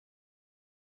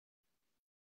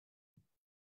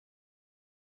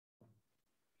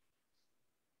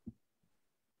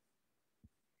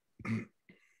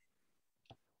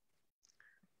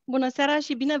Bună seara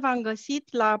și bine v-am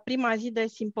găsit la prima zi de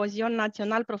Simpozionul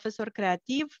Național Profesor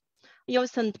creativ. Eu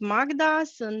sunt Magda,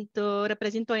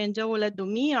 reprezint ONG-ul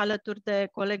EDUMI alături de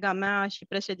colega mea și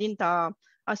președinta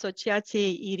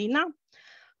asociației Irina.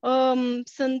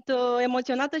 Sunt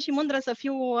emoționată și mândră să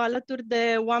fiu alături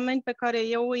de oameni pe care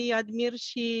eu îi admir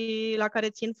și la care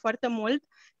țin foarte mult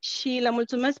și le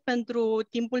mulțumesc pentru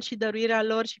timpul și dăruirea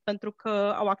lor și pentru că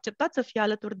au acceptat să fie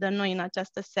alături de noi în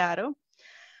această seară.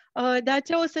 De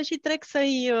aceea o să și trec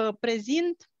să-i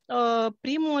prezint.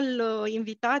 Primul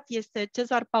invitat este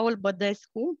Cezar Paul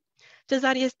Bădescu.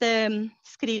 Cezar este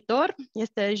scriitor,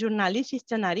 este jurnalist și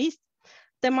scenarist.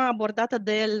 Tema abordată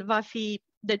de el va fi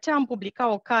de ce am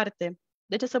publicat o carte,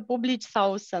 de ce să publici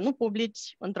sau să nu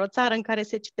publici într-o țară în care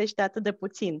se citește atât de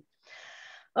puțin.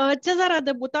 Cezar a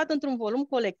debutat într-un volum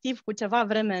colectiv cu ceva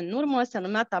vreme în urmă, se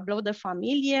numea Tablou de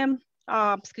familie.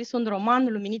 A scris un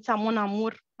roman, Luminița Mon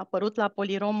Amour, apărut la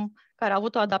Polirom, care a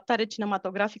avut o adaptare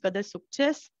cinematografică de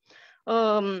succes.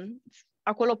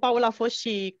 Acolo Paul a fost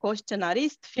și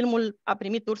co-scenarist. Filmul a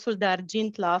primit Ursul de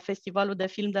Argint la Festivalul de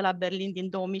Film de la Berlin din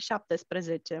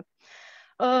 2017.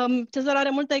 Cezar are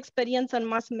multă experiență în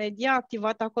mass media, a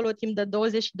activat acolo timp de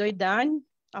 22 de ani.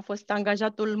 A fost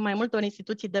angajatul mai multor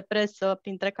instituții de presă,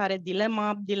 printre care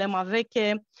Dilema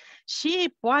Veche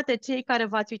și poate cei care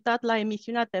v-ați uitat la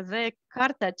emisiunea TV,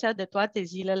 Cartea aceea de toate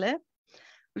zilele.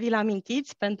 Vi-l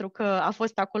amintiți pentru că a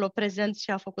fost acolo prezent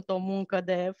și a făcut o muncă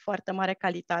de foarte mare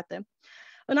calitate.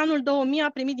 În anul 2000 a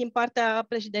primit din partea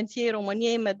președinției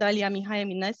României medalia Mihai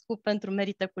Eminescu pentru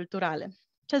merite culturale.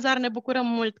 Cezar, ne bucurăm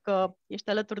mult că ești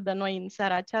alături de noi în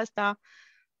seara aceasta.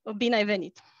 Bine ai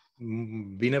venit!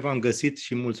 Bine v-am găsit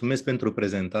și mulțumesc pentru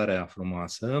prezentarea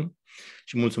frumoasă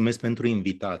și mulțumesc pentru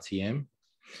invitație.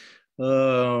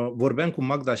 Vorbeam cu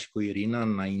Magda și cu Irina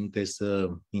înainte să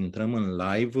intrăm în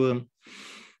live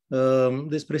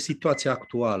despre situația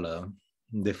actuală,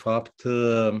 de fapt,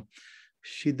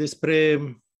 și despre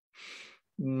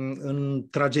în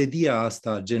tragedia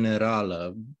asta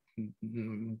generală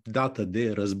dată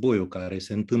de războiul care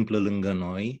se întâmplă lângă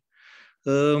noi.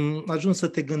 Ajungi să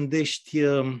te gândești,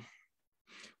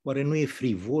 oare nu e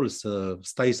frivol să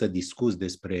stai să discuți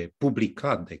despre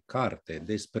publicat de carte,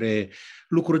 despre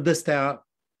lucruri de-astea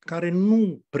care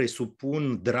nu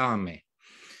presupun drame?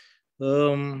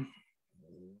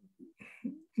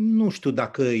 Nu știu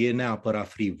dacă e neapărat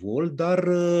frivol, dar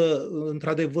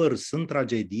într-adevăr sunt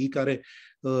tragedii care,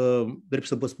 drept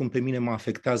să vă spun, pe mine mă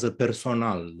afectează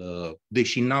personal.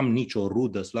 Deși n-am nicio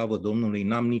rudă, slavă Domnului,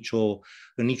 n-am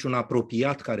niciun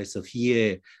apropiat care să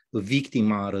fie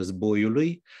victima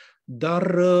războiului,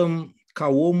 dar ca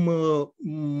om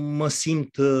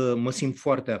mă simt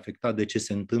foarte afectat de ce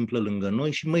se întâmplă lângă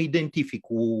noi și mă identific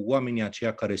cu oamenii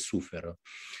aceia care suferă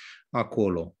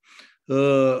acolo.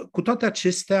 Cu toate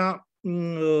acestea,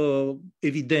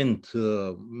 evident,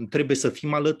 trebuie să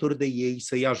fim alături de ei,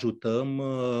 să-i ajutăm,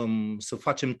 să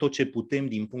facem tot ce putem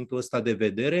din punctul ăsta de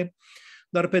vedere,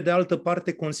 dar pe de altă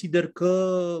parte consider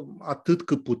că atât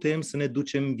cât putem să ne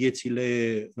ducem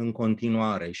viețile în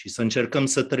continuare și să încercăm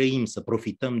să trăim, să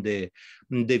profităm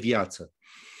de viață.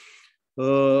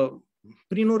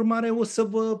 Prin urmare, o să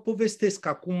vă povestesc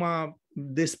acum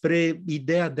despre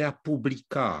ideea de a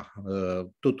publica,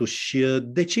 totuși,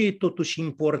 de ce e totuși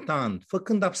important,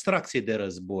 făcând abstracție de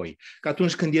război. Că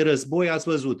atunci când e război, ați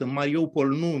văzut, în Mariupol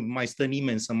nu mai stă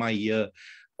nimeni să mai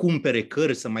cumpere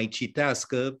cărți, să mai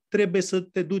citească, trebuie să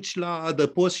te duci la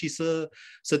adăpost și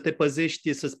să te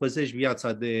păzești, să-ți păzești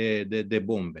viața de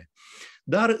bombe.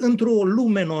 Dar într-o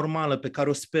lume normală pe care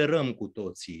o sperăm cu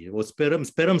toții,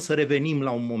 sperăm să revenim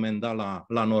la un moment dat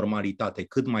la normalitate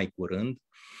cât mai curând,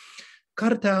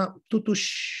 cartea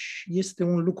totuși este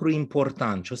un lucru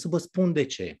important și o să vă spun de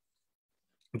ce.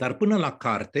 Dar până la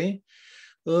carte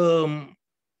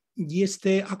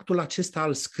este actul acesta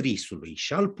al scrisului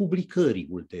și al publicării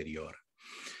ulterior.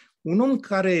 Un om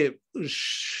care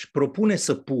își propune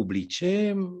să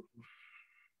publice,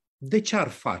 de ce ar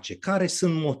face? Care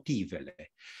sunt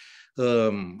motivele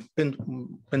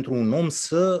pentru un om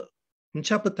să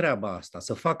înceapă treaba asta,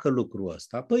 să facă lucrul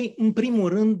ăsta? Păi, în primul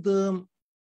rând,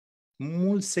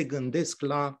 mulți se gândesc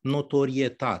la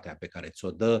notorietatea pe care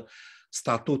ți-o dă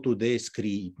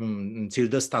ți-l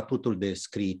dă statutul de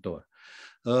scriitor.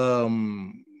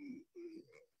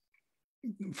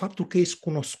 Faptul că ești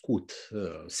cunoscut,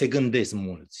 se gândesc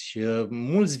mulți.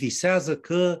 Mulți visează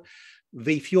că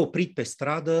vei fi oprit pe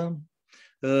stradă,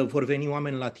 vor veni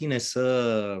oameni la tine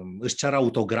să își ceară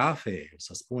autografe,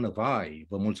 să spună, vai,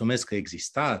 vă mulțumesc că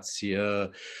existați,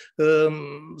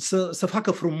 să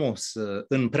facă frumos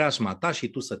în preajma ta și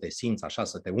tu să te simți așa,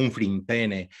 să te umfli în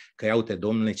pene, că ia uite,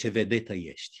 domnule, ce vedetă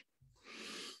ești.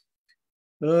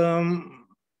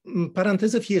 În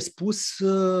paranteză fie spus,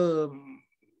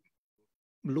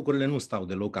 lucrurile nu stau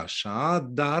deloc așa,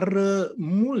 dar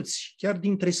mulți, chiar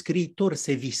dintre scriitori,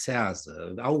 se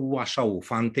visează, au așa o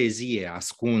fantezie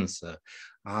ascunsă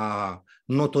a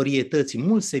notorietății.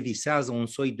 Mulți se visează un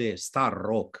soi de star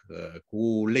rock,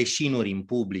 cu leșinuri în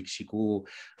public și cu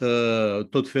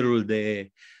tot felul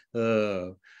de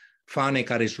fane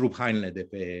care își rup hainele de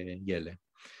pe ele.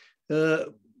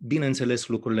 Bineînțeles,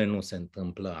 lucrurile nu se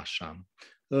întâmplă așa.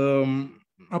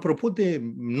 Apropo de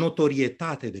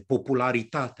notorietate, de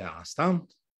popularitatea asta,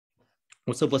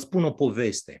 o să vă spun o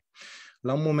poveste.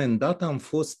 La un moment dat am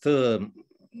fost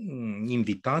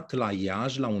invitat la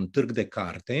Iași, la un târg de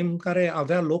carte, care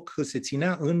avea loc, se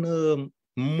ținea în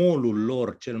mall-ul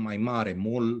lor, cel mai mare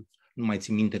mall, nu mai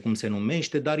țin minte cum se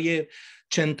numește, dar e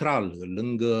central,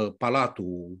 lângă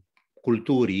Palatul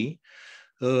Culturii.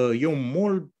 E un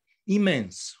mall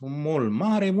imens, un mall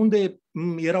mare, unde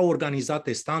erau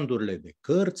organizate standurile de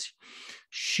cărți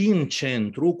și în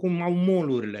centru, cum au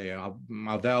mall-urile,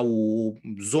 aveau o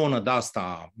zonă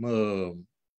de-asta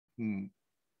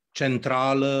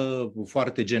centrală,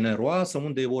 foarte generoasă,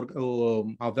 unde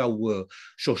aveau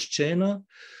și o scenă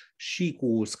și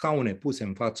cu scaune puse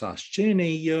în fața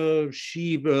scenei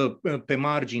și pe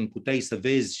margini puteai să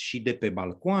vezi și de pe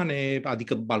balcoane,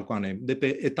 adică balcoane, de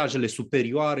pe etajele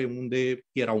superioare unde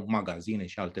erau magazine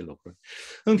și alte lucruri.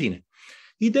 În fine,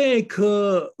 ideea e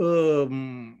că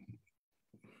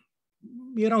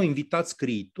erau invitați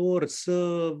scriitori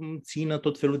să țină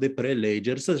tot felul de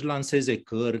prelegeri, să-și lanseze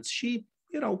cărți și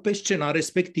erau pe scena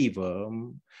respectivă.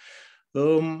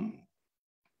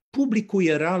 Publicul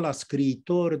era la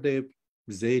scriitori de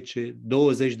 10,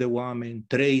 20 de oameni,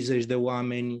 30 de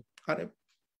oameni care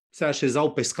se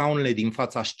așezau pe scaunele din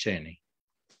fața scenei.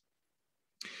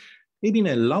 Ei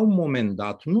bine, la un moment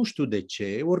dat, nu știu de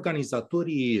ce,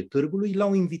 organizatorii târgului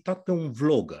l-au invitat pe un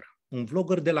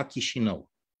vlogger de la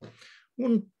Chișinău.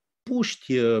 Un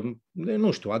puști,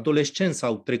 nu știu, adolescent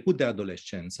sau trecut de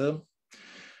adolescență,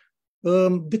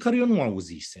 de care eu nu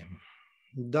auzisem,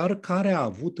 dar care a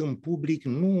avut în public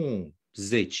nu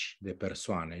zeci de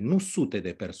persoane, nu sute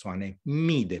de persoane,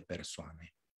 mii de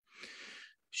persoane.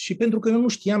 Și pentru că eu nu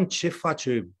știam ce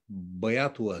face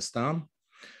băiatul ăsta,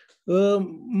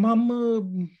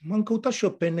 m-am căutat și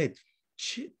eu pe net.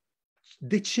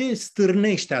 De ce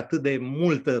stârnește atât de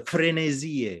multă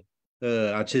frenezie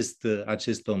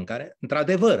acest om, care,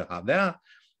 într-adevăr, avea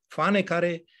fane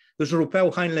care își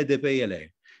rupeau hainele de pe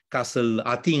ele ca să-l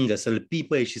atingă, să-l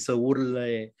pipăie și să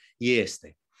urle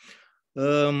este.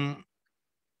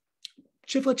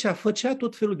 Ce făcea? Făcea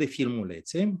tot felul de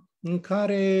filmulețe în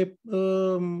care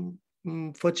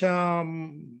făcea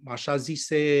așa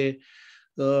zise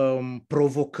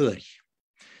provocări.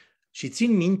 Și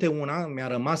țin minte una, mi-a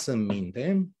rămas în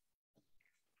minte,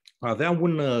 avea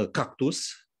un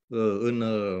cactus în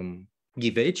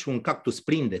ghiveci, un cactus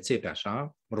plin de țepe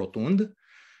așa, rotund,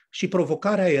 și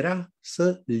provocarea era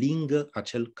să lingă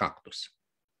acel cactus.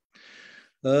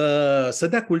 Să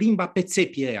dea cu limba pe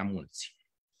țepii aia mulți.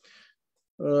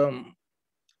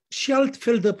 Și alt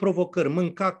fel de provocări,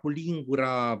 mânca cu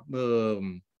lingura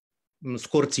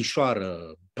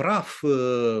scorțișoară praf,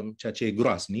 ceea ce e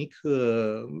groasnic,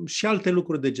 și alte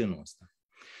lucruri de genul ăsta.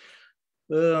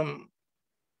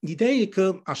 Ideea e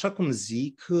că, așa cum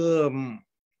zic,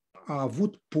 a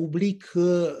avut public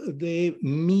de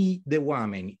mii de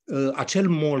oameni. Acel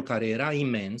mall, care era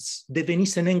imens,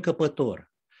 devenise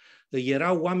neîncăpător.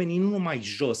 Erau oamenii nu numai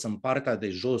jos, în partea de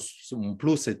jos,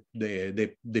 umpluse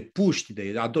de puști,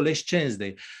 de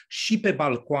adolescenți, și pe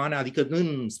balcoane, adică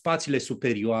în spațiile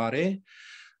superioare,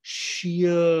 și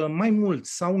mai mult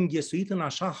s-au înghesuit în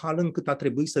așa hal încât a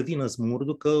trebuit să vină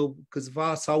smurdul, că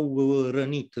câțiva s-au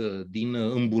rănit din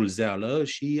îmbulzeală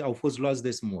și au fost luați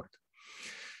de smurd.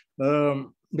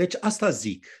 Deci asta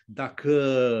zic,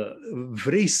 dacă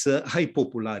vrei să ai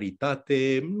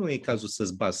popularitate, nu e cazul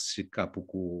să-ți bați capul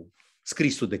cu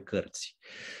scrisul de cărți.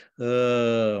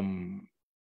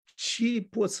 Și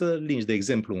poți să lingi, de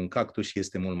exemplu, un cactus și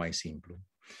este mult mai simplu.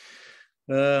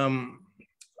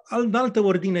 Altă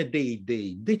ordine de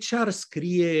idei. De ce ar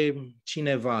scrie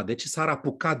cineva? De ce s-ar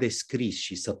apuca de scris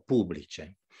și să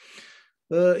publice?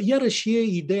 Iarăși e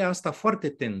ideea asta foarte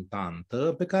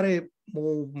tentantă pe care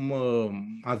o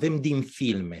avem din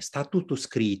filme, statutul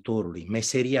scriitorului,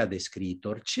 meseria de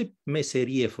scriitor. Ce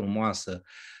meserie frumoasă,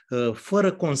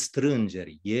 fără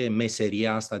constrângeri, e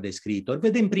meseria asta de scriitor.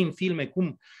 Vedem prin filme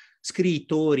cum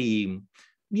scriitorii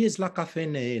ies la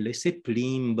cafenele, se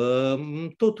plimbă,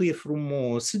 totul e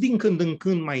frumos, din când în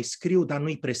când mai scriu, dar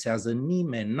nu-i presează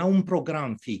nimeni, n-au un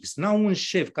program fix, n-au un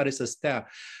șef care să stea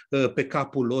pe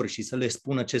capul lor și să le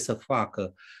spună ce să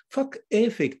facă. Fac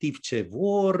efectiv ce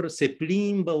vor, se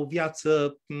plimbă, o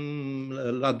viață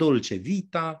la dolce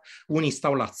vita, unii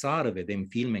stau la țară, vedem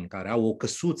filme în care au o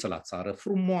căsuță la țară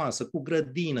frumoasă, cu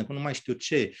grădină, cu nu mai știu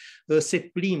ce, se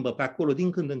plimbă pe acolo,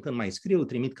 din când în când mai scriu,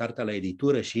 trimit cartea la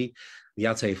editură și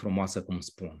viața e frumoasă, cum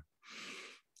spun.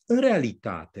 În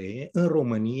realitate, în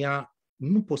România,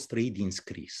 nu poți trăi din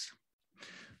scris.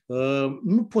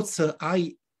 Nu poți să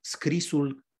ai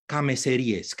scrisul ca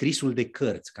meserie, scrisul de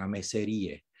cărți ca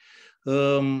meserie.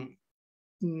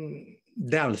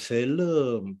 De altfel,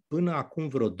 până acum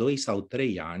vreo 2 sau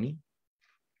 3 ani,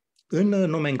 în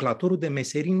nomenclatorul de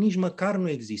meserii nici măcar nu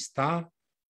exista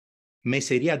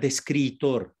meseria de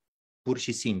scriitor, pur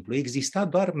și simplu. Exista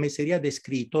doar meseria de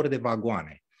scriitor de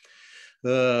vagoane.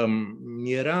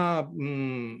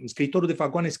 Scriitorul de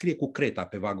vagoane scrie cu creta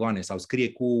pe vagoane sau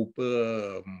scrie cu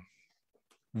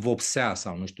vopsea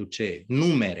sau nu știu ce,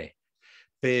 numere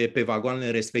pe vagoanele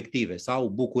respective sau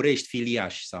București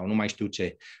Filiaș sau nu mai știu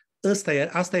ce.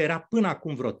 Asta era până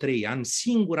acum vreo 3 ani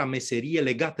singura meserie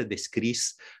legată de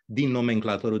scris din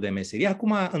nomenclatorul de meserie.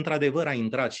 Acum, într-adevăr, a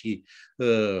intrat și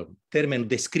termenul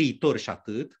de scriitor și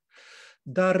atât,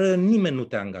 dar nimeni nu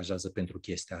te angajează pentru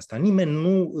chestia asta. Nimeni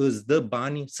nu îți dă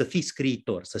bani să fii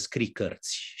scriitor, să scrii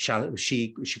cărți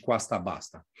și cu asta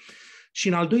basta. Și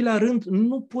în al doilea rând,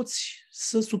 nu poți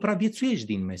să supraviețuiești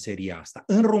din meseria asta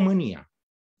în România.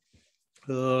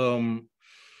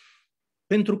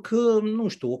 Pentru că, nu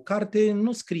știu, o carte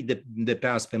nu scrii de pe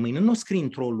azi pe mâine, nu o scrii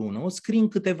într-o lună, o scrii în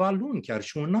câteva luni, chiar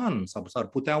și un an. Sau s-ar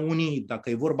putea unii, dacă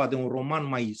e vorba de un roman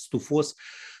mai stufos,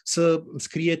 să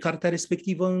scrie cartea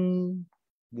respectivă în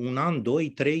 1 an,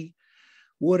 2, 3.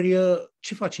 Ori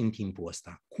ce faci în timpul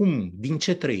ăsta? Cum? Din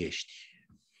ce trăiești?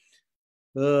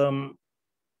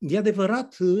 E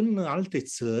adevărat, în alte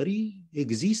țări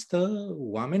există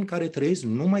oameni care trăiesc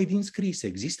numai din scris.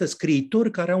 Există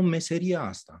scriitori care au meseria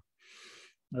asta.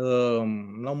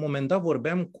 La un moment dat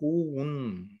vorbeam cu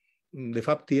de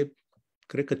fapt,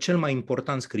 cred că cel mai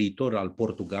important scriitor al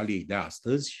Portugaliei de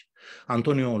astăzi,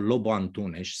 Antonio Lobo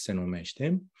Antunes se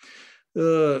numește,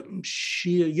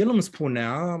 și el îmi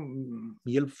spunea,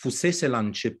 el fusese la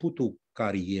începutul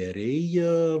carierei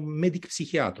medic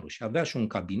psihiatru și avea și un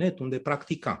cabinet unde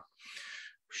practica.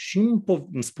 Și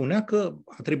îmi spunea că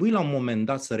a trebuit la un moment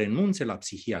dat să renunțe la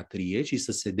psihiatrie și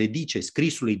să se dedice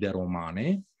scrisului de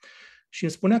romane. Și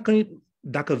îmi spunea că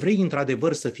dacă vrei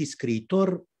într-adevăr să fii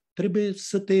scriitor, trebuie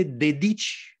să te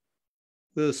dedici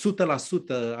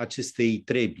 100% acestei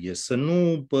trebie, să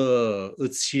nu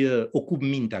îți ocupi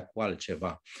mintea cu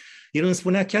altceva. El îmi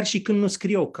spunea, chiar și când nu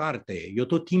scrie o carte, eu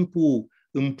tot timpul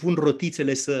îmi pun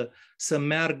rotițele să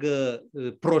meargă,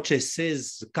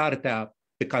 procesez cartea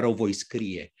pe care o voi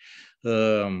scrie.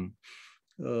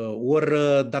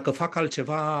 Ori dacă fac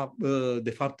altceva, de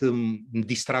fapt îmi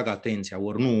distrag atenția,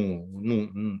 ori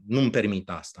nu-mi permit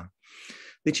asta.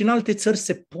 Deci în alte țări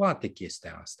se poate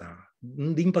chestia asta.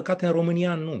 Din păcate în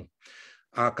România nu.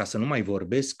 Ca să nu mai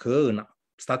vorbesc că în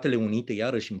Statele Unite,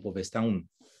 iarăși îmi povestea un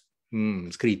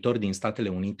scriitor din Statele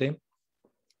Unite,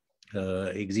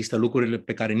 există lucrurile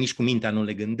pe care nici cu mintea nu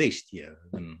le gândești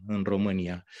în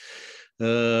România.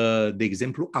 De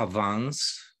exemplu,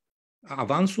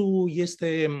 avansul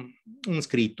este un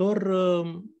scriitor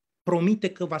promite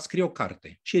că va scrie o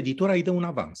carte și editora îi dă un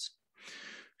avans.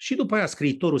 Și după aia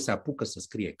scriitorul se apucă să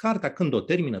scrie cartea, când o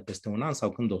termină peste un an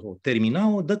sau când o termina,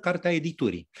 o dă cartea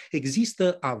editurii.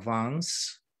 Există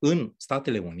avans în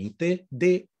Statele Unite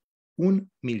de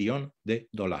 $1.000.000.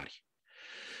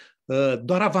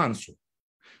 Doar avansul.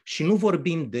 Și nu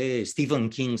vorbim de Stephen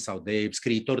King sau de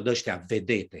scriitori de-ăștia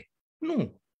vedete.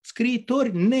 Nu.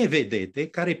 Scriitori nevedete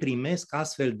care primesc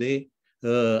astfel de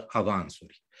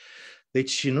avansuri.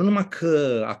 Deci nu numai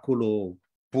că acolo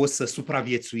poți să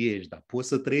supraviețuiești, dar poți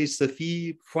să trăiești, să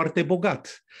fii foarte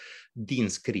bogat din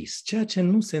scris, ceea ce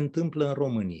nu se întâmplă în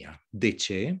România. De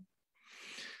ce?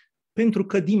 Pentru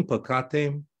că, din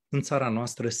păcate, în țara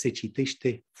noastră se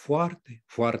citește foarte,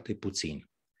 foarte puțin.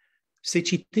 Se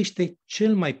citește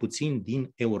cel mai puțin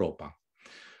din Europa.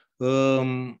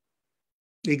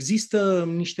 Există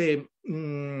niște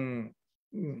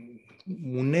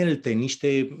unelte,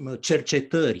 niște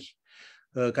cercetări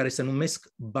care se numesc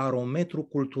barometru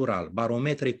cultural,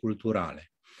 barometre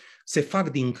culturale. Se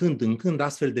fac din când în când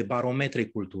astfel de barometre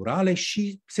culturale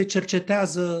și se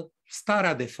cercetează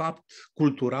starea de fapt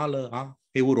culturală a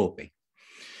Europei.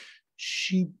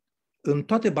 Și în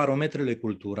toate barometrele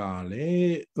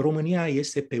culturale, România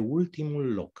este pe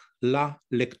ultimul loc la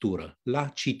lectură, la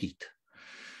citit.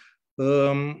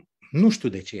 Nu știu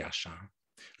de ce e așa.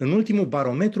 În ultimul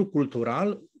barometru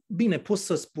cultural, bine, poți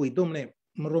să spui, dom'le,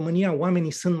 în România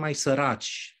oamenii sunt mai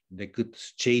săraci decât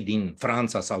cei din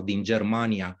Franța sau din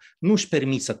Germania, nu-și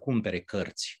permit să cumpere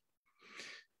cărți.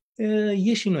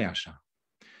 E și noi așa.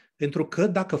 Pentru că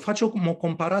dacă faci o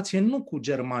comparație nu cu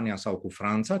Germania sau cu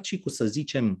Franța, ci cu, să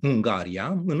zicem,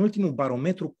 Ungaria, în ultimul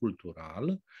barometru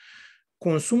cultural,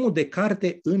 consumul de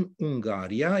carte în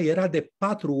Ungaria era de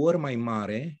 4 ori mai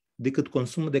mare decât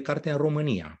consumul de carte în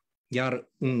România. Iar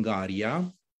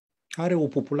Ungaria are o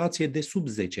populație de sub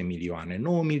 10 milioane,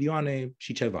 9 milioane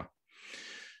și ceva.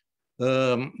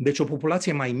 Deci o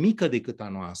populație mai mică decât a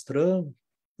noastră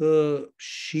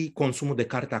și consumul de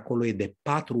carte acolo e de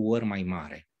 4 ori mai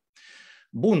mare.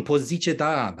 Bun, poți zice,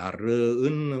 da, dar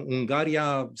în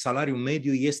Ungaria salariul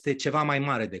mediu este ceva mai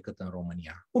mare decât în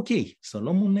România. Ok, să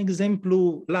luăm un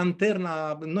exemplu,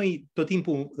 lanterna, noi tot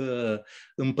timpul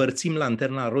împărțim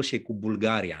lanterna roșie cu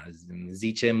Bulgaria.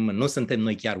 Zicem, nu suntem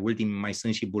noi chiar ultimi, mai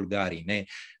sunt și bulgarii, ne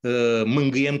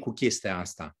mângâiem cu chestia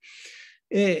asta.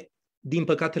 Din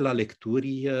păcate, la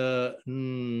lecturi,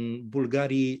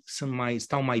 bulgarii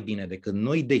stau mai bine decât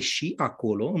noi, deși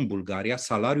acolo, în Bulgaria,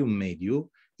 salariul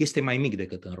mediu este mai mic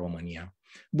decât în România.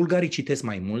 Bulgarii citesc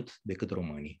mai mult decât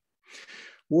românii.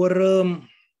 Ori,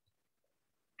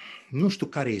 nu știu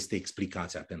care este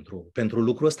explicația pentru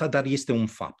lucrul ăsta, dar este un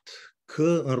fapt.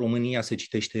 Că în România se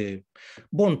citește...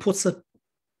 Bun, pot să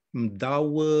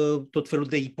dau tot felul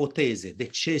de ipoteze. De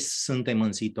ce suntem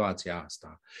în situația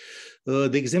asta?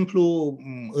 De exemplu,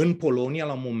 în Polonia,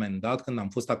 la un moment dat, când am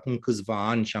fost acum câțiva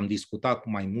ani și am discutat cu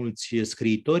mai mulți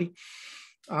scriitori,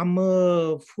 am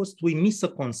fost uimit să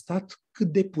constat cât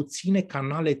de puține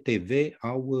canale TV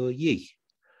au ei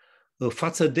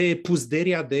față de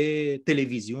puzderia de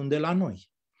televiziuni de la noi.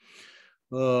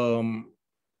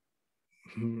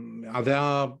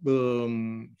 Avea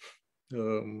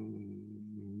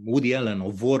Woody Allen o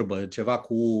vorbă, ceva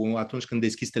cu atunci când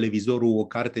deschizi televizorul, o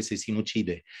carte se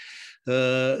sinucide.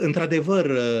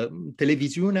 Într-adevăr,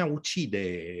 televiziunea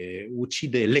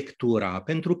ucide lectura,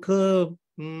 pentru că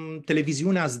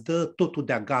televiziunea îți dă totul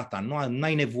de-a gata, nu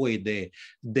ai nevoie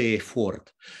de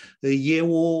efort.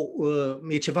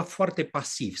 E ceva foarte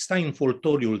pasiv. Stai în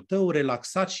fotoliul tău,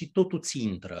 relaxat și totul ți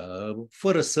intră,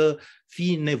 fără să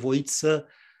fii nevoit să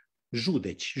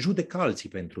judeci. Judecă alții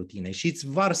pentru tine și îți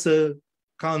varsă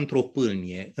ca într-o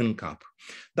pâlnie în cap.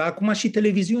 Dar acum și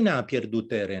televiziunea a pierdut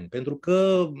teren, pentru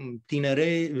că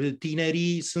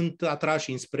tinerii sunt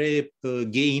atrași înspre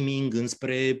gaming,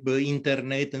 înspre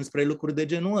internet, înspre lucruri de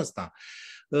genul ăsta.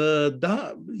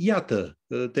 Da, iată,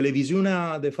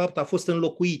 televiziunea de fapt a fost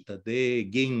înlocuită de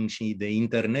game și de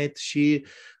internet și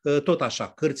tot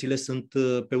așa, cărțile sunt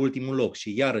pe ultimul loc.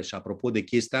 Și iarăși, apropo de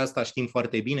chestia asta, știm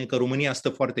foarte bine că România stă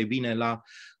foarte bine la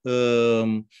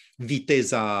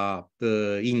viteza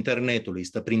internetului.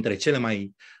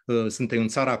 Suntem în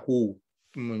țara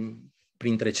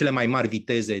printre cele mai mari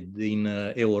viteze din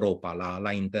Europa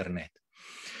la internet.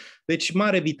 Deci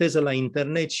mare viteză la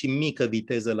internet și mică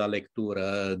viteză la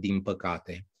lectură, din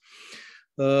păcate.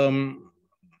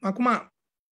 Acum,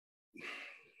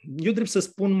 eu drept să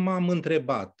spun, m-am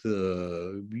întrebat,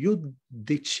 eu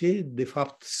de ce de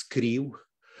fapt scriu?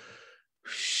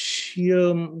 Și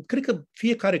cred că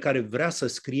fiecare care vrea să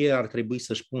scrie ar trebui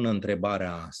să-și pună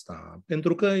întrebarea asta.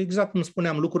 Pentru că, exact cum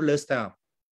spuneam, lucrurile astea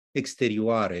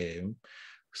exterioare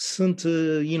sunt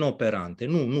inoperante.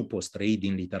 Nu poți trăi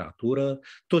din literatură.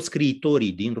 Toți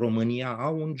scriitorii din România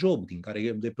au un job din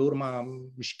care, de pe urma,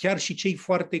 chiar și cei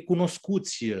foarte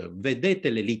cunoscuți,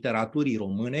 vedetele literaturii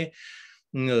române,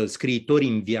 scriitori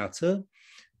în viață,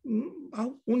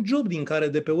 au un job din care,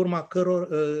 de pe urma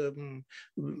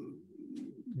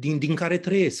din care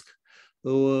trăiesc.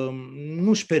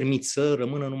 Nu-și permit să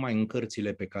rămână numai în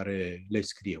cărțile pe care le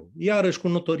scriu. Iarăși, cu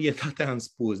notorietate am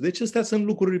spus. Deci astea sunt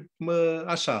lucruri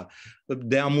așa,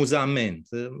 de amuzament.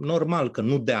 Normal că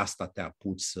nu de asta te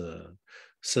apuci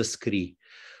să scrii.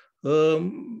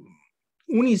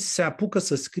 Unii se apucă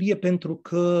să scrie pentru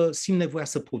că simt nevoia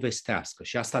să povestească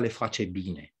și asta le face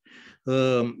bine.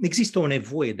 Există o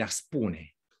nevoie de a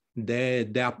spune,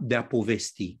 de a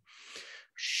povesti.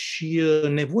 Și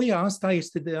nevoia asta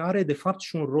are de fapt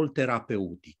și un rol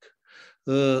terapeutic.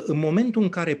 În momentul în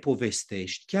care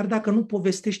povestești, chiar dacă nu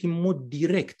povestești în mod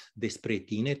direct despre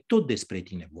tine, tot despre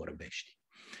tine vorbești.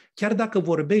 Chiar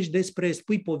dacă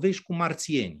spui povești cu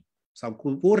marțieni sau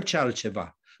cu orice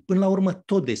altceva, până la urmă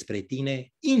tot despre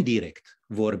tine, indirect,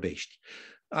 vorbești.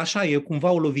 Așa, e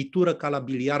cumva o lovitură ca la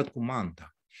biliard cu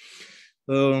manta.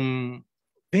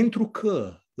 Pentru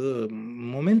că în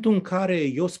momentul în care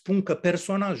eu spun că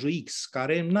personajul X,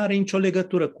 care nu are nicio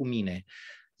legătură cu mine,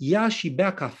 ia și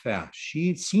bea cafea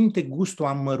și simte gustul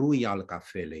amărui al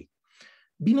cafelei,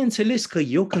 bineînțeles că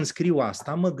eu când scriu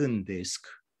asta mă gândesc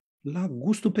la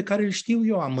gustul pe care îl știu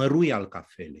eu, amărui al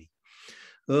cafelei.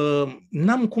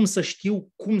 N-am cum să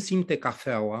știu cum simte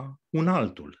cafeaua un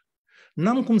altul.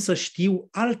 N-am cum să știu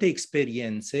alte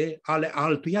experiențe ale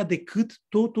altuia decât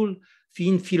totul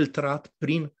fiind filtrat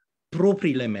prin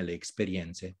propriile mele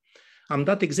experiențe. Am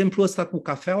dat exemplul ăsta cu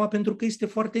cafeaua pentru că este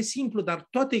foarte simplu, dar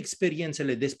toate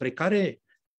experiențele despre care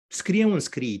scrie un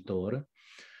scriitor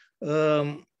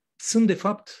sunt de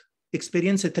fapt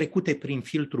experiențe trecute prin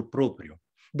filtru propriu.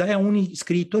 De-aia unii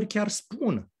scriitori chiar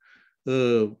spun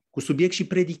cu subiect și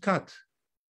predicat.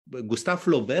 Gustave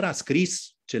Flaubert a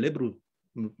scris celebrul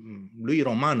lui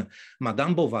roman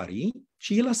Madame Bovary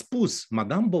și el a spus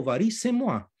Madame Bovary c'est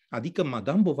moi, adică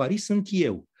Madame Bovary sunt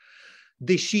eu.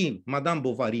 Deși Madame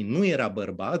Bovary nu era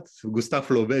bărbat, Gustave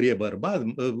Flaubert e bărbat,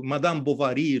 Madame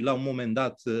Bovary la un moment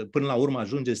dat, până la urmă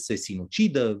ajunge să se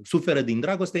sinucidă, suferă din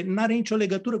dragoste, n-are nicio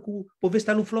legătură cu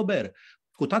povestea lui Flaubert.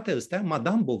 Cu toate astea,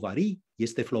 Madame Bovary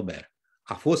este Flaubert.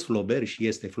 A fost Flaubert și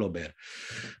este Flaubert.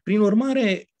 Prin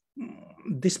urmare,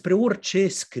 despre orice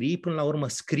scrii, până la urmă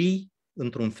scrii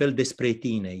într-un fel despre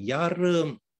tine, iar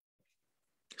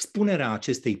spunerea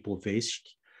acestei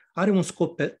povești are un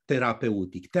scop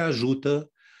terapeutic. Te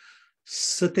ajută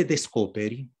să te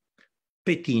descoperi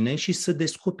pe tine și să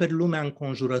descoperi lumea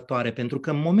înconjurătoare, pentru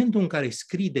că în momentul în care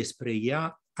scrii despre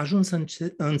ea, ajungi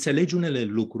să înțelegi unele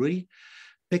lucruri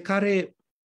pe care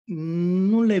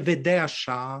nu le vedeai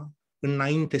așa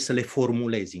înainte să le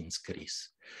formulezi în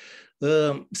scris.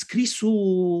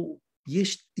 Scrisul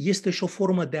este și o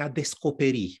formă de a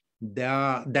descoperi, de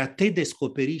a te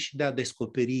descoperi și de a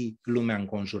descoperi lumea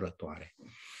înconjurătoare.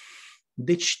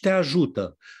 Deci te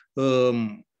ajută.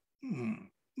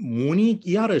 Unii,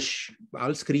 iarăși,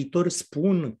 alți scriitori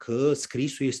spun că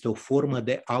scrisul este o formă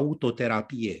de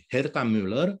autoterapie. Herta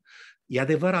Müller, e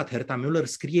adevărat, Herta Müller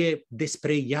scrie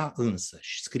despre ea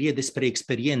însăși, scrie despre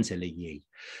experiențele ei,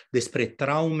 despre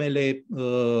traumele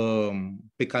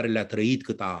pe care le-a trăit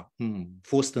cât a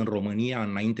fost în România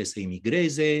înainte să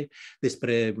emigreze,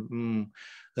 despre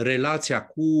relația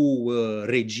cu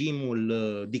regimul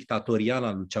dictatorial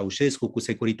al lui Ceaușescu, cu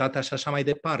securitatea și așa mai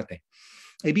departe.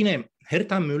 Ei bine,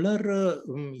 Herta Müller,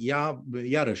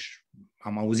 iarăși,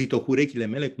 am auzit-o cu urechile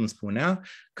mele, cum spunea,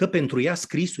 că pentru ea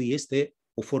scrisul este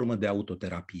o formă de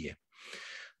autoterapie.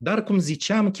 Dar, cum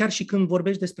ziceam, chiar și când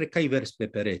vorbești despre cai verzi pe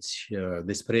pereți,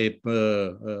 despre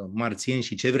marțieni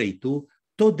și ce vrei tu,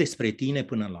 tot despre tine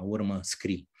până la urmă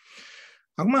scrii.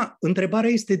 Acum, întrebarea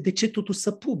este de ce totuși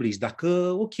să publici? Dacă,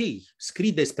 ok,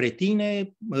 scrii despre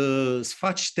tine, îți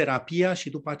faci terapia și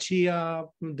după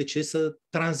aceea de ce să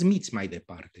transmiți mai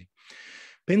departe?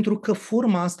 Pentru că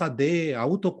forma asta de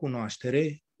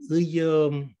autocunoaștere îi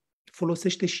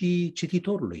folosește și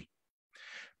cititorului.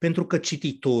 Pentru că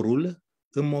cititorul,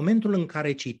 în momentul în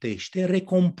care citește,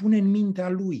 recompune în mintea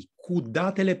lui, cu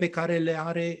datele pe care le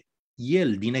are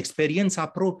el, din experiența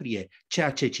proprie,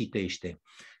 ceea ce citește.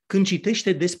 Când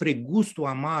citește despre gustul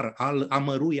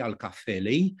amărui al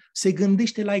cafelei, se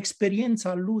gândește la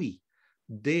experiența lui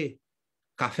de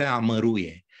cafea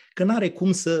amăruie, că n-are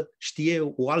cum să știe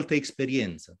o altă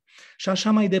experiență. Și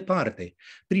așa mai departe.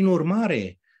 Prin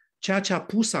urmare, ceea ce a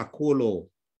pus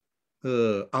acolo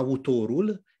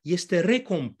autorul este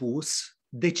recompus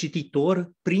de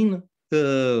cititor prin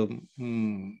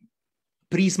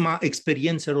prisma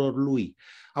experiențelor lui.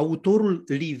 Autorul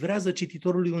livrează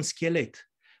cititorului un schelet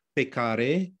pe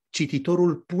care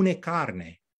cititorul pune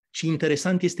carne. Și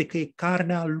interesant este că e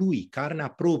carnea lui, carnea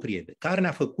proprie,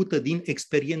 carnea făcută din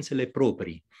experiențele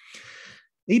proprii.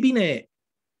 Ei bine,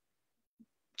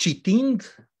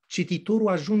 citind, cititorul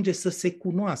ajunge să se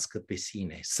cunoască pe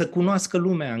sine, să cunoască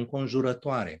lumea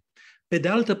înconjurătoare. Pe de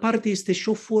altă parte, este și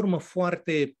o formă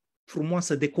foarte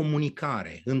frumoasă de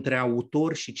comunicare între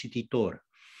autor și cititor.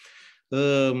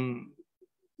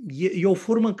 E o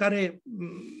formă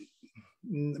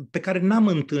pe care n-am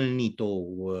întâlnit-o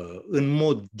în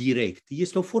mod direct.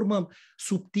 Este o formă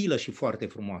subtilă și foarte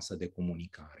frumoasă de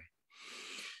comunicare.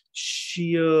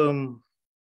 Și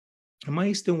mai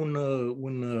este un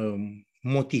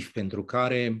motiv pentru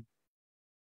care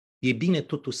e bine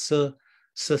totuși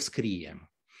să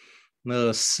scriem,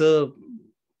 să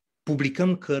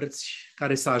publicăm cărți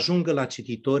care să ajungă la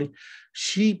cititori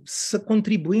și să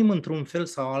contribuim într-un fel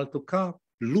sau altul ca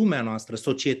lumea noastră,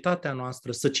 societatea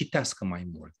noastră să citească mai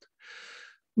mult.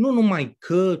 Nu numai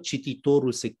că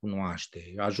cititorul se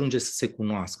cunoaște, ajunge să se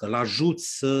cunoască, îl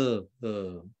ajuți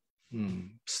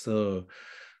să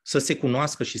să se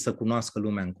cunoască și să cunoască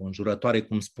lumea înconjurătoare,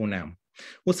 cum spuneam.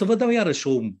 O să vă dau iarăși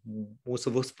o să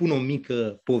vă spun o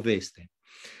mică poveste.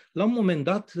 La un moment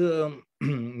dat,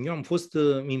 eu am fost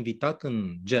invitat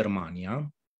în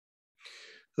Germania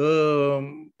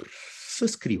să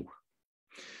scriu.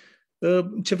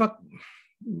 Ceva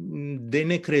de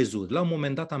necrezut. La un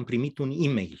moment dat am primit un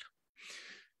e-mail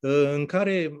în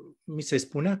care mi se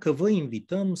spunea că vă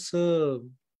invităm să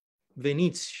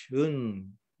veniți în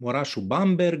orașul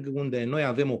Bamberg, unde noi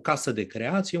avem o casă de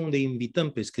creație, unde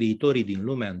invităm pe scriitorii din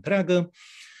lumea întreagă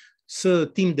să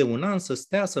timp de un an să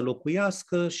stea, să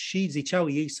locuiască și ziceau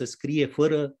ei să scrie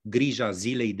fără grija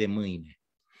zilei de mâine.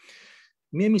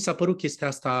 Mie mi s-a părut chestia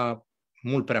asta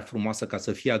mult prea frumoasă ca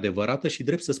să fie adevărată și,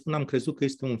 drept să spun, am crezut că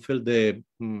este un fel de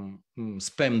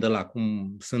spam de la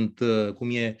cum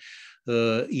e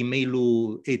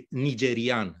e-mailul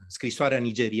nigerian, scrisoarea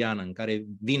nigeriană, în care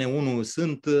vine unul,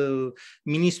 sunt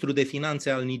ministru de finanțe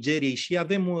al Nigeriei și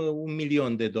avem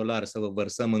 $1.000.000 să vă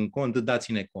vărsăm în cont,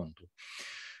 dați-ne contul.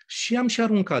 Și am și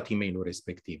aruncat e-mailul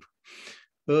respectiv.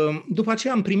 După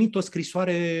aceea am primit o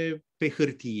scrisoare pe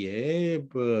hârtie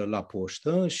la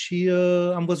poștă și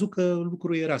am văzut că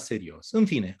lucrul era serios. În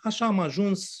fine, așa am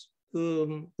ajuns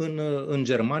în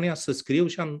Germania să scriu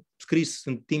și am scris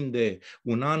în timp de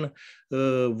un an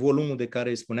volumul de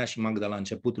care spunea și Magda la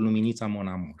început, Luminița Mon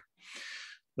Amour.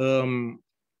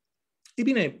 Ei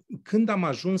bine, când am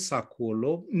ajuns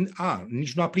acolo,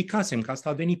 nici nu aplicasem, că asta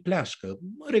a venit pleașcă.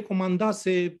 Mă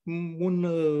recomandase un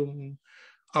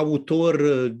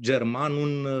autor german,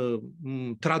 un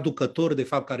traducător, de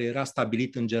fapt, care era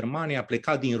stabilit în Germania, a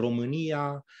plecat din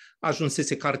România,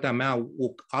 ajunsese cartea mea,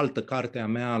 o altă carte a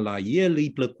mea la el,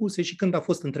 îi plăcuse și când a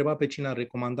fost întrebat pe cine ar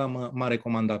recomanda, m-a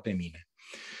recomandat pe mine.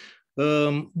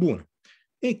 Bun.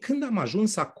 Ei, când am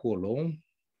ajuns acolo,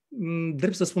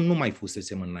 drept să spun, nu mai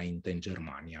fusesem înainte în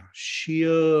Germania și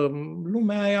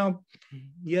lumea aia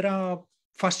era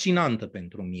fascinantă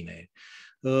pentru mine.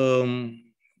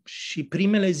 Și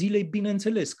primele zile,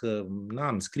 bineînțeles că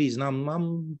n-am scris,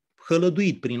 am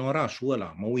hălăduit prin orașul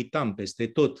ăla, mă uitam peste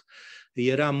tot,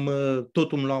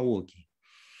 totul îmi lua ochii.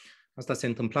 Asta se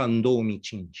întâmpla în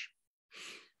 2005.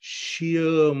 Și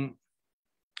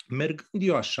mergând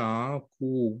eu așa,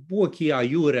 cu ochii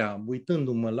aiurea,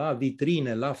 uitându-mă la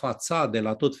vitrine, la fațade,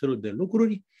 la tot felul de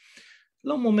lucruri,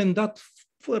 la un moment dat,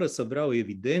 fără să vreau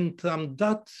evident,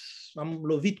 am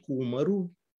lovit cu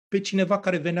umărul pe cineva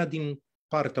care venea din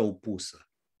partea opusă.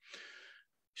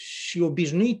 Și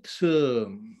obișnuit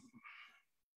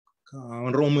ca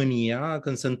în România,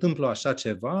 când se întâmplă așa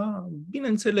ceva,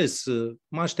 bineînțeles,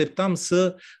 mă așteptam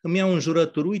să îmi iau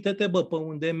înjurături, uite-te bă, pe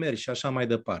unde mergi și așa mai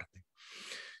departe.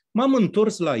 M-am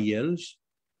întors la el,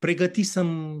 pregătit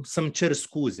să-mi cer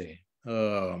scuze.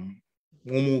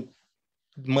 Omul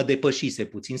mă depășise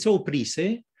puțin, se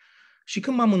oprise și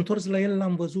când m-am întors la el,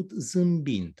 l-am văzut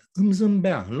zâmbind. Îmi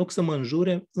zâmbea, în loc să mă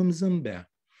înjure, îmi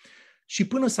zâmbea. Și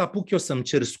până să apuc eu să-mi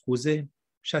cer scuze,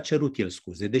 și-a cerut el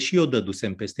scuze, deși eu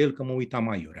dădusem peste el că mă uitam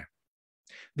aiurea.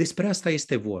 Despre asta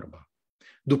este vorba.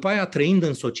 După aia, trăind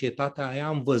în societatea aia,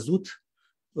 am văzut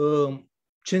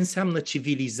ce înseamnă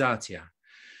civilizația.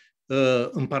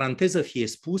 În paranteză fie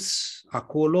spus,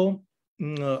 acolo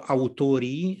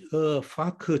autorii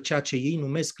fac ceea ce ei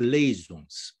numesc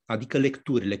Lesungs, adică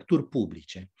lecturi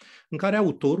publice, în care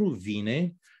autorul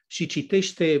vine și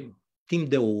citește timp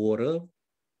de o oră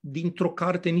dintr-o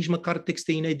carte, nici măcar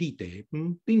texte inedite,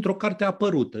 dintr-o carte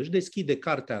apărută. Își deschide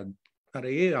cartea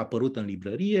care e apărută în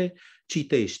librărie,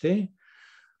 citește,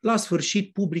 la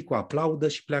sfârșit publicul aplaudă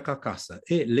și pleacă acasă.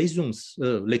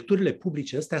 Lecturile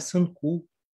publice astea sunt cu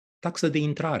taxă de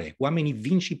intrare. Oamenii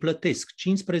vin și plătesc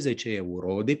 15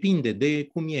 euro, depinde de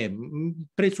cum e.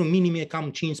 Prețul minim e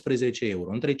cam 15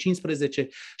 euro, între 15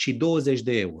 și 20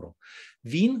 de euro.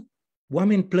 Vin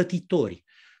oameni plătitori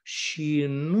și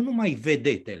nu numai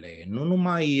vedetele, nu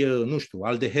numai, nu știu,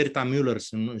 Alde Herta Müller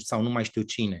sau nu mai știu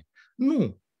cine.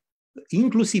 Nu.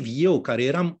 Inclusiv eu, care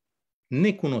eram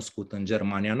necunoscut în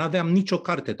Germania, n-aveam nicio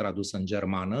carte tradusă în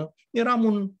germană, eram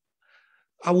un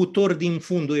autor din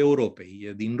fundul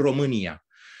Europei, din România.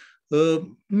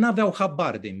 N-aveau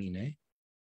habar de mine.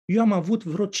 Eu am avut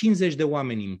vreo 50 de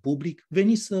oameni în public,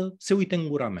 veni să se uite în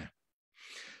gura mea.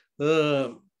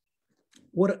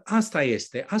 Ori asta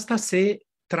este, asta se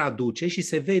traduce și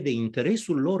se vede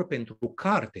interesul lor pentru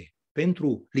carte,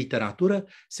 pentru literatură,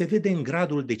 se vede în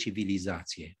gradul de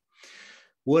civilizație.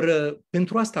 Ori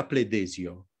pentru asta pledez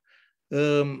eu.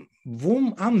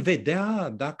 Am vedea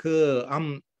dacă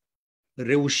am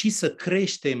reușit să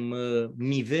creștem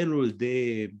nivelul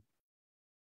de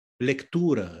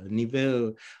lectură,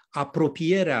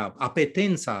 apropierea,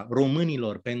 apetența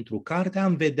românilor pentru carte,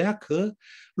 am vedea că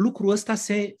lucrul ăsta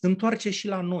se întoarce și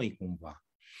la noi cumva.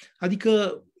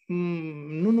 Adică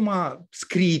nu numai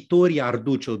scriitorii ar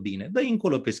duce-o bine, dă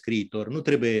încolo pe scriitor,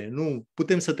 nu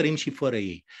putem să trăim și fără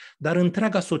ei, dar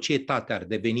întreaga societate ar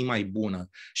deveni mai bună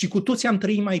și cu toți am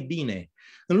trăit mai bine.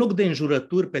 În loc de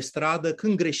înjurături pe stradă,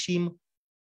 când greșim,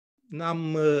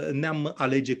 ne-am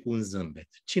alege cu un zâmbet.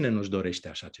 Cine nu-și dorește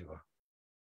așa ceva?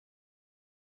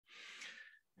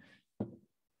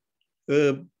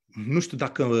 Nu știu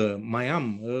dacă mai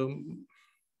am...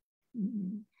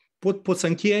 Pot să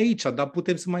închei aici, dar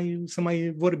putem să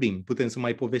mai vorbim, putem să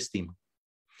mai povestim.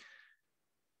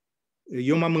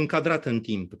 Eu m-am încadrat în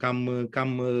timp,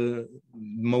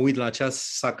 mă uit la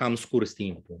ceas, s-a cam scurs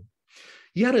timpul.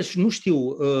 Iarăși, nu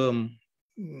știu,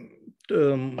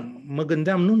 mă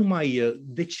gândeam nu numai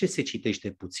de ce se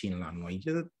citește puțin la noi.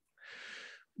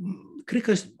 Cred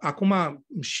că acum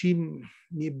și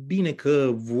e bine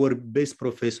că vorbesc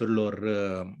profesorilor,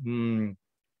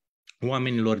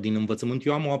 oamenilor din învățământ.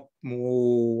 Eu am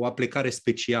o aplecare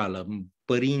specială.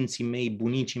 Părinții mei,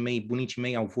 bunicii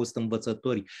mei au fost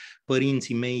învățători,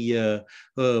 părinții mei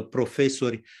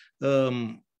profesori.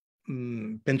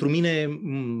 Pentru mine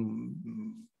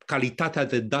calitatea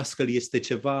de dascăl este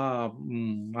ceva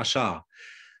așa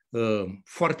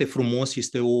foarte frumos,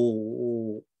 este o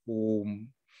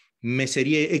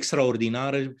meserie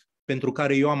extraordinară pentru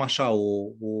care eu am așa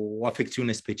o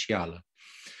afecțiune specială.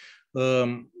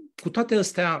 Cu toate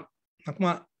astea,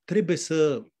 acum trebuie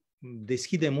să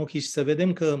deschidem ochii și să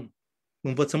vedem că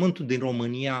învățământul din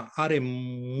România are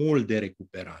mult de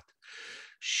recuperat.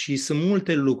 Și sunt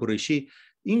multe lucruri și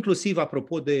inclusiv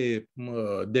apropo de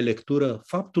lectură,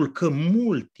 faptul că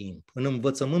mult timp în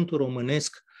învățământul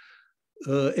românesc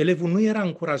elevul nu era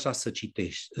încurajat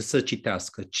să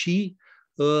citească, ci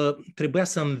trebuia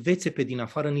să învețe pe din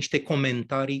afară niște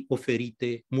comentarii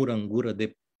oferite mură în gură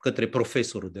de către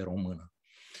profesorul de română.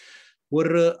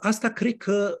 Ori asta cred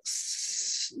că,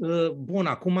 bun,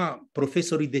 acum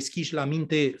profesorii deschiși la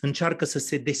minte încearcă să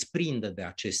se desprindă de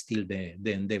acest stil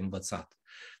de învățat.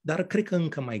 Dar cred că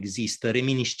încă mai există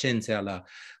reminiscențe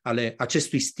ale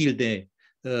acestui stil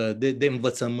de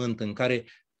învățământ în care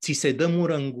ți se dă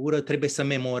mură în gură, trebuie să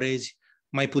memorezi,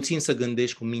 mai puțin să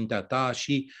gândești cu mintea ta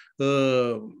și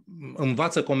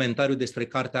învață comentariul despre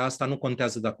cartea asta, nu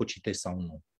contează dacă o citești sau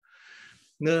nu.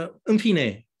 În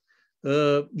fine,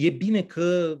 e bine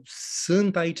că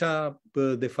sunt aici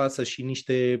de față și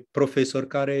niște profesori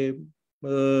care,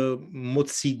 în mod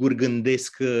sigur,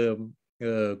 gândesc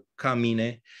ca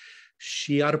mine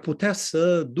și ar putea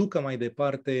să ducă mai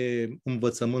departe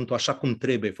învățământul așa cum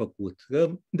trebuie făcut.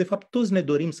 De fapt, toți ne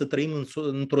dorim să trăim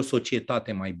într-o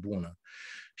societate mai bună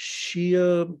și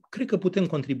cred că putem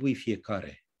contribui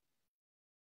fiecare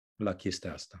la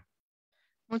chestia asta.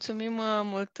 Mulțumim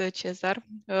mult, Cezar.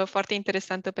 Foarte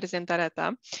interesantă prezentarea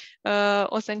ta.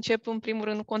 O să încep în primul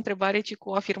rând nu cu o întrebare, ci cu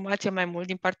o afirmație mai mult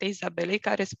din partea Izabelei,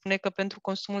 care spune că pentru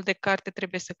consumul de carte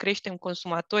trebuie să creștem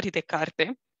consumatorii de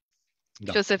carte.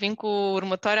 Da. Și o să vin cu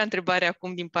următoarea întrebare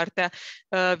acum din partea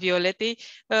Violetei,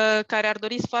 care ar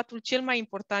dori sfatul cel mai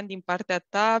important din partea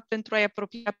ta pentru a-i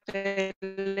apropia pe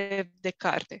elevi de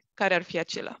carte. Care ar fi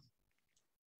acela?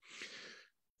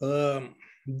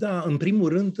 Da, în primul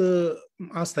rând,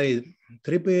 asta e,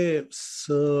 trebuie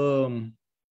să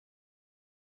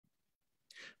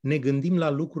ne gândim la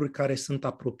lucruri care sunt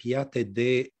apropiate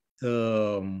de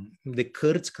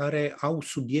cărți care au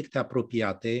subiecte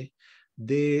apropiate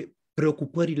de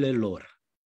preocupările lor,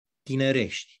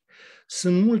 tinerești.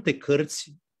 Sunt multe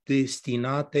cărți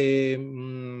destinate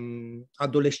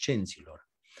adolescenților.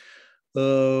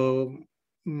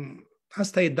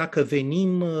 Asta e dacă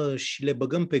venim și le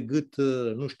băgăm pe gât,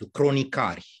 nu știu,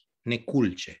 cronicari,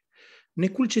 Neculce.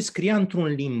 Neculce scria într-un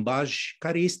limbaj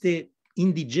care este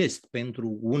indigest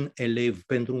pentru un elev,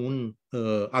 pentru un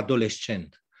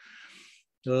adolescent.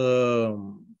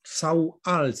 Sau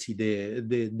alții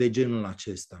de genul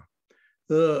acesta.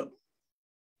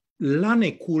 La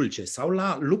Neculce sau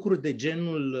la lucruri de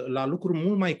genul, la lucruri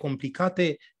mult mai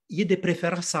complicate, e de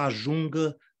preferat să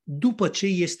ajungă după ce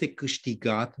este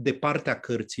câștigat de partea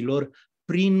cărților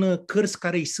prin cărți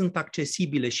care îi sunt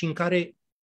accesibile și în care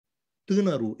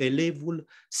tânărul, elevul,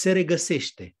 se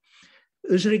regăsește.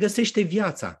 Își regăsește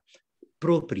viața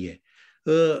proprie.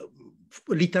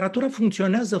 Literatura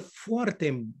funcționează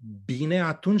foarte bine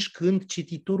atunci când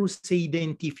cititorul se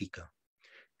identifică.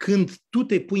 Când tu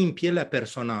te pui în pielea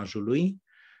personajului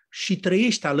și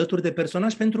trăiești alături de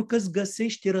personaj pentru că îți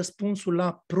găsești răspunsul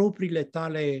la propriile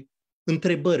tale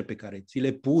întrebări pe care ți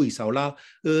le pui sau la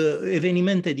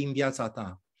evenimente din viața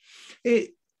ta.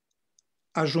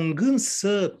 ajungând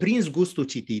să prinzi gustul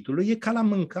cititului, e ca la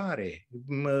mâncare.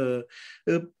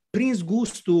 Prinzi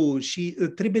gustul și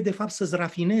trebuie de fapt să-ți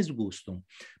rafinezi gustul.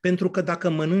 Pentru că dacă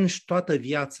mănânci toată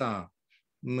viața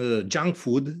junk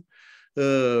food,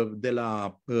 de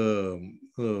la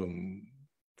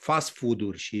fast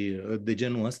food-uri și de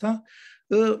genul ăsta,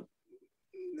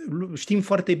 știm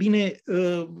foarte bine,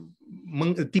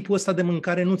 tipul ăsta de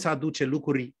mâncare nu-ți aduce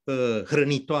lucruri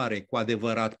hrănitoare cu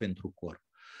adevărat pentru corp.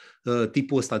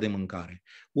 Tipul ăsta de mâncare.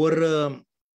 Ori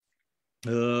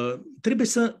trebuie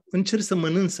să încerci să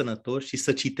mănânci sănătos și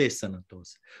să citești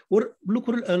sănătos. Ori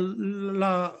lucrurile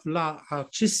la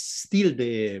acest stil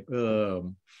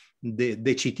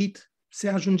de citit se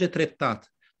ajunge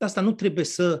treptat. De asta nu trebuie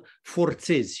să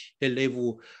forțezi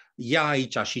elevul, ia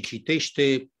aici și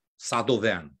citește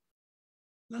Sadovean.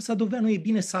 La Sadoveanu e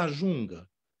bine să ajungă.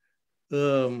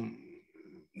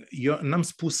 Eu n-am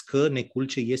spus că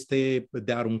Neculce este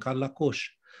de aruncat la coș,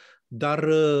 dar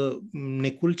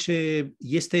Neculce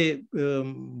este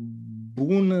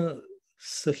bun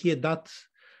să fie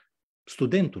dat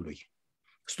studentului.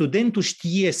 Studentul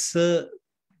știe să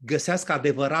găsească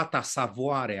adevărata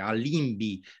savoare a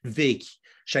limbii vechi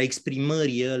și a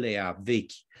exprimării ăleia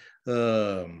vechi.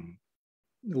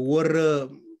 Ori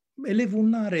elevul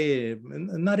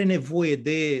n-are nevoie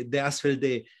de astfel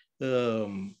de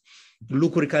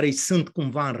lucruri care îi sunt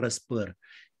cumva în răspăr.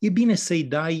 E bine să-i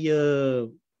dai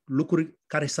lucruri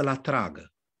care să-l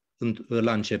atragă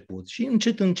la început și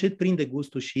încet, încet prinde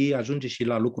gustul și ajunge și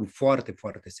la lucruri foarte,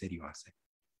 foarte serioase.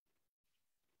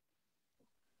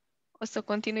 O să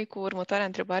continui cu următoarea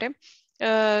întrebare.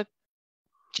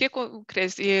 Ce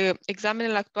crezi?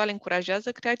 Examenele actuale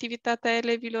încurajează creativitatea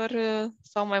elevilor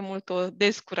sau mai mult o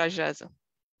descurajează?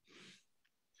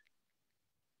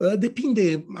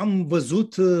 Depinde. Am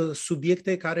văzut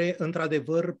subiecte care,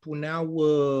 într-adevăr,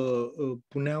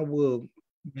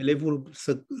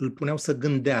 îl puneau să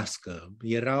gândească.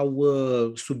 Erau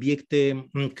subiecte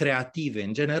creative,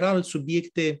 în general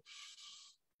subiecte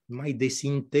mai de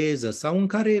sinteză sau în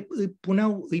care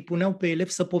îi puneau pe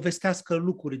elevi să povestească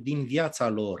lucruri din viața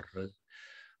lor.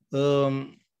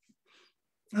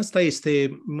 Asta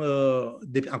este,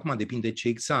 acum depinde ce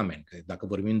examen. Că dacă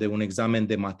vorbim de un examen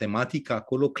de matematică,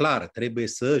 acolo clar trebuie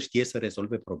să știe să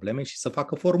rezolve probleme și să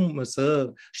facă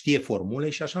să știe formule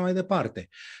și așa mai departe.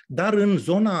 Dar în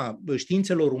zona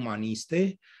științelor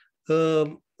umaniste,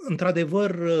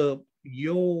 într-adevăr,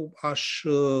 eu aș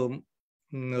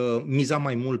miza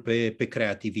mai mult pe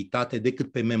creativitate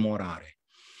decât pe memorare.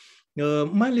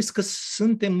 Mai ales că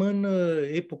suntem în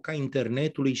epoca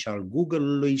internetului și al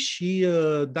Google-ului și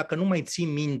dacă nu mai ții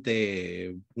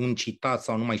minte un citat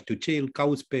sau nu mai știu ce, îl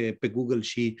cauți pe Google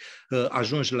și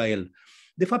ajungi la el.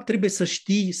 De fapt, trebuie să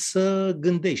știi să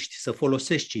gândești, să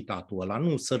folosești citatul ăla,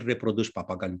 nu să-l reproduci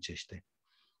papagalicește.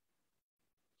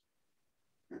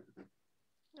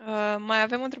 Mai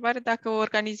avem o întrebare dacă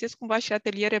organizezi cumva și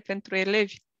ateliere pentru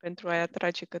elevi, pentru a-i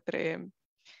atrage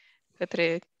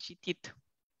către citit.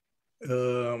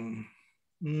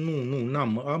 Nu,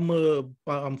 n-am.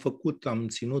 Am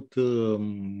ținut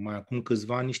mai acum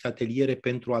câțiva ani niște ateliere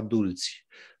pentru adulți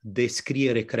de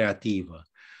scriere creativă,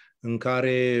 în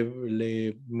care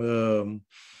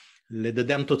le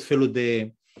dădeam tot felul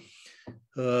de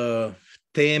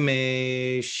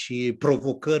teme și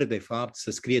provocări, de fapt,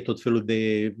 să scrie tot felul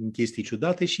de chestii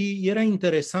ciudate și era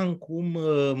interesant cum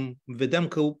vedeam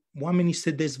că oamenii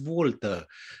se dezvoltă.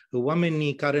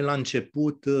 Oamenii care la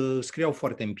început scriau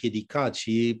foarte împiedicat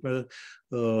și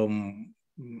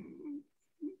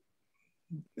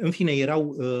în fine,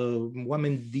 erau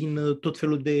oameni din tot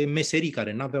felul de meserii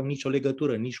care n-aveau nicio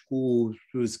legătură nici cu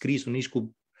scrisul, nici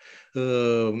cu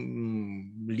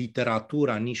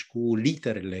literatura, nici cu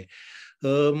literele.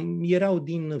 Erau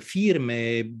din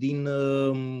firme, din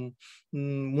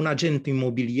un agent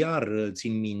imobiliar,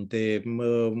 țin minte,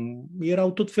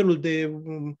 erau tot felul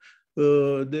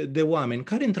de oameni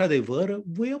care, într-adevăr,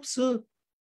 voiau să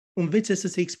învețe să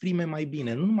se exprime mai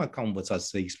bine. Nu numai că au învățat să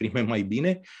se exprime mai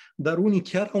bine, dar unii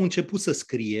chiar au început să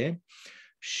scrie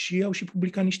și au și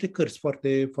publicat niște cărți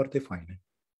foarte, foarte faine.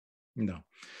 Da.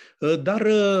 Dar,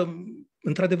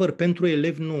 într-adevăr, pentru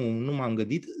elevi nu m-am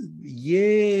gândit.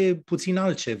 E puțin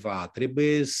altceva.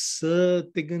 Trebuie să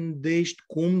te gândești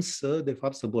cum de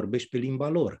fapt, să vorbești pe limba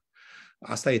lor.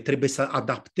 Asta e, trebuie să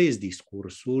adaptezi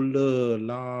discursul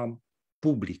la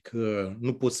public.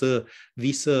 Nu poți să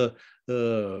vii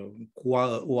cu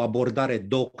o abordare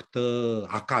doctă,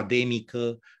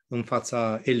 academică în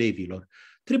fața elevilor.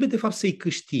 Trebuie, de fapt, să-i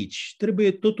câștigi.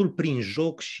 Trebuie totul prin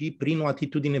joc și prin o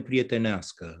atitudine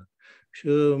prietenească.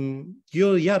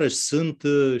 Eu iarăși sunt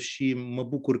și mă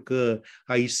bucur că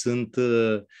aici sunt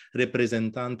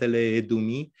reprezentantele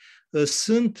EDUMI,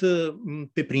 sunt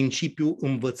pe principiul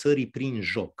învățării prin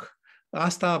joc.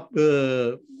 Asta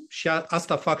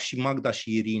fac și Magda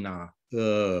și Irina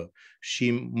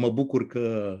și mă bucur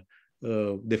că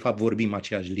de fapt vorbim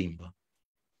aceeași limbă.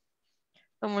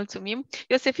 Vă mulțumim.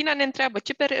 Iosefina ne întreabă,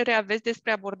 ce părere aveți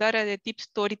despre abordarea de tip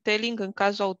storytelling în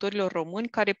cazul autorilor români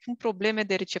care pun probleme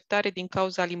de receptare din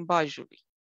cauza limbajului?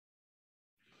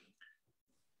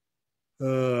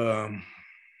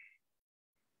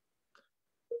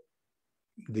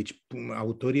 Deci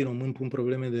autorii români pun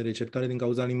probleme de receptare din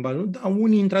cauza limbajului? Da,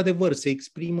 unii într-adevăr se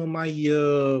exprimă mai...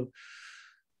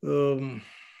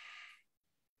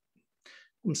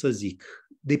 cum să zic?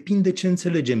 Depinde ce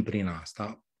înțelegem prin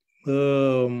asta.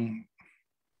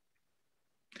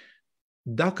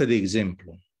 Dacă, de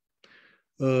exemplu,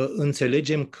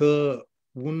 înțelegem că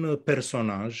un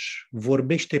personaj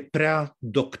vorbește prea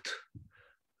doct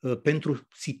pentru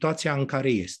situația în care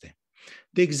este.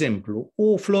 De exemplu,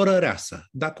 o florăreasă.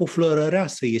 Dacă o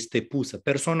florăreasă este pusă,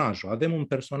 personajul, avem un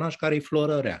personaj care e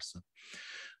florăreasă.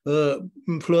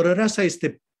 Florăreasa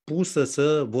este pusă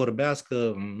să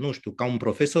vorbească, nu știu, ca un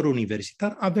profesor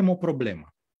universitar, avem o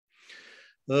problemă.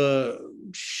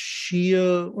 Și,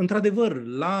 într-adevăr,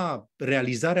 la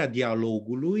realizarea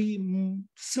dialogului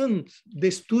sunt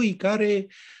destui care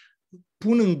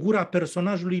pun în gura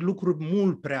personajului lucruri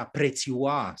mult prea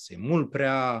prețioase, mult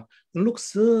prea... în loc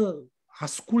să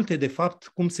asculte, de fapt,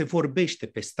 cum se vorbește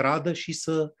pe stradă și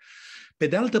să... Pe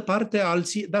de altă parte,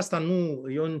 alții... De asta nu...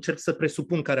 Eu încerc să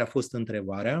presupun care a fost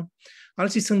întrebarea.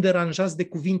 Alții sunt deranjați de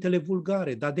cuvintele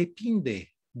vulgare, dar depinde.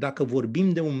 Dacă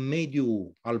vorbim de un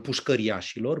mediu al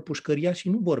pușcăriașilor, pușcăriașii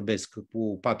nu vorbesc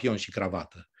cu papion și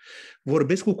cravată.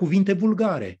 Vorbesc cu cuvinte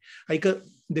vulgare. Adică,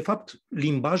 de fapt,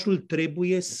 limbajul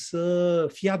trebuie să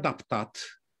fie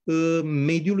adaptat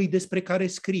mediului despre care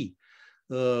scrii.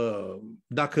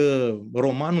 Dacă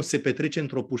romanul se petrece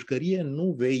într-o pușcărie,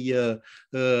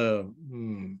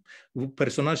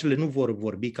 personajele nu vor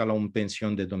vorbi ca la un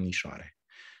pension de domnișoare.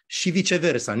 Și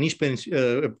viceversa, nici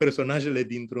personajele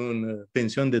dintr-un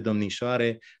pension de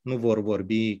domnișoare nu vor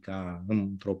vorbi ca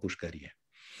într-o pușcărie.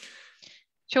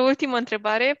 Și o ultimă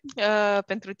întrebare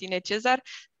pentru tine, Cezar.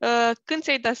 Când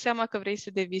ți-ai dat seama că vrei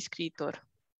să devii scriitor?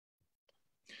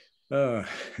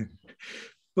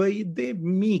 Păi de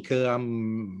mică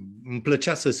îmi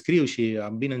plăcea să scriu și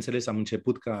bineînțeles am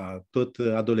început ca tot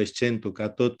adolescentul, ca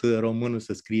tot românul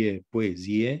să scrie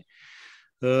poezie.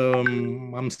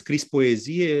 Am scris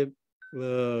poezie,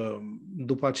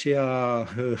 după aceea,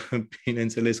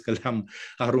 bineînțeles că le-am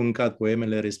aruncat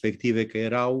poemele respective, că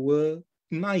erau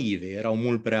naive, erau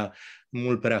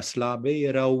mult prea slabe,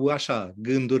 erau așa,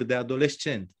 gânduri de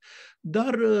adolescent.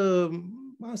 Dar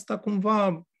asta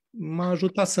cumva m-a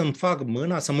ajutat să-mi fac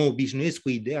mâna, să mă obișnuiesc cu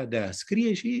ideea de a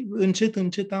scrie și încet,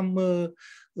 încet am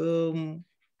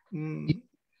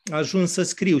ajuns să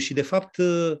scriu. Și de fapt,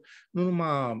 nu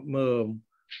numai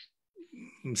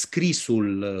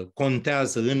scrisul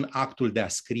contează în actul de a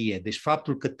scrie, deci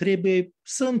faptul că trebuie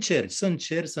să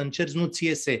încerci, nu-ți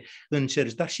iese,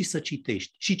 încerci, dar și să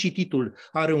citești. Și cititul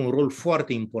are un rol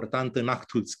foarte important în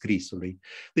actul scrisului.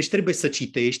 Deci trebuie să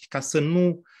citești ca să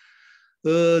nu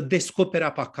descoperi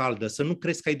apa caldă, să nu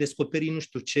crezi că ai descoperit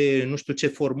nu știu ce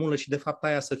formulă și de fapt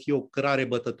aia să fie o cărare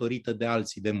bătătorită de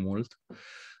alții de mult.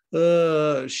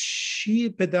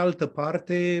 Și pe de altă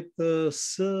parte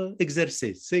să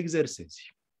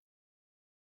exersezi.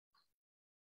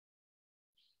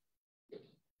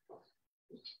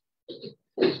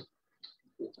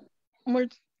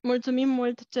 Mulțumim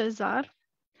mult, Cezar.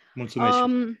 Mulțumesc.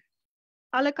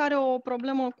 Alec are o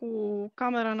problemă cu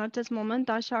camera în acest moment,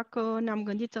 așa că ne-am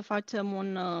gândit să facem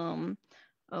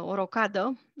o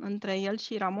rocadă între el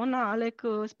și Ramona. Alec,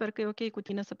 sper că e ok cu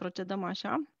tine să procedăm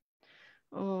așa,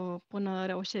 până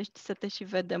reușești să te și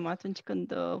vedem atunci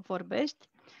când vorbești.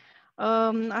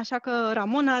 Așa că,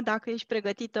 Ramona, dacă ești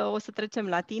pregătită, o să trecem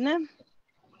la tine.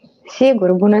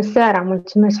 Sigur, bună seara,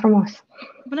 mulțumesc frumos!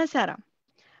 Bună seara!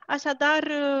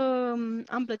 Așadar,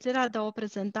 am plăcerea de a o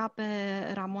prezenta pe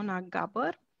Ramona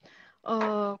Gaber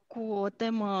cu o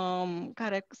temă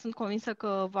care sunt convinsă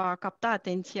că va capta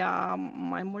atenția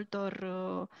mai multor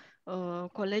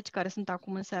colegi care sunt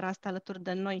acum în seara asta alături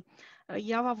de noi.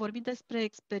 Ea va vorbi despre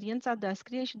experiența de a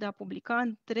scrie și de a publica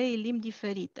în 3 limbi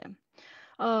diferite.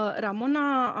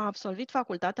 Ramona a absolvit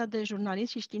Facultatea de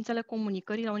Jurnalism și Științele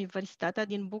Comunicării la Universitatea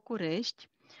din București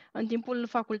În timpul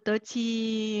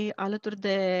facultății, alături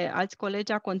de alți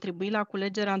colegi, a contribuit la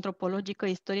culegerea antropologică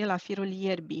Istorie la firul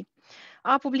ierbii.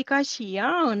 A publicat și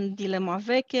ea în Dilema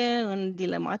veche, în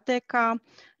Dilemateca,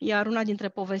 iar una dintre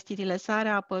povestirile sale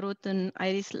a apărut în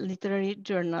Irish Literary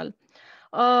Journal.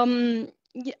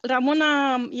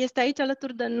 Ramona este aici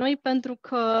alături de noi pentru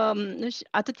că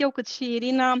atât eu cât și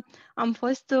Irina am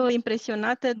fost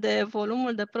impresionate de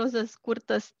volumul de proză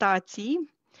scurtă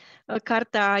Stații,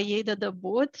 cartea ei de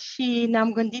debut, și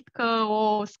ne-am gândit că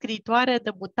o scriitoare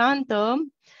debutantă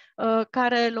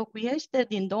care locuiește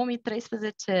din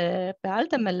 2013 pe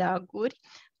alte meleaguri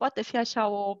poate fi așa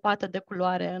o pată de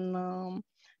culoare în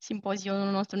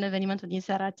simpozionul nostru, în evenimentul din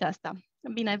seara aceasta.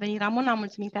 Bine ai venit, Ramona,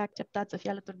 mulțumim că ai acceptat să fii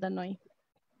alături de noi.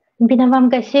 Bine v-am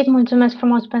găsit, mulțumesc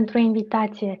frumos pentru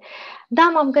invitație.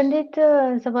 Da, m-am gândit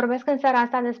să vorbesc în seara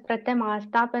asta despre tema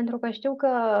asta, pentru că știu că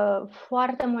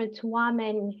foarte mulți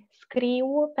oameni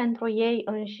scriu pentru ei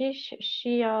înșiși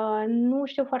și nu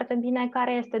știu foarte bine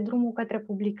care este drumul către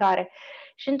publicare.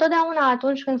 Și întotdeauna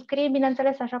atunci când scrii,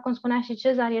 bineînțeles, așa cum spunea și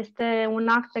Cezar, este un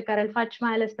act pe care îl faci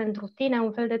mai ales pentru tine,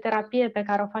 un fel de terapie pe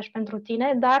care o faci pentru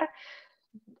tine, dar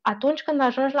atunci când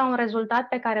ajungi la un rezultat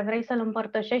pe care vrei să-l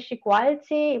împărtășești și cu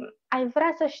alții, ai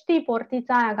vrea să știi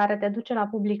portița aia care te duce la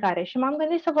publicare. Și m-am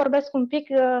gândit să vorbesc un pic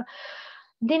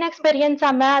din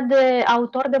experiența mea de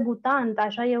autor debutant,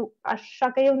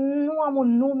 așa că eu nu am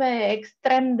un nume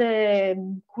extrem de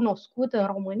cunoscut în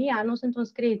România, nu sunt un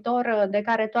scriitor de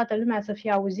care toată lumea să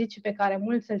fie auzit și pe care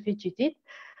mulți să-l fi citit.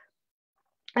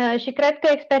 Și cred că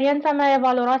experiența mea e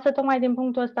valoroasă tocmai din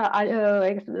punctul ăsta,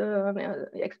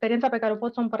 experiența pe care o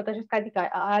pot să o împărtășesc, adică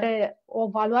are o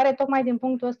valoare tocmai din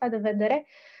punctul ăsta de vedere,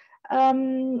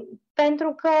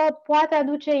 pentru că poate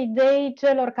aduce idei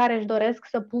celor care își doresc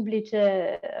să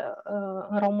publice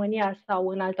în România sau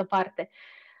în altă parte.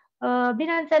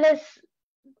 Bineînțeles,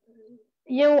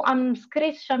 eu am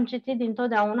scris și am citit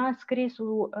dintotdeauna.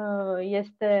 Scrisul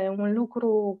este un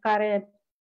lucru care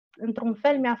într-un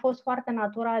fel mi-a fost foarte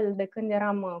natural de când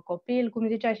eram copil. Cum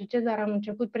zicea și Cezar, am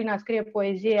început prin a scrie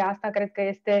poezie. Asta cred că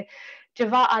este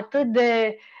ceva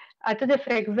atât de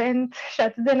frecvent și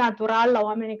atât de natural la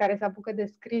oamenii care se apucă de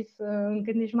scris,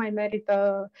 încât nici mai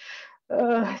merită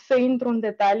să intru în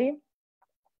detalii.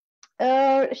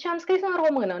 Și am scris în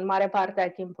română în mare parte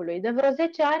a timpului. De vreo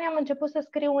 10 ani am început să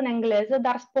scriu în engleză,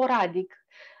 dar sporadic.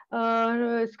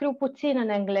 Scriu puțin în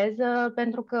engleză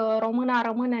pentru că româna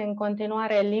rămâne în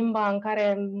continuare limba în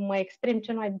care mă exprim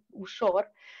cel mai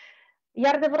ușor.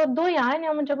 Iar de vreo 2 ani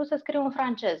am început să scriu în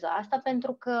franceză. Asta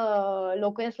pentru că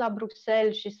locuiesc la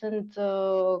Bruxelles și sunt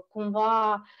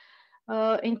cumva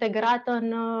integrată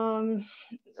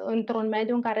într-un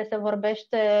mediu în care se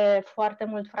vorbește foarte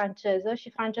mult franceză și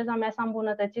franceza mea s-a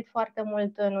îmbunătățit foarte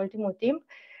mult în ultimul timp,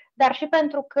 dar și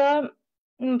pentru că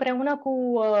împreună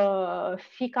cu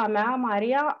fiica mea,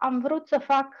 Maria, am vrut să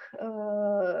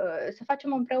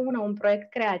facem împreună un proiect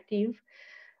creativ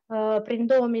prin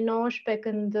 2019,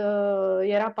 când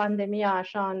era pandemia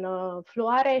așa în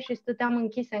floare și stăteam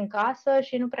închise în casă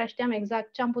și nu prea știam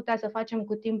exact ce am putea să facem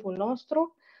cu timpul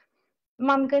nostru.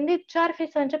 M-am gândit ce ar fi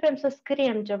să începem să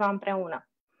scriem ceva împreună.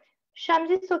 Și am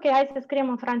zis, ok, hai să scriem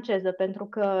în franceză, pentru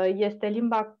că este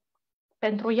limba,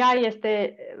 pentru ea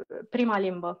este prima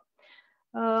limbă.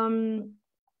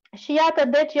 Și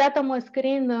iată mă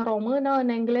scriind în română, în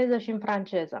engleză și în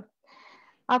franceză.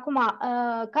 Acum,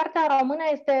 cartea în română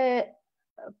este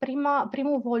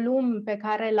primul volum pe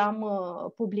care l-am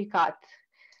publicat.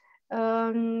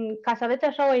 Ca să aveți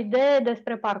așa o idee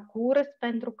despre parcurs,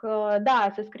 pentru că,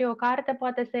 da, să scrii o carte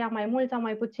poate să ia mai mult sau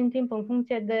mai puțin timp în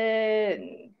funcție de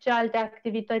ce alte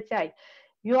activități ai.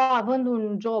 Eu, având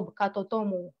un job ca tot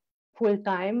omul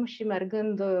full-time și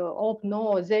mergând 8,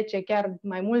 9, 10, chiar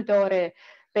mai multe ore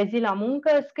pe zi la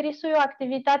muncă, scrisul e o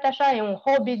activitate așa, e un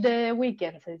hobby de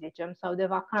weekend, să zicem, sau de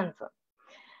vacanță.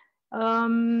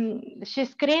 Și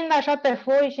scriind așa pe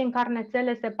foi și în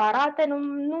carnețele separate,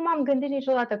 nu m-am gândit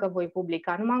niciodată că voi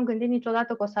publica, nu m-am gândit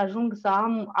niciodată că o să ajung să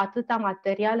am atâta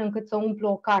material încât să umplu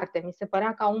o carte. Mi se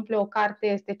părea că a umple o carte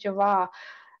este ceva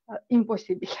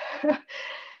imposibil.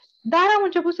 Dar am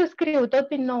început să scriu tot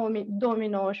prin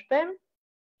 2019,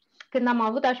 când am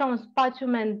avut așa un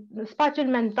spațiu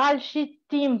mental și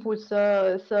timpul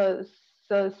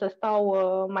să stau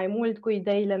mai mult cu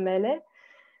ideile mele.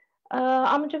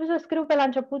 Am început să scriu pe la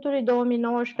începutul lui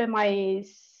 2019 mai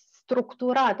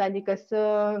structurat, adică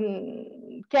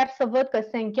chiar să văd că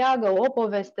se încheagă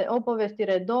o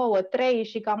povestire, 2, 3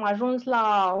 și că am ajuns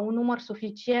la un număr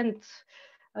suficient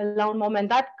la un moment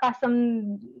dat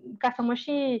ca să mă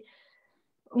și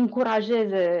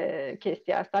încurajeze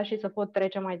chestia asta și să pot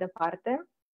trece mai departe.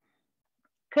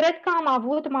 Cred că am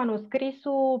avut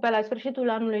manuscrisul pe la sfârșitul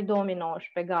anului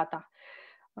 2019, gata.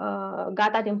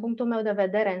 Gata din punctul meu de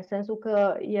vedere, în sensul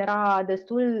că era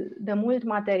destul de mult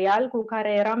material cu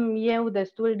care eram eu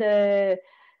destul de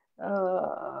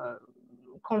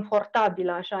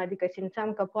confortabilă, așa, adică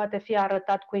simțeam că poate fi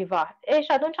arătat cuiva.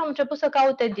 Și atunci am început să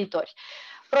caut editori.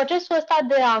 Procesul ăsta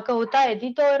de a căuta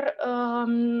editor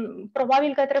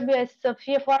probabil că trebuie să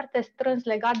fie foarte strâns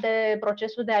legat de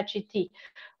procesul de a citi.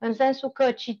 În sensul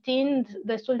că citind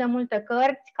destul de multe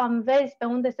cărți, cam vezi pe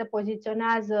unde se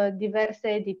poziționează diverse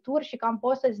edituri și cam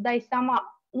poți să-ți dai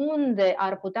seama unde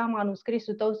ar putea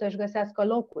manuscrisul tău să-și găsească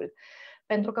locul.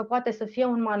 Pentru că poate să fie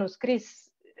un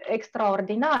manuscris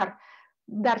extraordinar,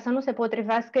 dar să nu se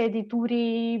potrivească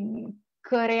editurii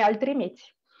căreia îl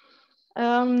trimiți.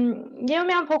 Eu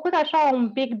mi-am făcut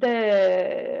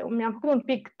un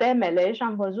pic temele și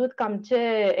am văzut cam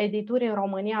ce edituri în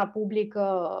România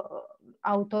publică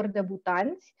autori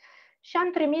debutanți și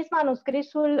am trimis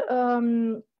manuscrisul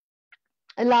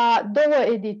la 2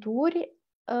 edituri,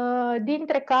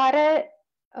 dintre care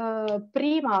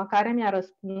prima care mi-a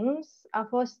răspuns a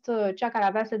fost cea care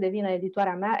avea să devină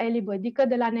editoarea mea, Eli Bădică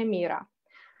de la Nemira,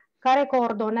 care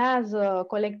coordonează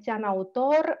colecția în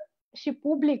autor și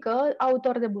publică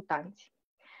autori debutanți.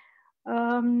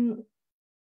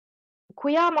 Cu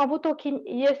ea am avut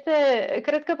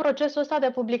cred că procesul ăsta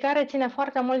de publicare ține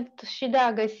foarte mult și de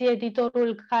a găsi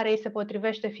editorul care îi se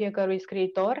potrivește fiecărui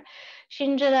scriitor și,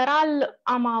 în general,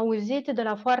 am auzit de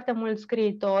la foarte mulți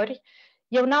scriitori,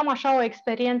 eu n-am așa o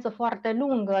experiență foarte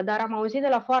lungă, dar am auzit de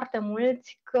la foarte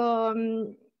mulți că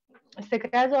se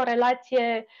creează o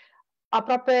relație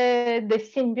aproape de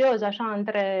simbioză așa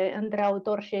între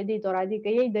autor și editor, adică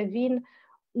ei devin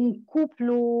un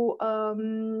cuplu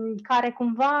care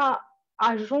cumva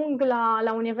ajung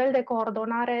la un nivel de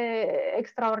coordonare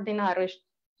extraordinar.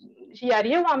 Iar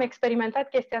eu am experimentat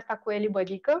chestia asta cu Eli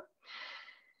Bădică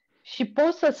și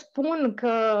pot să spun că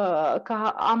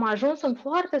am ajuns în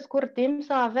foarte scurt timp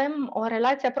să avem o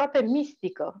relație aproape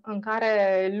mistică, în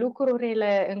care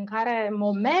lucrurile, în care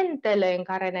momentele în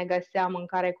care ne găseam, în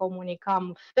care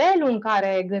comunicam, felul în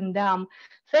care gândeam,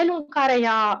 felul în care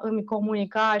ea îmi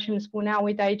comunica și îmi spunea,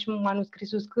 uite, aici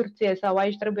manuscrisul scârție sau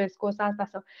aici trebuie scos asta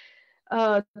sau...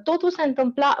 Totul se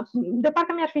întâmpla, de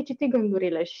parcă mi-ar fi citit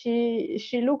gândurile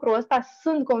și lucrul ăsta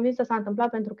sunt convinsă s-a întâmplat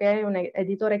pentru că e un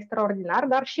editor extraordinar,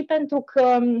 dar și pentru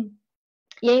că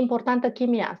e importantă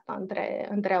chimia asta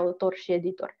între autor și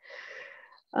editor.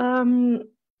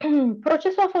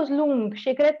 Procesul a fost lung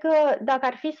și cred că dacă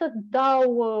ar fi să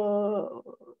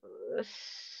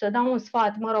dau un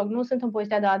sfat, mă rog, nu sunt în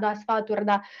poziția de a da sfaturi,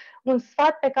 dar un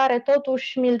sfat pe care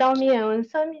totuși mi-l dau mie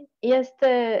însămi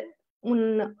este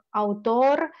un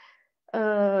autor,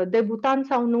 debutant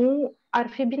sau nu, ar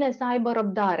fi bine să aibă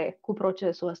răbdare cu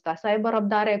procesul ăsta, să aibă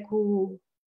răbdare cu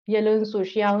el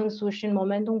însuși, ea însuși în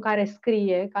momentul în care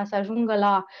scrie, ca să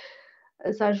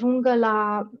ajungă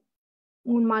la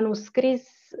un manuscris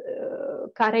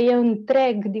care e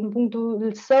întreg din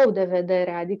punctul său de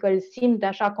vedere, adică îl simte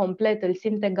așa complet, îl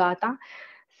simte gata,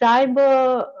 să aibă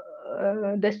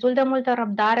destul de multă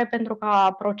răbdare pentru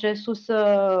ca procesul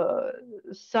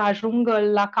să ajungă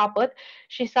la capăt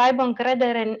și să aibă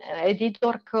încredere în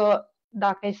editor că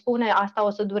dacă îi spune asta o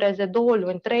să dureze 2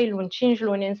 luni, 3 luni, 5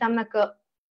 luni, înseamnă că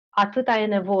atâta e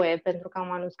nevoie pentru ca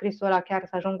manuscrisul ăla chiar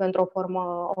să ajungă într-o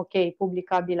formă ok,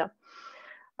 publicabilă.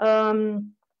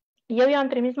 Eu i-am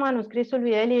trimis manuscrisul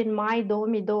lui Eli în mai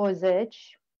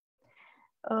 2020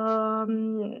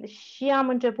 și am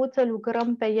început să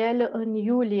lucrăm pe el în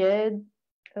iulie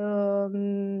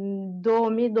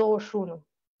 2021.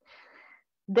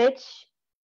 Deci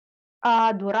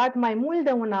a durat mai mult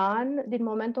de un an din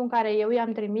momentul în care eu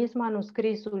i-am trimis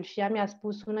manuscrisul și ea mi-a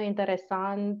spus sună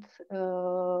interesant,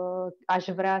 aș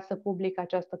vrea să public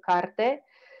această carte,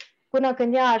 până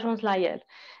când ea a ajuns la el.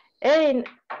 Ei,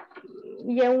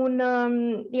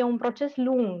 e un proces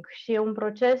lung și e un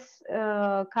proces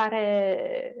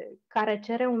care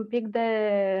cere un pic de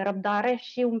răbdare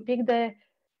și un pic de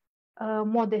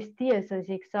modestie, să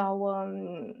zic, sau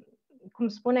cum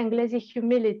spune englezii,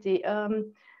 humility,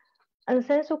 în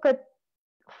sensul că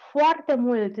foarte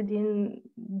mult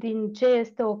din ce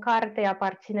este o carte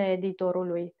aparține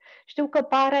editorului. Știu că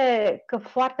pare că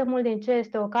foarte mult din ce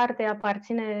este o carte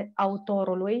aparține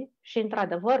autorului și,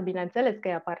 într-adevăr, bineînțeles că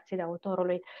îi aparține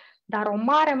autorului, dar o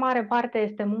mare, mare parte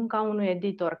este munca unui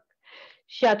editor.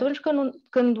 Și atunci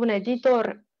când un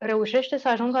editor reușește să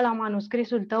ajungă la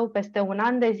manuscrisul tău peste un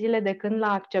an de zile de când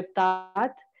l-a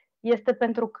acceptat, este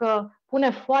pentru că pune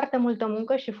foarte multă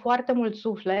muncă și foarte mult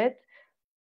suflet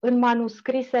în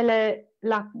manuscrisele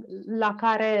la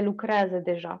care lucrează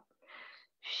deja.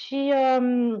 Și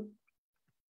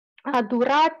a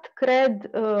durat, cred,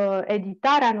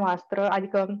 editarea noastră,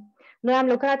 adică noi am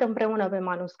lucrat împreună pe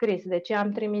manuscris, deci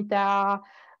am trimitea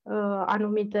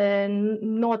anumite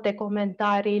note,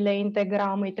 comentarii, le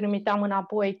integram, îi trimiteam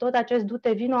înapoi. Tot acest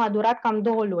dute-vino a durat cam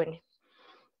 2 luni.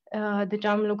 Deci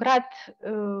am lucrat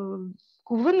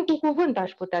cuvânt cu cuvânt,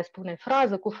 aș putea spune,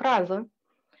 frază cu frază,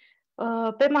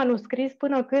 pe manuscris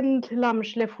până când l-am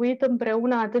șlefuit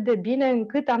împreună atât de bine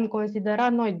încât am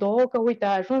considerat noi două că, uite,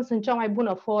 a ajuns în cea mai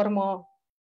bună formă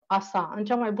a sa, în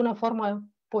cea mai bună formă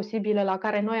posibilă la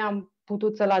care noi am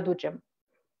putut să-l aducem.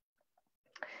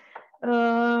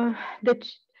 Deci,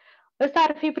 ăsta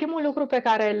ar fi primul lucru pe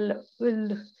care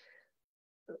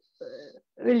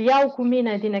îl iau cu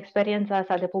mine din experiența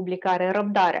asta de publicare,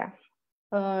 răbdarea.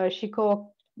 Și că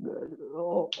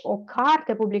o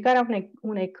carte, publicarea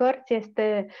unei cărți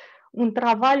este un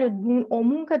travaliu, o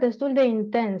muncă destul de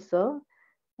intensă,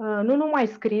 nu numai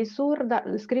scrisul,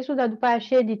 dar după aia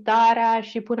și editarea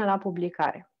și până la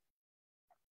publicare.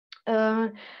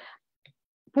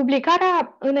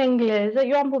 Publicarea în engleză,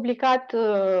 eu am publicat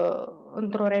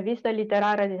într-o revistă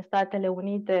literară din Statele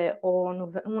Unite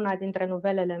una dintre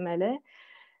novelele mele.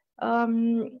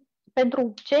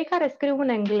 Pentru cei care scriu în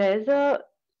engleză,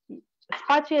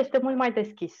 spațiul este mult mai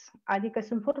deschis, adică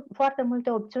sunt foarte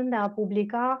multe opțiuni de a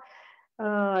publica,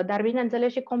 dar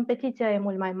bineînțeles și competiția e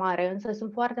mult mai mare, însă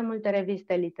sunt foarte multe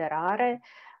reviste literare,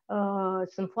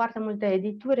 sunt foarte multe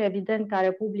edituri, evident,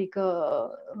 care publică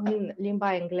în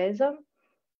limba engleză.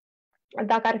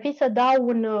 Dacă ar fi să dau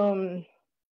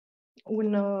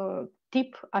un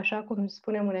tip, așa cum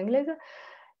spunem în engleză,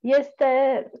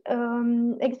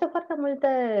 există foarte multe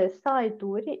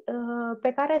site-uri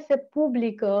pe care se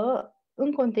publică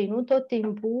în continuu, tot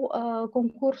timpul,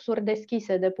 concursuri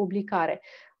deschise de publicare.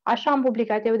 Așa am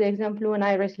publicat eu, de exemplu, în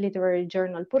Irish Literary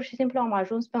Journal. Pur și simplu am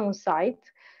ajuns pe un site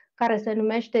care se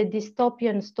numește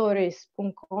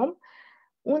dystopianstories.com,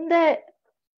 unde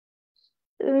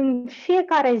în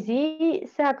fiecare zi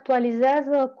se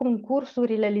actualizează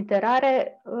concursurile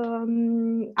literare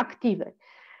active.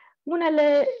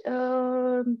 Unele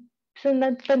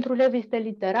sunt pentru reviste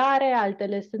literare,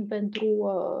 altele sunt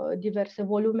pentru diverse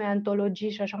volume, antologii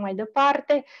și așa mai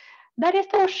departe, dar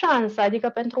este o șansă, adică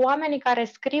pentru oamenii care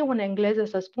scriu în engleză,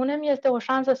 să spunem, este o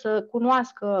șansă să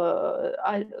cunoască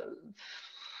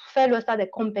felul ăsta de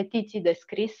competiții de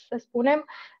scris, să spunem,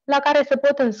 la care se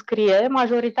pot înscrie,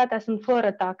 majoritatea sunt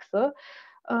fără taxă,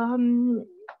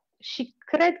 și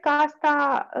cred că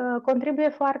asta contribuie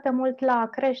foarte mult la a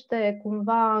crește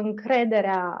cumva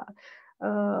încrederea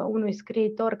unui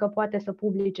scriitor că poate să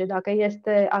publice dacă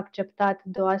este acceptat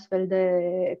de o astfel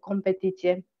de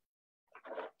competiție.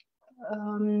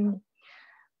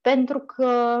 Pentru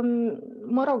că,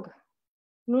 mă rog,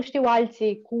 nu știu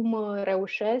alții cum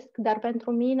reușesc, dar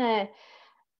pentru mine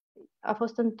a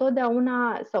fost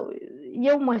întotdeauna, sau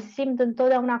eu mă simt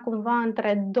întotdeauna cumva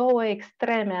între două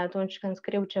extreme atunci când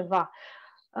scriu ceva.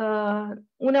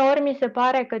 Uneori mi se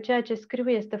pare că ceea ce scriu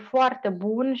este foarte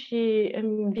bun și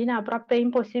îmi vine aproape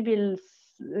imposibil,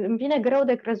 îmi vine greu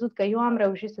de crezut că eu am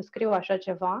reușit să scriu așa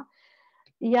ceva,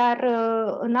 iar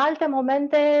în alte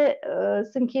momente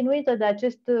sunt chinuită de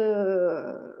acest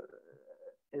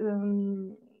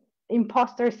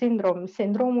imposter syndrome,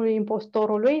 sindromul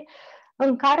impostorului,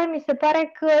 în care mi se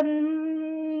pare că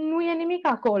nu e nimic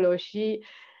acolo și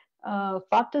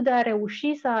faptul de a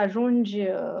reuși să ajungi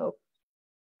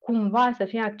cumva să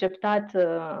fii acceptat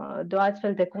de o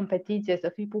astfel de competiție, să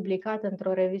fii publicat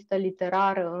într-o revistă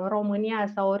literară în România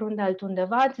sau oriunde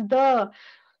altundeva, îți dă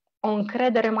o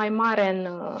încredere mai mare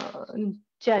în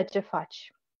ceea ce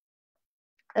faci.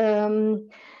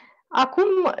 Acum,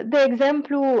 de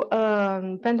exemplu,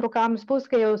 pentru că am spus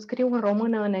că eu scriu în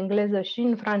română, în engleză și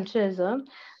în franceză,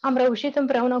 am reușit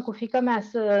împreună cu fiica-mea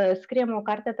să scriem o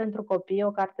carte pentru copii,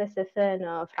 o carte SF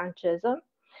în franceză,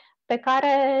 pe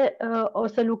care o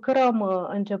să lucrăm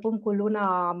începând cu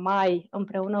luna mai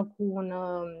împreună cu un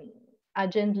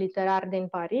agent literar din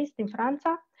Paris, din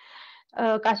Franța,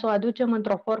 ca să o aducem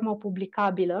într-o formă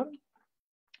publicabilă.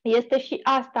 Este și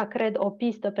asta, cred, o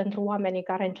pistă pentru oamenii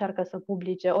care încearcă să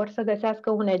publice, ori să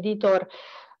găsească un editor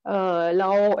la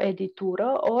o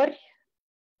editură, ori,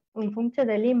 în funcție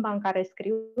de limba în care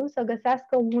scriu, să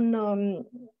găsească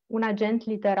un agent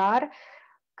literar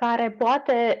care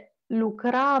poate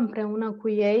lucra împreună cu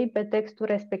ei pe textul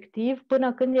respectiv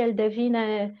până când el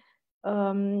devine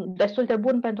destul de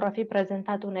bun pentru a fi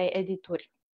prezentat unei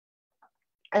edituri.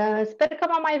 Sper că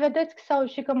mă mai vedeți sau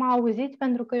și că mă auziți,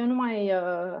 pentru că eu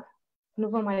nu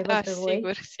vă mai văd pe voi.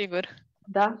 Sigur, sigur.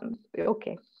 Da? Ok.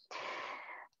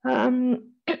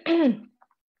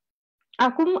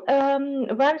 Acum,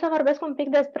 voiam să vorbesc un pic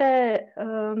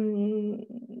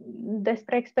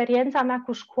despre experiența mea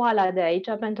cu școala de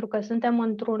aici, pentru că suntem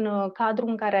într-un cadru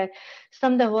în care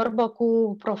stăm de vorbă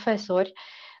cu profesori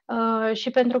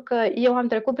și pentru că eu am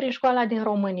trecut prin școala din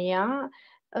România,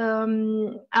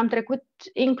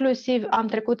 am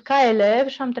trecut ca elev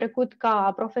și am trecut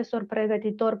ca profesor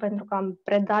pregătitor, pentru că am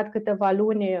predat câteva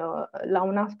luni la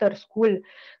un after school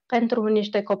pentru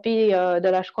niște copii de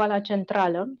la școala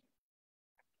centrală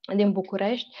din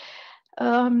București.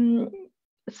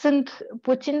 Sunt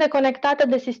puțin deconectată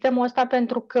de sistemul ăsta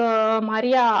pentru că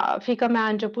Maria, fiica mea, a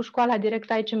început școala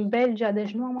direct aici în Belgia,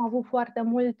 deci nu am avut foarte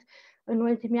mult în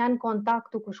ultimii ani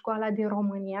contactul cu școala din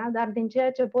România, dar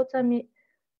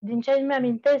din ce îmi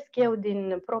amintesc eu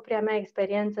din propria mea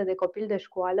experiență de copil de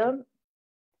școală,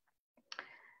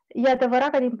 e adevărat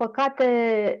că, din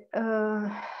păcate,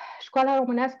 școala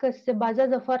românească se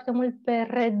bazează foarte mult pe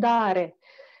redare,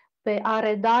 pe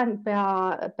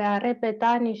a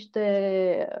repeta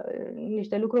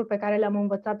niște lucruri pe care le-am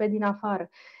învățat pe din afară.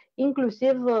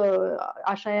 Inclusiv,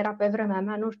 așa era pe vremea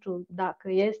mea, nu știu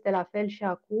dacă este la fel și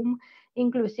acum,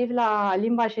 inclusiv la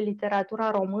limba și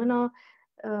literatura română,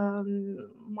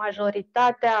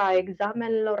 majoritatea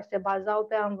examenelor se bazau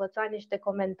pe a învăța niște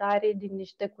comentarii din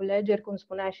niște culegeri, cum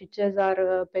spunea și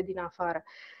Cezar, pe din afară.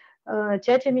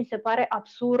 Ceea ce mi se pare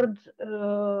absurd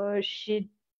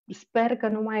și sper că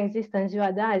nu mai există în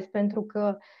ziua de azi, pentru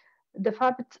că, de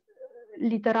fapt,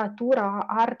 literatura,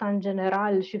 arta în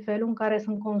general și felul în care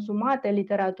sunt consumate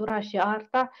literatura și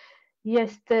arta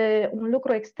este un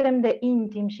lucru extrem de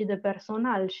intim și de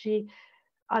personal și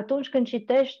atunci când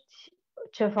citești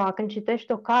ceva, când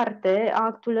citești o carte,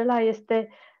 actul ăla este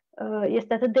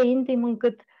atât de intim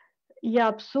încât e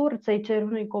absurd să-i ceri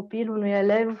unui copil, unui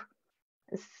elev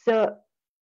să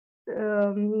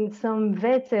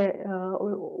învețe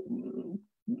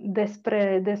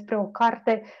despre o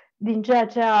carte din ceea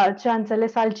ce a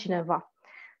înțeles altcineva.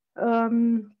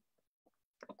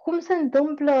 Cum se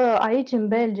întâmplă aici în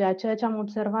Belgia, ceea ce am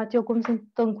observat eu, cum sunt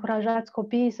încurajați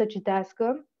copiii să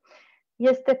citească,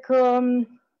 este că,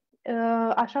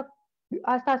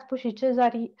 asta a spus și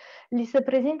Cezar, li se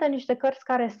prezintă niște cărți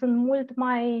care sunt mult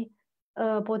mai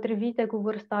potrivite cu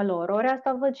vârsta lor. Ori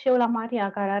asta văd și eu la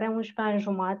Maria, care are 11 ani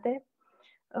jumate.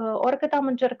 Oricât am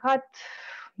încercat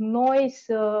noi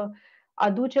să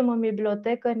aducem în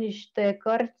bibliotecă niște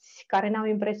cărți care ne-au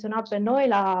impresionat pe noi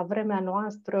la vremea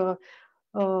noastră,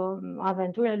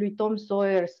 aventurile lui Tom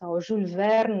Sawyer sau Jules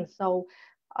Verne sau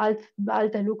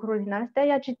alte lucruri din astea,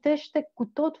 ea citește cu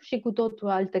totul și cu totul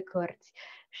alte cărți.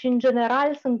 Și, în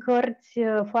general, sunt cărți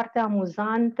foarte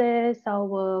amuzante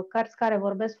sau cărți care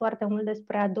vorbesc foarte mult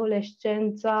despre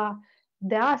adolescența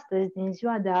de astăzi, din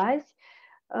ziua de azi.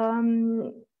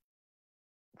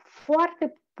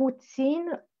 Foarte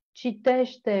puțin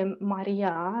citește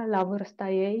Maria, la vârsta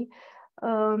ei,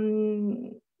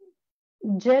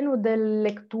 genul de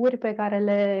lecturi pe care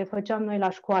le făceam noi la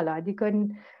școală. Adică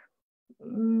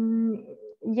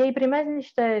ei primesc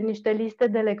niște liste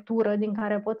de lectură din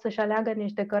care pot să-și aleagă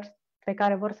niște cărți pe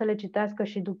care vor să le citească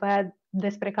și după aia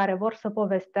despre care vor să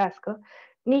povestească.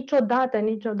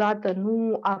 Niciodată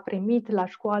nu a primit la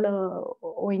școală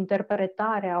o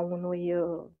interpretare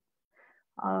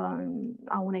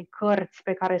a unei cărți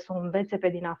pe care să o învețe pe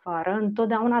din afară.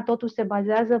 Întotdeauna totul se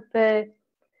bazează pe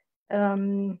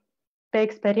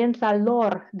experiența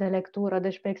lor de lectură,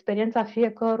 deci pe experiența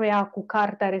fiecăruia cu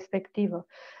cartea respectivă.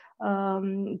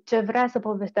 Ce vrea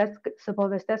să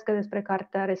povestească despre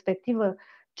cartea respectivă,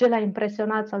 ce l-a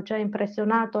impresionat sau ce a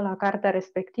impresionat-o la cartea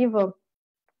respectivă,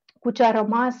 cu ce a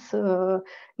rămas,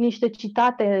 niște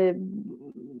citate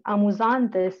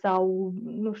amuzante sau,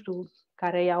 nu știu,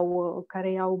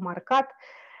 care i-au marcat.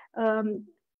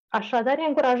 Așadar, e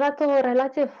încurajată o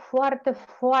relație foarte,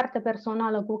 foarte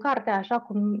personală cu cartea, așa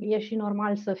cum e și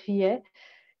normal să fie,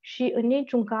 și în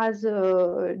niciun caz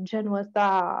genul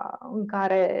ăsta în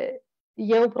care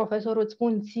eu, profesorul, îți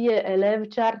spun ție, elev,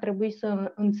 ce ar trebui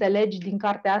să înțelegi din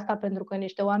cartea asta, pentru că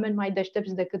niște oameni mai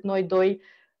deștepți decât noi doi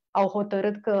au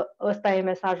hotărât că ăsta e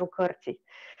mesajul cărții.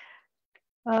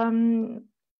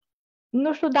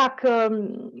 Nu știu dacă,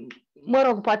 mă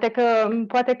rog,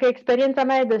 poate că experiența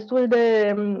mea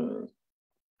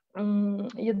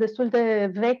e destul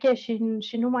de veche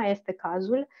și nu mai este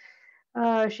cazul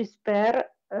și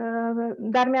sper,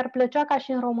 dar mi-ar plăcea ca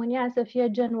și în România să fie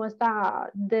genul ăsta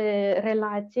de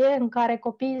relație în care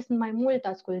copiii sunt mai mult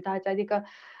ascultați, adică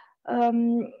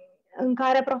în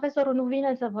care profesorul nu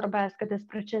vine să vorbească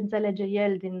despre ce înțelege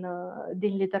el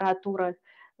din literatură,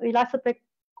 îi lasă pe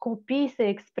copii să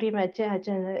exprime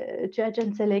ceea ce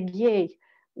înțeleg ei.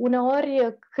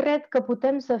 Uneori cred că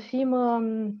putem să fim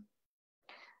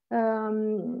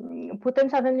putem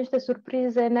să avem niște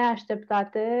surprize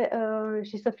neașteptate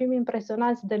și să fim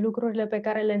impresionați de lucrurile pe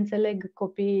care le înțeleg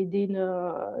copiii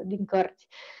din cărți.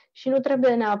 Și nu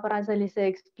trebuie neapărat să li se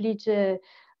explice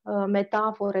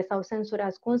metafore sau sensuri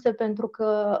ascunse, pentru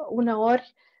că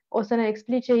uneori o să ne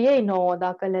explice ei nouă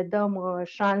dacă le dăm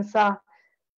șansa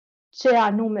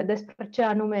despre ce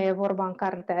anume e vorba în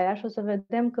cartea aia și o să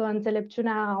vedem că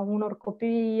înțelepciunea unor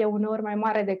copii e uneori mai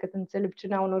mare decât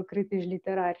înțelepciunea unor critici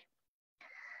literari.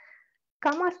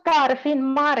 Cam asta ar fi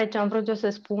în mare ce am vrut eu să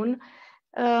spun.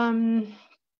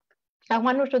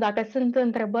 Acum nu știu dacă sunt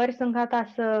întrebări, sunt gata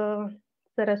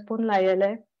să răspund la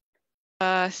ele.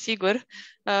 Sigur,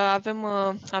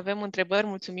 avem întrebări,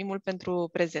 mulțumim mult pentru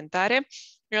prezentare.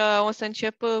 O să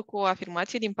încep cu o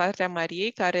afirmație din partea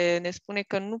Mariei, care ne spune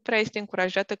că nu prea este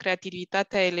încurajată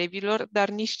creativitatea elevilor, dar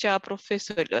nici cea a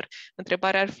profesorilor.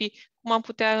 Întrebarea ar fi, cum am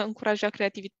putea încuraja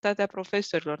creativitatea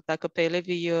profesorilor, dacă pe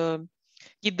elevii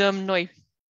ghidăm noi?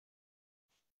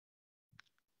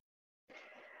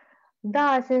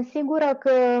 Sunt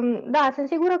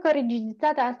sigură că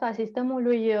rigiditatea asta a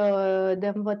sistemului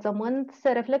de învățământ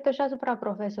se reflectă și asupra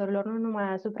profesorilor, nu numai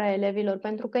asupra elevilor,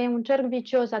 pentru că e un cerc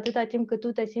vicios atâta timp cât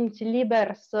tu te simți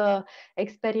liber să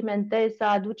experimentezi, să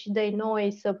aduci idei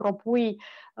noi, să propui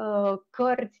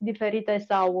cărți diferite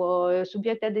sau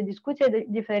subiecte de discuție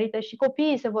diferite, și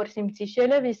copiii se vor simți și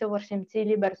elevii se vor simți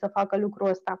liberi să facă lucrul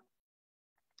ăsta.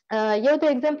 Eu, de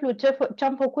exemplu, ce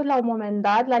am făcut la un moment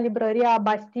dat, la librăria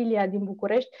Bastilia din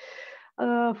București,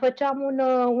 făceam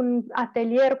un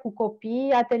atelier cu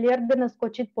copii, atelier de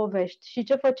născocit povești. Și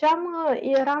ce făceam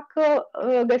era că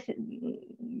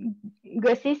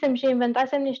găsisem și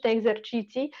inventasem niște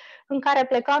exerciții în care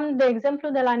plecam, de exemplu,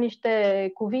 de la niște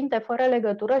cuvinte fără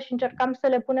legătură și încercam să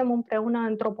le punem împreună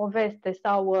într-o poveste,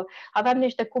 sau aveam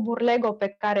niște cuburi Lego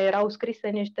pe care erau scrise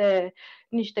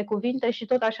niște cuvinte și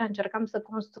tot așa încercam să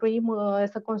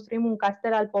construim un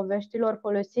castel al poveștilor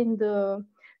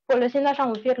folosind așa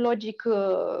un fir logic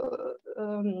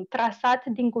trasat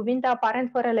din cuvinte aparent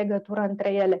fără legătură între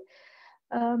ele.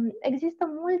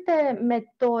 Există multe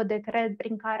metode, cred,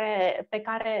 pe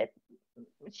care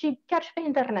și chiar și pe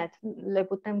internet le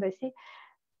putem găsi,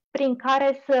 prin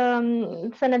care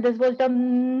să ne dezvoltăm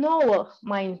nouă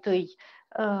mai întâi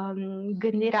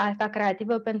gândirea asta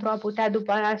creativă pentru a putea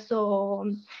după aia să o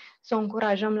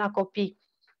încurajăm la copii.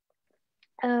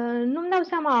 Nu-mi dau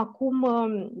seama acum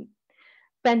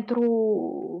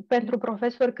pentru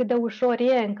profesori cât de ușor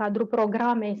e în cadrul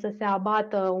programei să se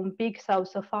abată un pic sau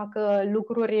să facă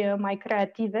lucruri mai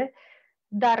creative,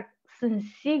 dar sunt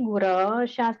sigură,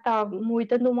 și asta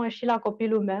uitându-mă și la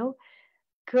copilul meu,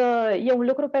 că e un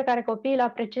lucru pe care copiii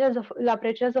îl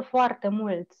apreciază foarte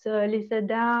mult, să li se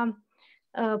dea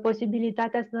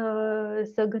posibilitatea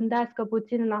să gândească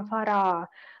puțin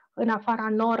în afara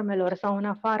normelor sau în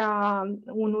afara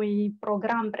unui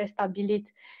program prestabilit.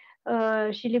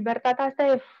 Și libertatea asta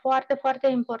e foarte, foarte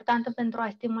importantă pentru a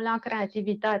stimula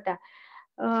creativitatea.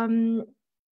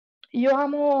 Eu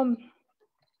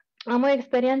am o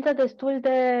experiență destul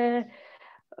de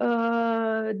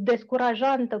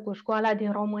descurajantă cu școala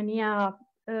din România.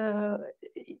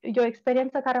 E o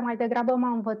experiență care mai degrabă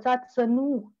m-a învățat să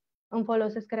nu îmi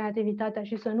folosesc creativitatea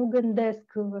și să nu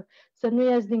gândesc, să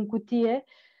nu ies din cutie.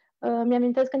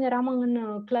 Mi-amintesc când eram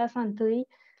în clasa 1,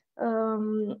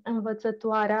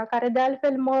 învățătoarea, care de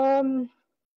altfel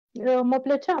mă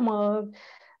plăcea,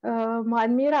 mă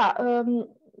admira,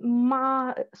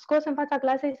 m-a scos în fața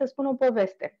clasei să spun o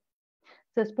poveste,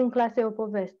 să spun clasei o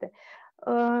poveste.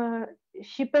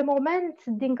 Și pe moment,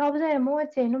 din cauza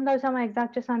emoției, nu-mi dau seama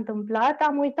exact ce s-a întâmplat,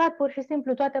 am uitat pur și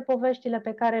simplu toate poveștile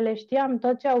pe care le știam,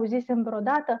 tot ce auzisem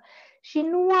vreodată, și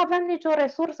nu aveam nicio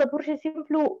resursă, pur și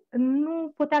simplu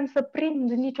nu puteam să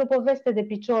prind nicio poveste de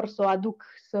picior să o aduc,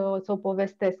 să o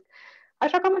povestesc.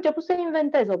 Așa că am început să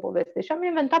inventez o poveste și am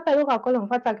inventat pe loc acolo în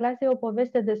fața clasei o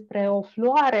poveste despre o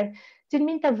floare. Țin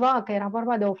minte vag că era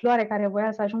vorba de o floare care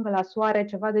voia să ajungă la soare,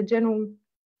 ceva de genul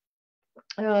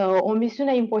o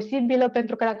misiune imposibilă,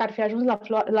 pentru că dacă ar fi ajuns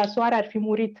la soare ar fi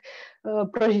murit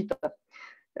prăjită.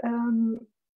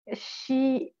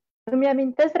 Și îmi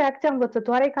amintesc reacția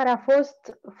învățătoarei, care a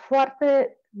fost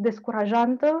foarte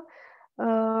descurajantă,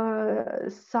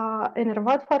 s-a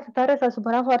enervat foarte tare, s-a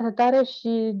supărat foarte tare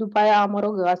și după aia, mă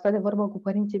rog, a stat de vorbă cu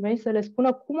părinții mei să le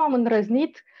spună cum am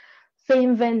îndrăznit să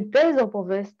inventez o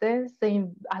poveste,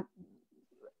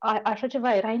 așa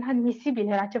ceva era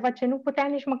inadmisibil, era ceva ce nu putea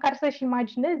nici măcar să-și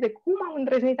imagineze. Cum am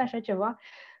îndrăznit așa ceva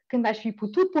când aș fi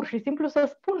putut pur și simplu să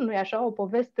spun, nu-i așa, o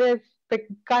poveste pe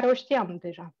care o știam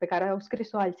deja, pe care au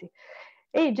scris-o alții.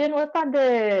 Ei,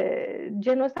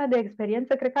 genul ăsta de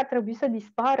experiență cred că ar trebui să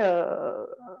dispară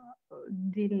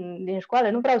din școală,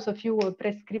 nu vreau să fiu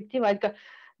prescriptivă, adică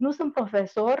nu sunt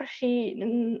profesor și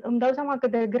îmi dau seama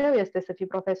cât de greu este să fii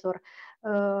profesor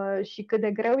și cât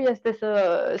de greu este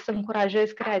să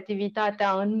încurajezi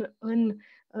creativitatea în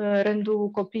rândul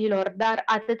copiilor, dar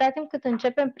atâta timp cât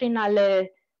începem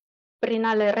prin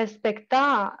a le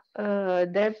respecta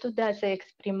dreptul de a se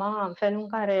exprima în felul în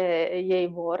care ei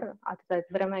vor, atâta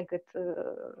vreme cât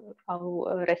au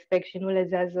respect și nu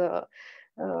lezează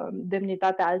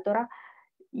demnitatea altora,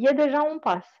 e deja un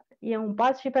pas. E un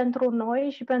pas și pentru noi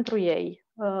și pentru ei.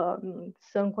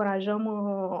 Să încurajăm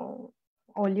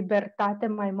o libertate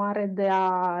mai mare de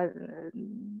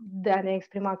a ne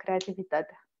exprima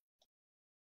creativitatea.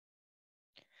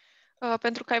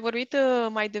 Pentru că ai vorbit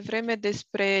mai devreme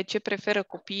despre ce preferă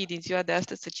copiii din ziua de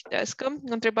astăzi să citească,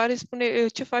 o întrebare spune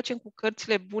ce facem cu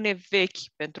cărțile bune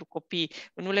vechi pentru copii?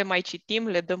 Nu le mai citim,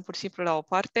 le dăm pur și simplu la o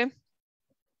parte?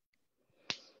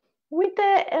 Uite,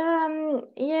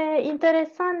 e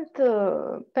interesant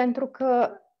pentru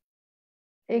că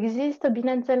există,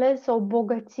 bineînțeles, o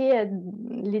bogăție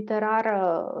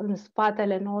literară în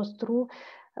spatele nostru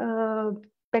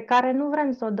pe care nu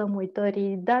vrem să o dăm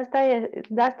uitării.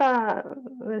 De asta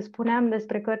spuneam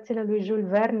despre cărțile lui Jules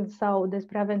Verne sau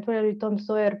despre aventurile lui Tom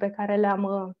Sawyer pe care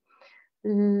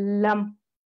le-am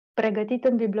pregătit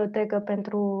în bibliotecă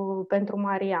pentru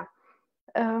Maria.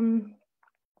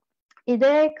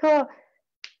 Ideea e că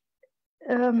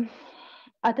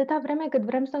atâta vreme cât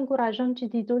vrem să încurajăm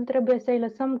cititul, trebuie să-i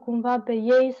lăsăm cumva pe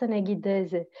ei să ne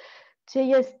ghideze.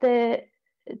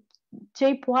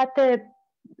 Ce-i poate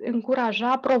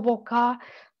încuraja, provoca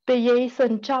pe ei să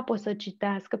înceapă să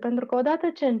citească. Pentru că odată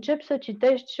ce începi să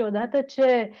citești și odată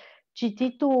ce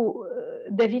cititul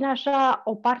devine așa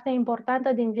o parte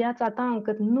importantă din viața ta,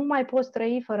 încât nu mai poți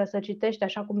trăi fără să citești,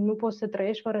 așa cum nu poți să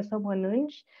trăiești fără să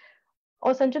mănânci,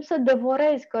 o să începi să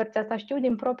devorezi cărți, asta știu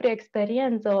din proprie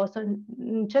experiență, o să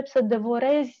începi să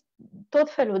devorezi tot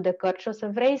felul de cărți și o să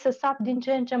vrei să sapi din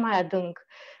ce în ce mai adânc.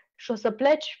 Și o să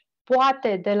pleci,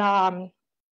 poate, de la,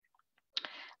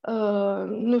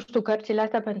 nu știu, cărțile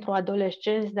astea pentru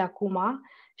adolescenți de acum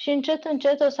și încet,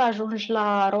 încet o să ajungi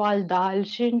la Roald Dahl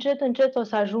și încet, încet o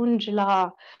să ajungi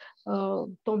la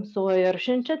Tom Sawyer și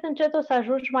încet, încet o să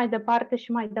ajungi mai departe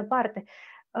și mai departe.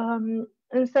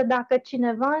 Însă dacă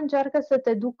cineva încearcă să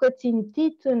te ducă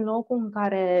țintit în locul în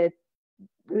care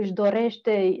își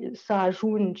dorește să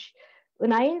ajungi,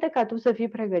 înainte ca tu să fii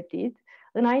pregătit,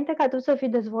 înainte ca tu să fi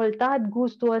dezvoltat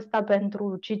gustul ăsta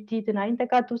pentru citit, înainte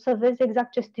ca tu să vezi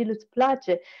exact ce stil îți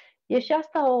place,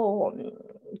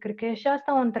 cred că e și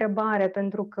asta o întrebare,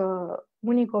 pentru că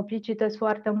unii copii citesc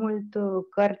foarte mult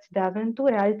cărți de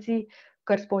aventure, alții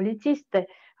cărți polițiste,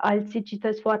 alții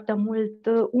citesc foarte mult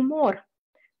umor,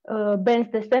 benzi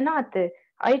desenate.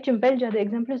 Aici, în Belgia, de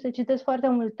exemplu, se citesc foarte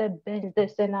multe benzi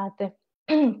desenate.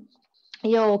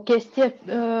 E o chestie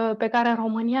pe care în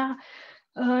România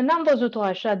n-am văzut-o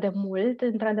așa de mult.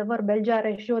 Într-adevăr, Belgia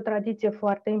are și o tradiție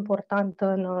foarte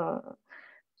importantă,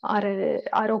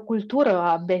 are o cultură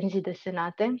a benzii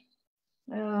desenate.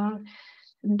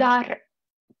 Dar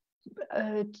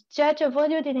ceea ce văd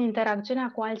eu din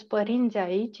interacțiunea cu alți părinți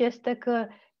aici este că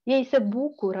ei se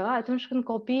bucură atunci când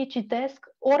copiii citesc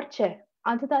orice.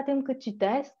 Atâta timp cât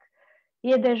citesc,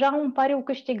 e deja un pariu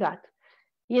câștigat.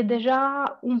 E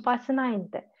deja un pas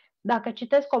înainte. Dacă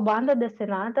citesc o bandă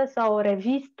desenată sau o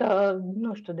revistă,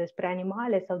 nu știu, despre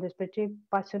animale sau despre ce îi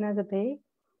pasionează pe ei,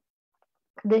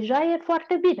 deja e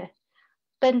foarte bine.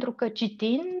 Pentru că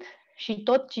citind și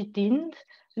tot citind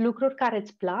lucruri care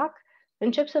îți plac,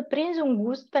 începi să prinzi un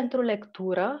gust pentru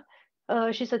lectură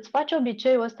și să-ți faci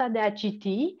obiceiul ăsta de a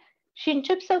citi și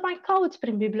începi să mai cauți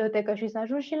prin bibliotecă și să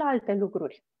ajungi și la alte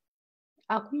lucruri.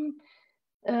 Acum,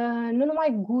 nu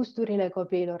numai gusturile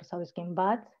copiilor s-au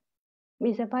schimbat,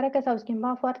 mi se pare că s-au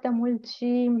schimbat foarte mult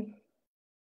și,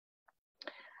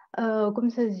 cum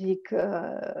să zic,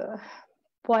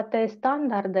 poate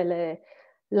standardele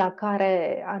la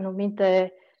care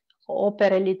anumite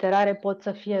opere literare pot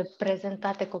să fie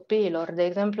prezentate copiilor. De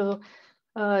exemplu,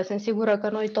 sunt sigură că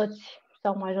noi toți,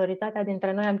 sau majoritatea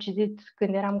dintre noi, am citit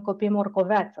când eram copii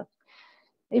Morcoveață.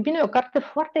 Ei bine, e o carte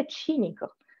foarte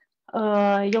cinică.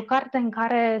 E o carte în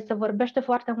care se vorbește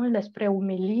foarte mult despre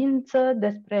umilință,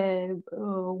 despre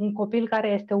un copil care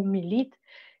este umilit.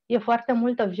 E foarte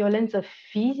multă violență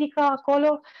fizică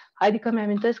acolo, adică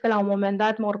mi-amintesc că la un moment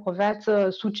dat Morcoveață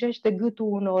sucește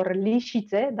gâtul unor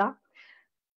lișițe, da?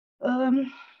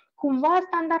 Cumva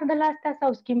standardele astea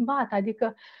s-au schimbat,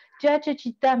 adică ceea ce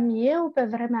citeam eu pe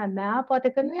vremea mea, poate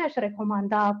că nu i-aș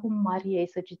recomanda acum Mariei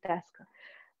să citească.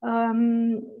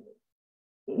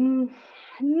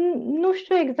 Nu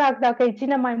știu exact dacă îi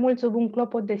ține mai mult sub un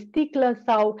clopot de sticlă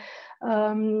sau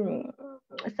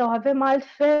avem alt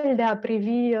fel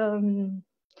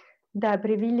de a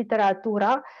privi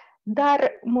literatura,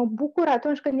 dar mă bucur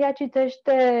atunci când ea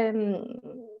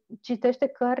citește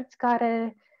cărți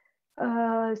care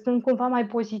sunt cumva mai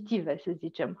pozitive, să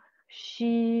zicem.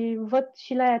 Și văd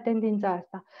și la ea tendința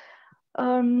asta.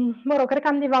 Mă rog, cred că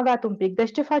am divagat un pic.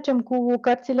 Deci ce facem cu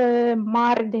cărțile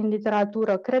mari din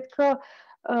literatură? Cred că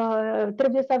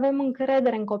trebuie să avem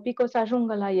încredere în copii că o să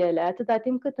ajungă la ele. Atâta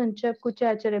timp cât încep cu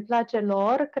ceea ce le place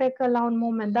lor, cred că la un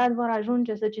moment dat vor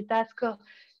ajunge să citească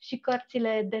și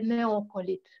cărțile de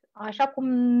neocolit. Așa cum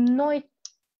noi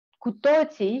cu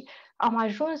toții am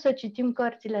ajuns să citim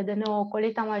cărțile de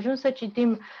neocolit, am ajuns să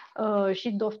citim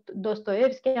și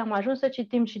Dostoevski, am ajuns să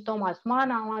citim și Thomas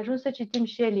Mann, am ajuns să citim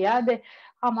și Eliade,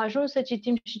 am ajuns să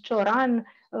citim și Cioran,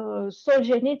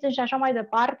 Solzhenitsyn și așa mai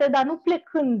departe, dar nu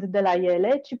plecând de la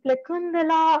ele, ci plecând de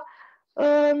la,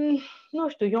 nu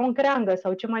știu, Ion Creangă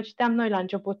sau ce mai citeam noi la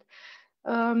început.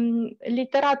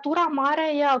 Literatura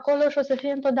mare e acolo și o să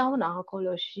fie întotdeauna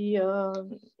acolo și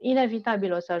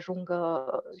inevitabil o să ajungă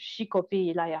și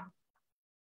copiii la ea.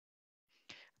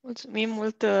 Mulțumim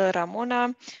mult, Ramona.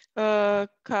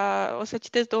 O să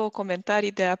citesc 2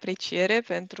 comentarii de apreciere,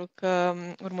 pentru că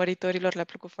urmăritorilor le-a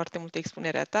plăcut foarte mult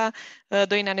expunerea ta.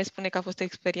 Doina ne spune că a fost o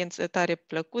experiență tare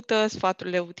plăcută,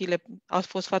 au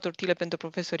fost sfaturi utile pentru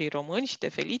profesorii români și te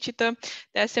felicită.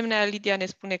 De asemenea, Lidia ne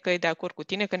spune că e de acord cu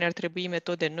tine, că ne-ar trebui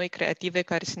metode noi, creative,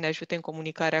 care să ne ajute în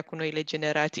comunicarea cu noile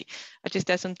generații.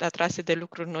 Acestea sunt atrase de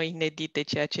lucruri noi, inedite,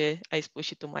 ceea ce ai spus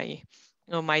și tu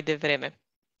mai devreme.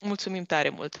 Mulțumim tare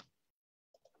mult!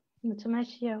 Mulțumesc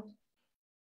și eu!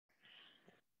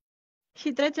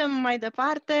 Și trecem mai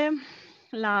departe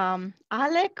la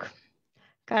Alec,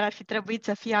 care ar fi trebuit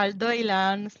să fie al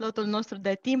doilea în slotul nostru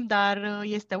de timp, dar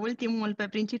este ultimul pe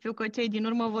principiu că cei din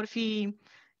urmă vor fi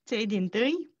cei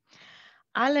dintâi.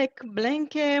 Alec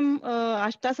Blenche,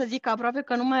 aș putea să zic aproape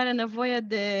că nu mai are nevoie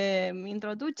de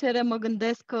introducere. Mă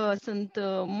gândesc că sunt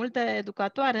multe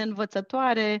educatoare,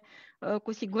 învățătoare,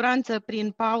 cu siguranță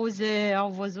prin pauze au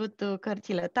văzut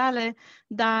cărțile tale,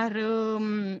 dar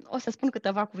o să spun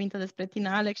câteva cuvinte despre tine,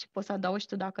 Alec, și poți să adaugi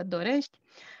tu dacă dorești.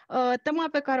 Tema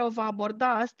pe care o va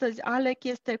aborda astăzi Alec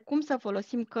este cum să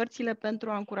folosim cărțile pentru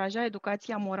a încuraja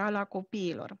educația morală a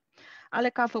copiilor.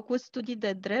 Alec a făcut studii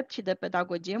de drept și de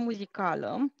pedagogie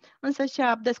muzicală, însă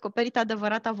și-a descoperit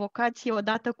adevărata vocație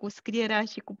odată cu scrierea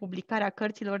și cu publicarea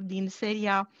cărților din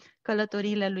seria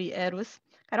Călătoriile lui Eros,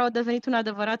 care au devenit un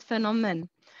adevărat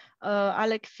fenomen,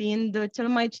 Alec fiind cel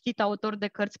mai citit autor de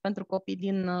cărți pentru copii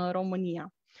din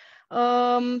România.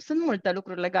 Sunt multe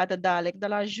lucruri legate de Alec, de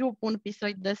la Jup, un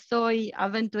pisoi de soi,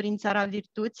 Aventuri în țara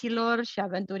virtuților și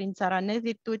Aventuri în țara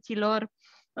nevirtuților.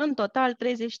 În total,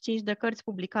 35 de cărți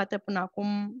publicate până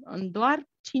acum în doar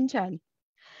 5 ani.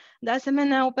 De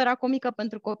asemenea, opera comică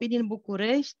pentru copii din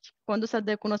București, condusă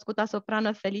de cunoscuta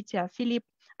soprană Felicia Filip,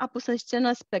 a pus în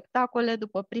scenă spectacole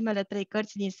după primele 3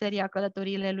 cărți din seria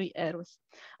Călătoriile lui Eros.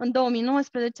 În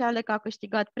 2019, Alec a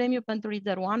câștigat premiul pentru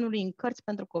liderul anului în cărți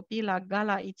pentru copii la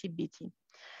Gala Itsy Bitsy.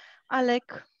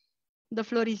 Alec, the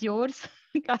floor is yours,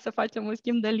 ca să facem un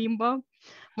schimb de limbă.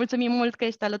 Mulțumim mult că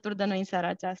ești alături de noi în seara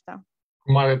aceasta.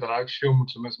 Cu mare drag și eu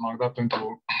mulțumesc, Magda,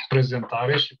 pentru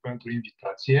prezentare și pentru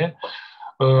invitație.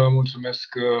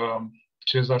 Mulțumesc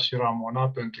Cezar și Ramona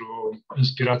pentru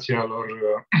inspirația lor,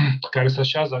 care se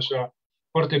așează așa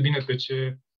foarte bine pe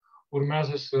ce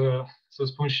urmează să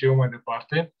spun și eu mai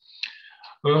departe.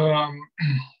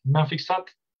 Mi-am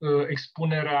fixat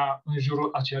expunerea în jurul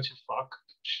a ceea ce fac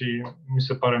și mi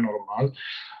se pare normal.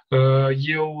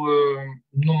 Eu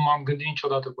nu m-am gândit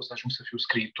niciodată că o să ajung să fiu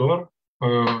scriitor,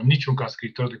 niciun caz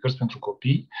scriitor de cărți pentru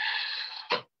copii.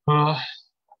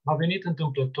 A venit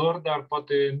întâmplător, dar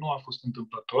poate nu a fost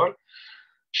întâmplător.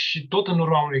 Și tot în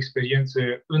urma unei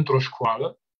experiențe într-o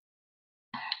școală,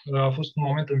 a fost un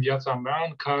moment în viața mea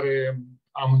în care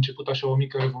am început așa o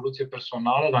mică revoluție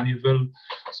personală la nivel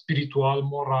spiritual,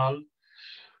 moral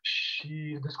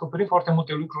și descoperit foarte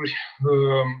multe lucruri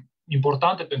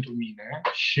importante pentru mine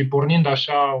și pornind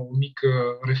așa o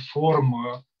mică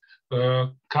reformă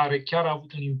care chiar a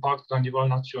avut un impact la nivel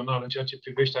național în ceea ce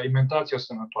privește alimentația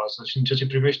sănătoasă și în ceea ce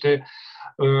privește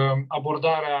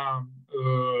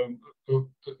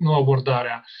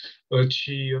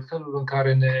ci felul în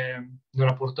care ne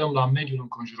raportăm la mediul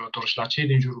înconjurător și la cei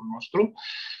din jurul nostru.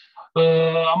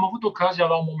 Am avut ocazia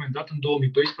la un moment dat, în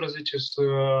 2012, să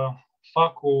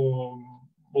fac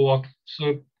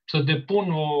să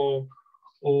depun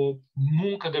o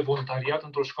muncă de voluntariat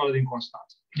într-o școală din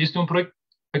Constanța. Este un proiect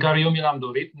pe care eu mi l-am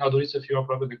dorit. Mi-am dorit să fiu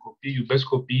aproape de copii, iubesc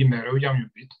copiii mereu, i-am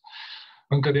iubit.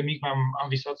 Încă de mic am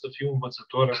visat să fiu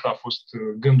învățător, ăsta a fost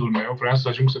gândul meu, vreau să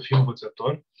ajung să fiu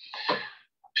învățător.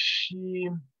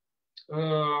 Și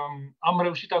am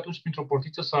reușit atunci, printr-o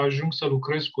portiță, să ajung să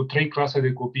lucrez cu 3 clase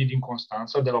de copii din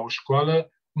Constanța, de la o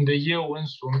școală unde eu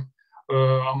însumi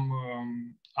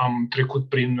am trecut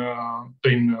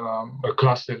prin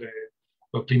clasele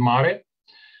primare.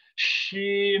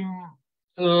 Și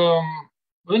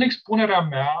în expunerea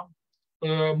mea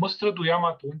mă străduiam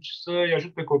atunci să-i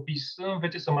ajut pe copii să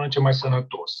învețe să mănânce mai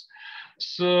sănătos,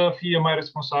 să fie mai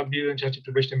responsabil în ceea ce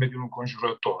privește mediul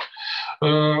înconjurător.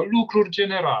 Lucruri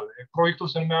generale. Proiectul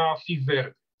se numea Fi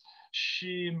Verde.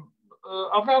 Și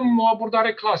aveam o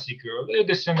abordare clasică. Le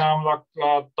desenam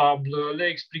la tablă, le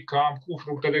explicam cu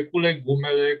fructele, cu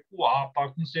legumele, cu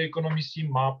apa, cum să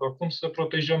economisim apă, cum să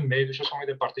protejăm mediul și așa mai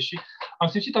departe. Și am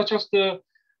simțit această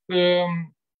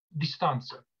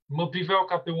distanță. Mă priveau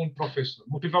ca pe un profesor.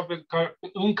 Mă priveau ca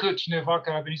încă cineva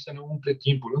care a venit să ne umple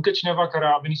timpul, încă cineva care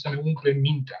a venit să ne umple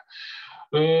mintea.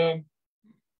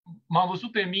 M-am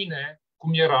văzut pe mine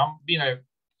cum eram. Bine,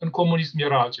 în comunism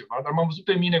era altceva, dar m-am văzut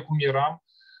pe mine cum eram.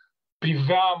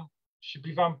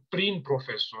 Priveam prin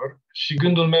profesor și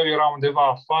gândul meu era undeva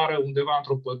afară, undeva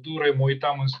într-o pădure, mă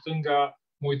uitam în stânga,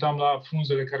 mă uitam la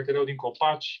frunzele care cădeau din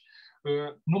copaci,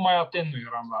 numai atent nu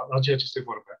eram la ceea ce se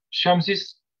vorbea. Și am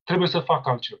zis, trebuie să fac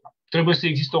altceva. Trebuie să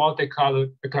existe o altă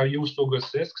cale pe care eu să o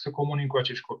găsesc, să comunic cu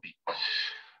acești copii.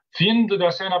 Fiind de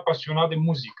asemenea pasionat de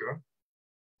muzică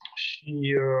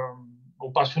și o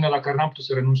pasiune la care n-am putut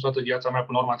să renunț toată viața mea,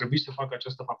 până la urmă a trebuit să fac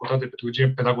această facultate de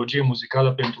pedagogie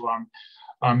muzicală pentru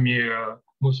a-mi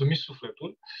mulțumi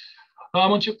sufletul,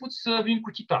 am început să vin cu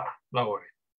chitara la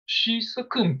ore și să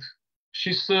cânt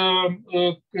și să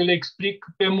le explic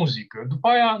pe muzică. După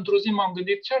aia, într-o zi m-am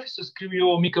gândit ce ar fi să scriu eu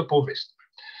o mică poveste.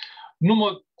 Nu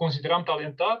mă consideram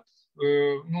talentat,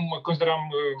 nu mă consideram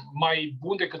mai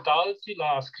bun decât alții la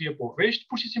a scrie povești,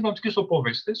 pur și simplu am scris o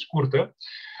poveste scurtă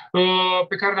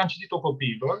pe care le-am citit-o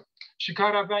copiilor și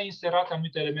care avea inserate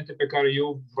anumite elemente pe care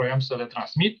eu vroiam să le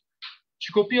transmit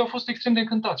și copiii au fost extrem de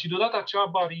încântați și deodată acea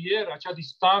barieră, acea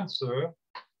distanță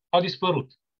a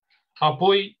dispărut.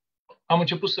 Apoi am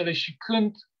început să le și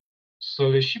cânt, să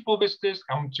le și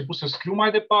povestesc, am început să scriu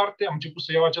mai departe, am început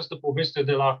să iau această poveste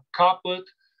de la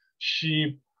capăt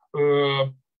și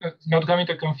mi-aduc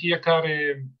aminte că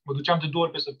mă duceam de 2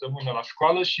 ori pe săptămână la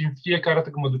școală și în fiecare dată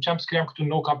când mă duceam scriam câte un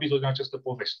nou capitol din această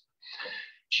poveste.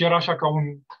 Și era așa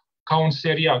ca un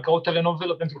serial, ca o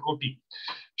telenovelă pentru copii.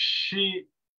 Și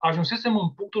ajunsesem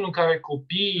în punctul în care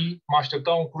copiii mă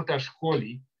așteptau în curtea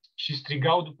școlii și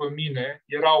strigau după mine,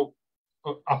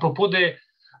 apropo de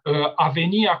a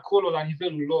veni acolo la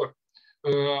nivelul lor,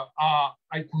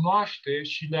 a-i cunoaște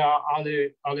și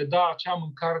a le da acea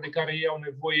mâncare de care ei au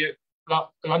nevoie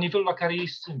la nivelul la care ei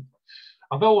sunt.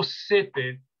 Aveau o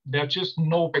sete de acest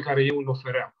nou pe care eu îl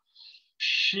ofeream.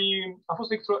 Și a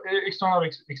fost extraordinară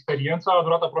experiența, a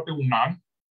durat aproape un an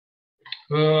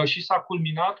și s-a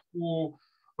culminat cu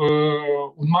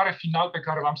un mare final pe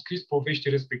care l-am scris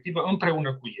poveștii respectivă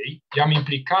împreună cu ei. I-am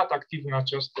implicat activ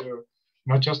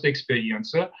în această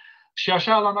experiență și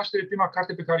așa la naștere prima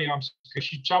carte pe care i-am scris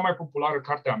și cea mai populară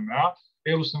carte a mea,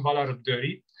 Eros în Valea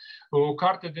Răbdării, o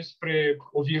carte despre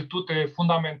o virtute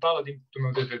fundamentală din punctul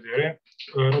meu de vedere,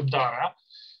 răbdarea.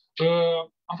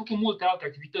 Am făcut multe alte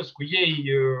activități cu ei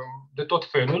de tot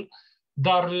felul,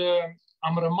 dar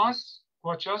am rămas cu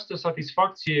această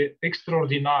satisfacție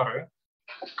extraordinară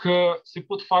că se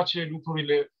pot face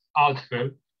lucrurile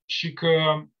altfel și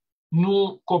că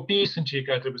nu copiii sunt cei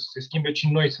care trebuie să se schimbe, ci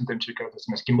noi suntem cei care trebuie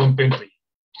să ne schimbăm pentru ei.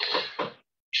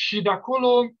 Și de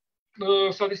acolo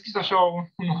s-a deschis așa un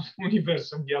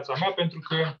univers în viața mea, pentru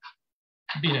că,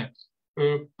 bine,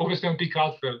 povestea un pic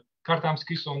altfel. Cartea am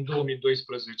scris-o în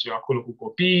 2012 acolo cu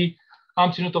copiii,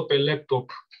 am ținut-o pe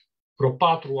laptop vreo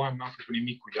 4 ani, n-am făcut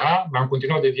nimic cu ea, mi-am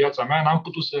continuat de viața mea, n-am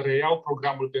putut să reiau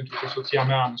programul pentru că soția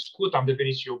mea a născut, am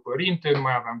devenit și eu părinte, nu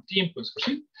mai aveam timp, în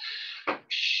sfârșit.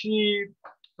 Și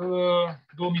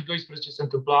 2012 se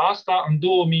întâmpla asta. În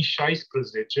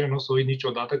 2016, nu o să uit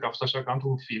niciodată, că a fost așa ca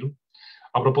într-un film,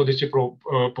 apropo de ce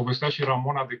povestea și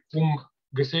Ramona, de cum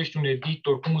găsești un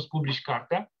editor, cum îți publici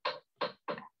cartea,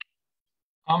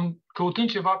 căutând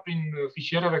ceva prin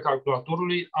fișierele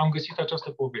calculatorului, am găsit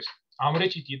această poveste. Am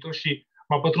recitit-o și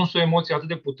m-a pătruns o emoție atât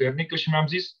de puternică și mi-am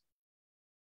zis,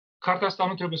 cartea asta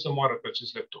nu trebuie să moară pe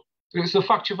acest laptop. Trebuie să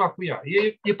fac ceva cu ea.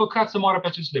 E păcat să moară pe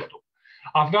acest laptop.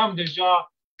 Aveam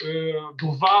deja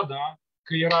dovada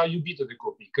că era iubită de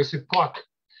copii, că se poate.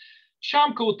 Și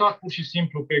am căutat pur și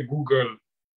simplu pe Google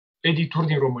edituri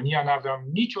din România, n-aveam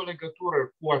nicio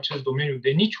legătură cu acest domeniu de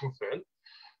niciun fel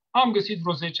am găsit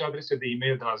vreo 10 adrese de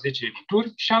e-mail de la 10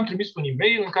 edituri și am trimis un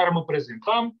e-mail în care mă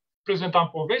prezentam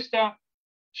povestea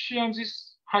și am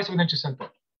zis, hai să vedem ce se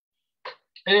întâmplă.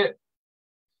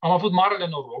 Am avut marele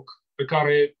noroc, pe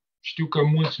care știu că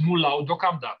mulți nu l-au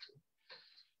deocamdată,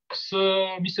 să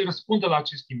mi se răspundă la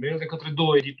acest e-mail de către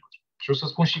 2 edituri. Și o să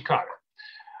spun și care.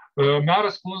 Mi-a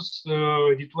răspuns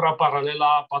editura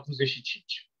Paralela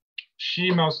 45 și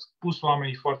mi-au spus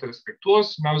oamenii foarte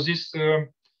respectuos, mi-au zis,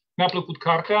 mi-a plăcut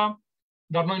cartea,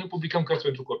 dar noi nu publicăm cărți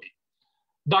pentru copii.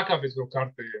 Dacă aveți vreo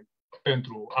carte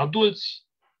pentru adulți,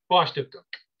 o așteptăm.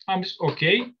 Am zis, ok,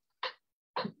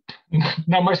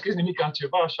 n-am mai scris nimic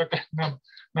altceva, așa că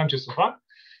n-am ce să fac.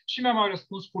 Și mi-a mai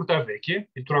răspuns Curtea Veche,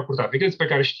 editura Curtea Veche, despre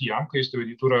care știam că este o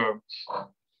editură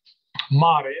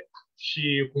mare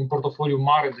și cu un portofoliu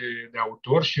mare de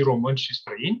autori, și români și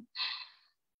străini.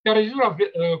 Iar editura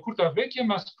Curtea Veche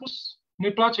mi-a spus,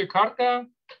 ne place cartea,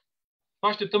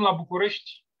 așteptăm la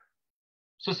București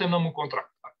să semnăm un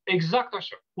contract. Exact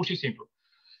așa, pur și simplu.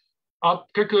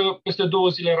 Cred că peste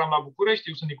 2 zile eram la București,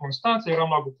 eu sunt din Constanța, eram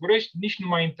la București, nici nu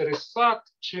m-a interesat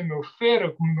ce mi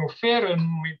oferă, cum mi oferă,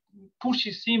 pur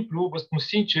și simplu, vă spun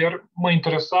sincer, mă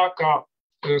interesa ca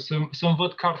să-mi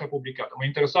văd cartea publicată. Mă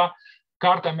interesa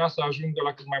cartea mea să ajungă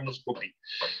la cât mai mulți copii.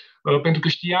 Pentru că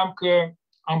știam că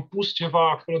am pus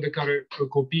ceva acolo de care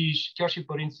copiii și chiar și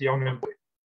părinții au nevoie.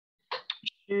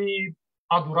 Și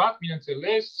a durat,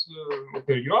 bineînțeles, o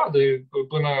perioadă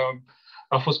până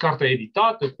a fost cartea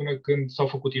editată, până când s-au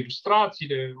făcut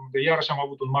ilustrațiile, unde iarăși am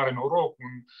avut un mare noroc,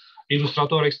 un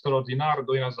ilustrator extraordinar,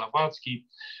 Doina Zavatski.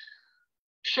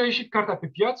 Și a ieșit cartea pe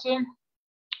piață.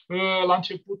 La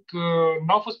început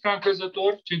n-au fost prea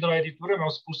încrezători, cei de la editură mi-au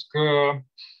spus că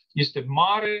este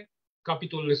mare,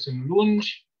 capitolele sunt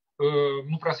lungi,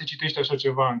 nu prea se citește așa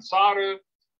ceva în țară,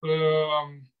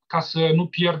 ca să nu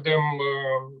pierdem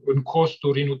în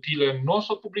costuri inutile, nu o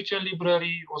să o publice în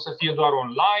librării, o să fie doar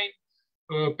online,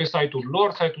 pe site-ul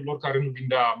lor care nu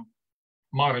vindea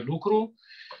mare lucru.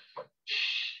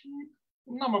 Și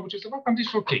n-am avut ce să fac, am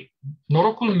zis ok.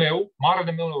 Norocul meu,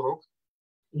 marele meu noroc,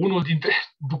 una dintre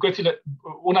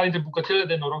bucățele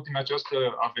de noroc din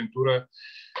această aventură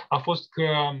a fost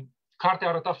că cartea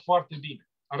arăta foarte bine.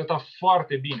 Arăta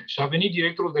foarte bine. Și a venit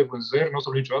directorul de vânzări, nu o să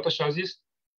vorbim niciodată, și a zis,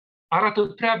 arată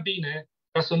prea bine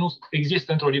ca să nu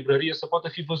existe într-o librărie, să poată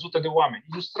fi văzută de oameni.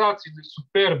 Ilustrații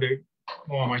superbe,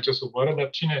 nu am aici să vă arăt, dar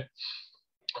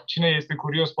cine este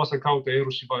curios poate să caute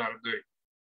Erul și Valea Răbdării.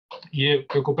 E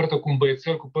pe o copertă cu un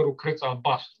băiețel cu părul creț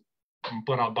albastru, un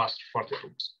păr albastru foarte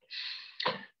frumos.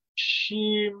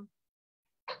 Și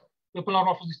până la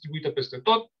urmă a fost distribuită peste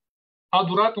tot. A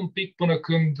durat un pic până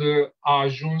când a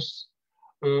ajuns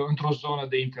într-o zonă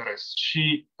de interes.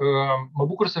 Și mă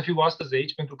bucur să fiu astăzi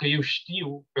aici pentru că eu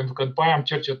știu, pentru că după aia am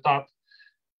cercetat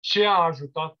ce a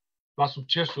ajutat la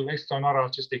succesul extraordinar al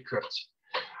acestei cărți.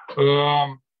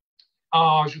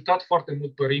 A ajutat foarte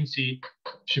mult părinții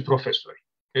și profesorii,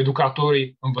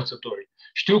 educatorii, învățătorii.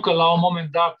 Știu că la un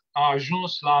moment dat a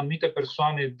ajuns la anumite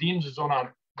persoane din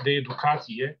zona de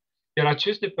educație, iar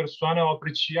aceste persoane au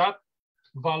apreciat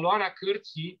valoarea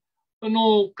cărții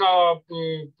nu ca,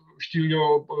 știu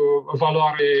eu,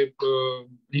 valoare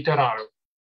literară,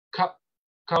 ca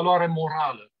valoare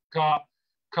morală,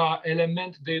 ca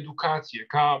element de educație,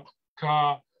 ca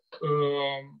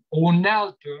o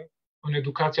unealtă în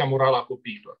educația morală a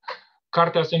copiilor.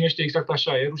 Cartea se numește exact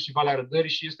așa, Erul și Valea Răbdării,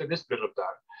 și este despre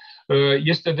răbdare.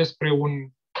 Este despre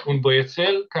un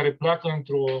băiețel care pleacă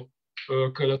într-o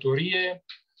călătorie.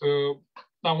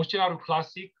 La un scenariu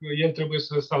clasic, el trebuie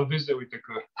să salveze, uite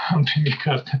că am primit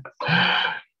cartea.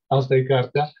 Asta e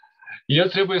cartea. El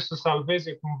trebuie să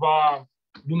salveze cumva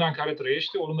lumea în care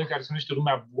trăiește, o lume care se numește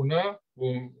lumea bună,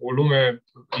 o lume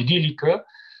idilică,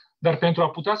 dar pentru a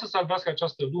putea să salvească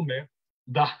această lume,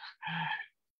 da,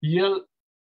 el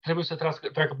trebuie să treacă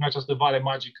prin această vale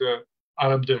magică a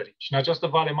răbdării. Și în această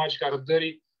vale magică a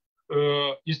răbdării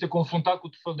este confruntat cu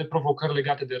tot felul de provocări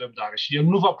legate de răbdare. Și el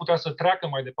nu va putea să treacă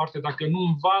mai departe dacă nu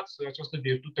învață această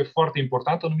virtute foarte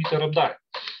importantă numită răbdare.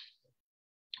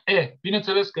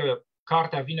 Bineînțeles că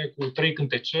cartea vine cu 3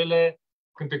 cântecele,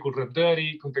 cântecul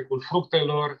răbdării, cântecul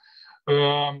fructelor,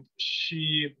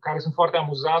 și care sunt foarte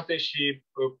amuzante și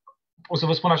o să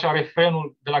vă spun așa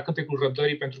refrenul de la cântecul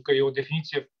răbdării, pentru că e o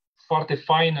definiție foarte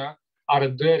faină a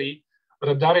răbdării.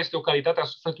 Răbdarea este o calitate a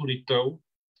sufletului tău.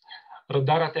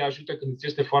 Răbdarea te ajută când îți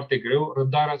este foarte greu,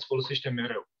 răbdarea îți folosește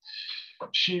mereu.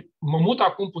 Și mă mut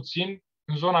acum puțin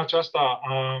în zona aceasta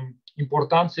a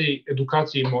importanței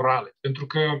educației morale, pentru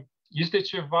că este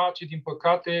ceva ce, din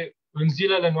păcate, în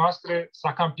zilele noastre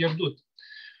s-a cam pierdut.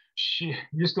 Și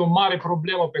este o mare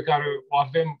problemă pe care o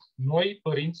avem noi,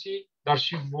 părinții, dar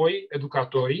și voi,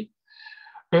 educatorii,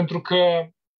 pentru că,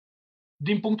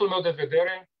 din punctul meu de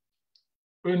vedere,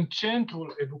 în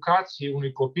centrul educației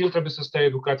unui copil trebuie să stea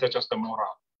educația aceasta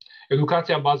morală.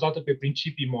 Educația bazată pe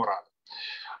principii morale.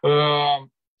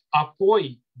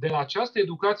 Apoi, de la această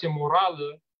educație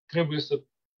morală,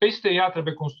 peste ea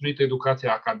trebuie construită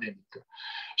educația academică.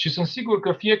 Și sunt sigur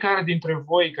că fiecare dintre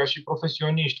voi, ca și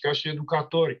profesioniști, ca și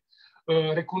educatori,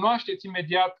 recunoașteți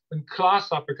imediat în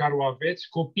clasa pe care o aveți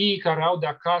copiii care au de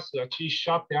acasă, acei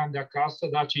 7 ani de acasă,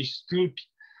 da, acei stâlpi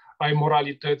ai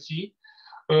moralității,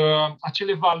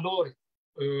 acele valori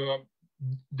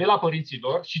de la părinții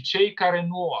lor și cei care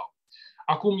nu o au.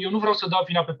 Acum, eu nu vreau să dau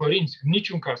vina pe părinți, în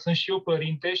niciun caz. Sunt și eu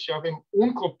părinte și avem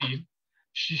un copil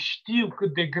și știu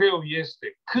cât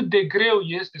de greu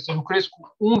este să lucrez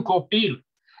cu un copil,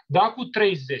 da cu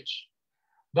 30,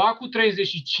 da cu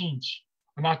 35,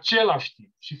 în același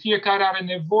timp. Și fiecare are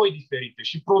nevoi diferite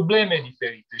și probleme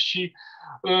diferite și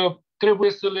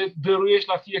trebuie să le dăruiești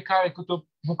la fiecare câte o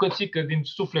bucățică din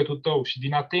sufletul tău și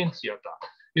din atenția ta.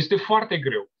 Este foarte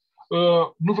greu.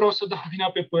 Nu vreau să dau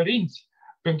vina pe părinți,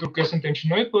 pentru că suntem și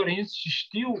noi părinți și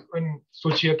știu în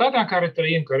societatea în care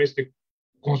trăim, care este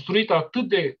construită atât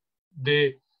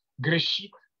de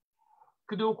greșit,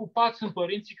 cât de ocupați sunt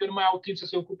părinții că nu mai au timp să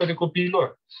se ocupe de copiii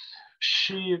lor.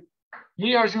 Și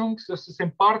ei ajung să se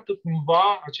împartă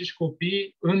cumva acești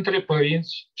copii între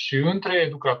părinți și între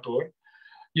educatori,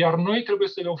 iar noi trebuie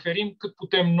să le oferim cât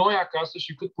putem noi acasă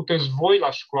și cât puteți voi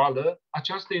la școală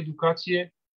această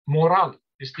educație morală.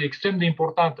 Este extrem de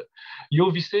importantă. Eu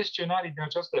visez scenarii din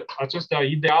acestea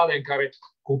ideale în care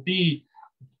copiii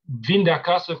vin de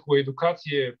acasă cu o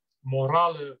educație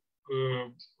morală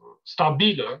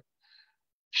stabilă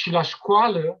și la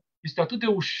școală este atât de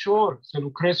ușor să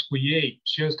lucrez cu ei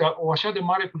și este o așa de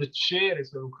mare plăcere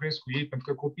să lucrez cu ei,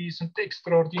 pentru că copiii sunt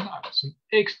extraordinari. Sunt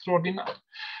extraordinari.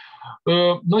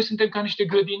 Noi suntem ca niște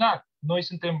grădinari. Noi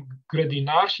suntem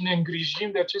grădinari și ne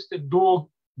îngrijim de aceste două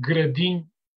grădini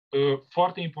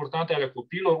foarte importante ale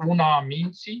copiilor, una a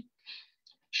minții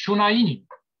și una a inimii.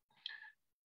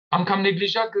 Am cam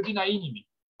neglijat grădina inimii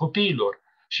copiilor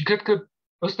și cred că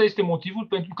ăsta este motivul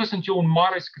pentru că sunt eu un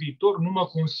mare scriitor, nu mă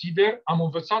consider, am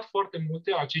învățat foarte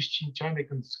multe acești 5 ani de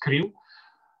când scriu,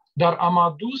 dar am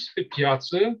adus pe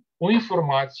piață o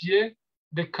informație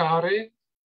de care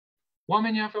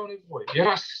oamenii aveau nevoie.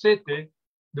 Era sete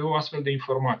de o astfel de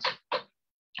informație.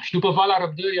 Și după Valea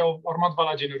Răbdării a urmat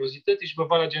Valea Generozității și pe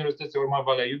Valea Generozității a urmat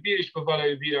Valea Iubirii și pe Valea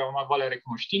Iubirii a urmat Valea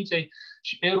Recunoștinței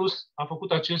și Eros a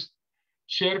făcut acest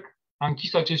cerc, a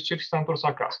închis acest cerc și s-a întors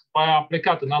acasă. După aia a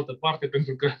plecat în altă parte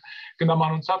pentru că când am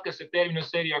anunțat că se termină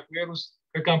seria cu Eros,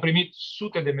 cred că am primit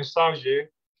sute de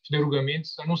mesaje și de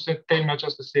rugăminți să nu se termine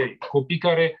această serie. Copii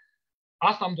care,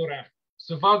 asta îmi doream,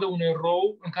 să vadă un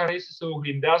erou în care ei să se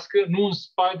oglindească, nu un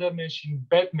Spider-Man și un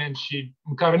Batman și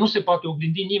în care nu se poate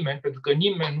oglindi nimeni, pentru că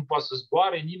nimeni nu poate să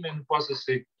zboare, nimeni nu poate să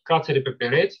se cațere pe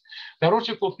pereți, dar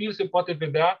orice copil se poate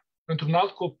vedea într-un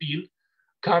alt copil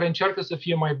care încearcă să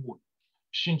fie mai bun.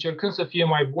 Și încercând să fie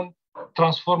mai bun,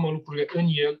 transformă lucrurile în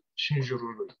el și în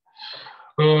jurul lui.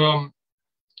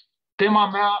 Tema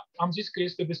mea, am zis că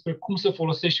este despre cum să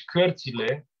folosești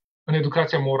cărțile în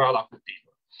educația morală a copiilor.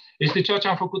 Este ceea ce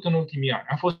am făcut în ultimii ani.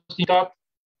 Am fost invitat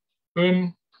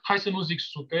în, hai să nu zic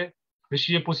sute,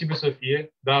 deși e posibil să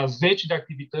fie, dar 10 de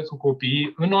activități cu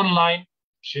copiii, în online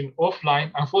și în offline.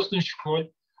 Am fost în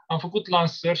școli, am făcut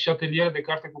lansări și ateliere de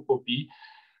carte cu copii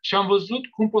și am văzut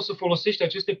cum poți să folosești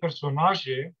aceste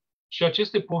personaje și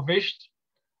aceste povești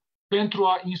pentru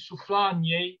a insufla în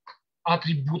ei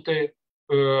atribute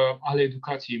ale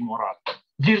educației morale.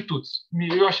 Virtuți.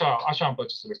 Eu așa îmi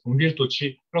place să le spun, virtuți.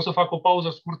 Și vreau să fac o pauză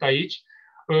scurtă aici.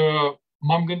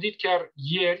 M-am gândit chiar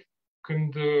ieri,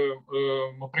 când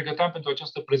mă pregăteam pentru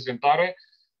această prezentare,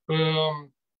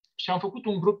 și am făcut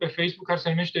un grup pe Facebook care se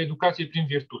numește Educație prin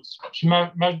Virtuți. Și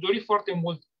mi-aș dori foarte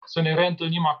mult să ne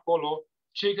reîntâlnim acolo,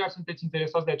 cei care sunteți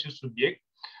interesați de acest subiect,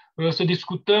 să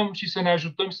discutăm și să ne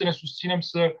ajutăm, să ne susținem,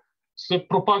 să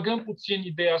propagăm puțin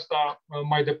ideea asta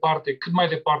mai departe, cât mai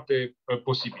departe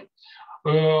posibil.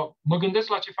 Mă gândesc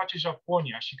la ce face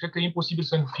Japonia și cred că e imposibil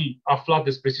să nu fi aflat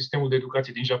despre sistemul de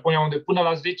educație din Japonia, unde până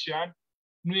la 10 ani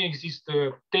nu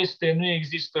există teste, nu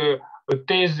există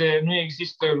teze, nu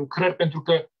există lucrări, pentru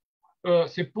că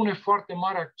se pune foarte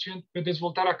mare accent pe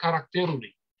dezvoltarea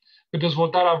caracterului, pe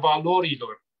dezvoltarea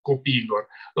valorilor copiilor.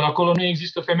 Acolo nu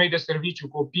există femei de serviciu,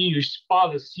 copiii își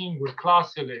spală singuri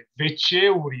clasele,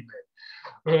 WC-urile.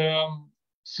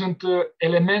 Sunt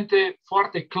elemente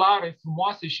foarte clare,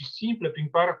 frumoase și simple prin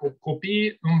care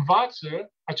copiii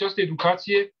învață această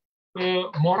educație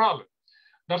morală.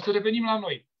 Dar să revenim la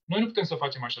noi. Noi nu putem să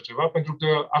facem așa ceva pentru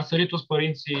că ar sări toți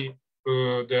părinții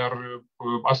de a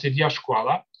asedia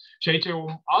școala. Și aici e o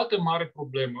altă mare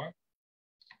problemă.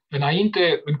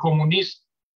 Înainte, în comunism,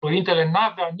 părintele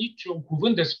n-avea niciun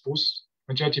cuvânt de spus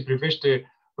în ceea ce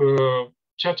privește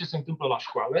ceea ce se întâmplă la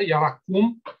școală, iar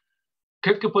acum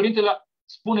cred că părintele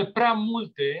spune prea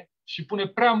multe și pune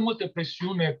prea multe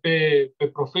presiune pe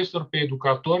profesori, pe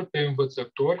educatori, pe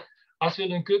învățători,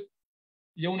 astfel încât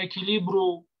e un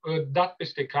echilibru dat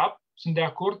peste cap. Sunt de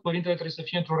acord, părintele trebuie să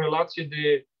fie într-o relație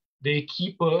de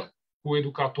echipă cu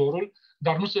educatorul,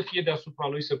 dar nu să fie deasupra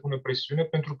lui să pună presiune,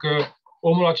 pentru că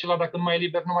omul acela, dacă nu mai e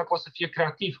liber, nu mai poate să fie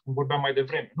creativ, cum vorbeam mai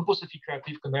devreme. Nu poți să fii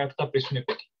creativ când ai atâta presiune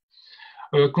pe tine.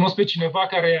 Cunosc pe cineva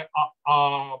care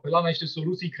a apelat la niște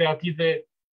soluții creative,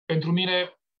 pentru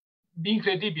mine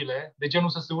incredibile, de genul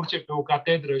să se urce pe o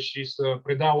catedră și să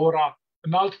predea ora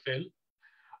în alt fel.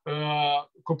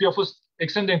 Copiii au fost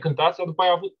extrem de încântați, dar după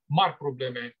aia au avut mari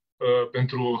probleme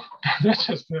pentru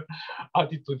această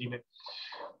atitudine.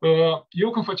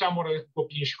 Eu când făceam ore cu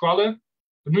copii în școală,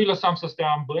 nu-i lăsam să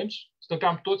stea în bănci,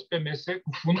 stăteam toți pe mese cu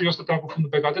fundul, eu stăteam cu fundul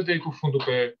pe catedră, cu fundul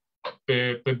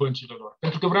pe băncile lor.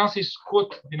 Pentru că vreau să-i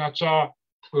scot din acea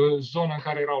zonă în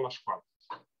care erau la școală.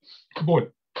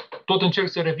 Bun. Tot încerc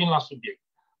să revin la subiect.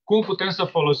 Cum putem să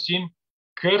folosim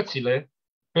cărțile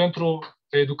pentru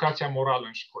educația morală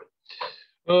în școli?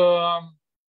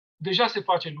 Deja se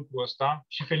face lucrul ăsta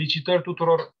și felicitări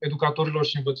tuturor educatorilor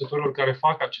și învățătorilor care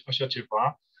fac așa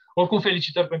ceva. Oricum,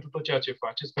 felicitări pentru tot ceea ce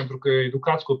faceți, pentru că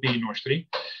educați copiii noștri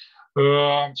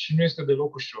și nu este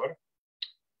deloc ușor.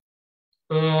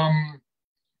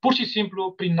 Pur și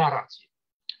simplu prin narație.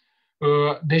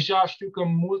 Deja știu că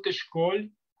multe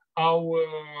școli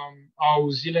au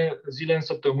zile în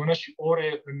săptămână și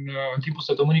ore în timpul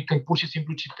săptămânii când pur și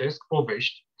simplu citesc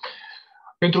povești.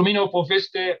 Pentru mine o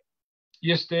poveste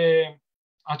este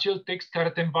acel text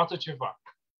care te învață ceva.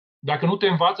 Dacă nu te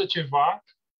învață ceva,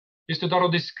 este doar o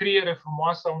descriere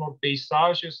frumoasă a unor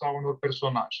peisaje sau a unor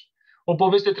personaje. O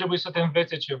poveste trebuie să te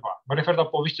învețe ceva. Mă refer la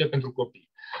poveștile pentru copii.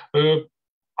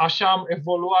 Așa am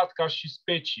evoluat ca și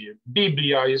specie.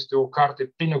 Biblia este o carte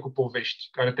plină cu povești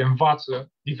care te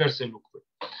învață diverse lucruri.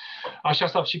 Așa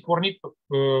s-a și pornit,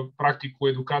 practic, cu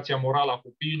educația morală a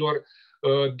copiilor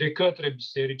de către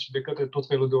biserici, de către tot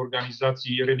felul de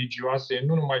organizații religioase,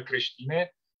 nu numai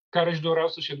creștine, care își doreau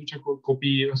să-și educe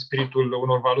copiii în spiritul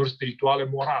unor valori spirituale,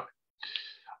 morale.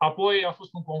 Apoi a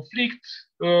fost un conflict,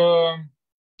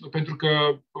 pentru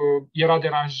că era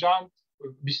deranjant,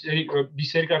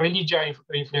 biserica, religia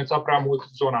a influențat prea mult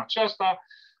zona aceasta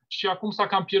și acum s-a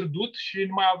cam pierdut și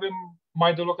nu mai avem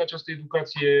mai deloc această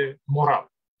educație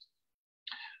morală.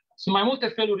 Sunt mai multe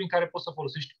feluri în care poți să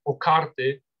folosești o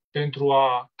carte pentru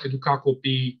a educa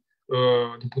copiii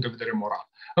din punct de vedere moral.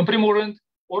 În primul rând,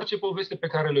 orice poveste pe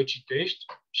care le citești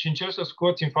și încerci să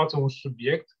scoți în față un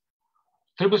subiect,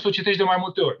 trebuie să o citești de mai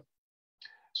multe ori.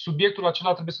 Subiectul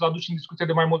acela trebuie să-l aduci în discuție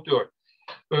de mai multe ori.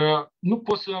 Nu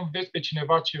poți să înveți pe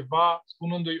cineva ceva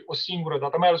spunându-i o singură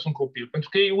dată, mai ales un copil, pentru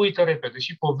că ei uită repede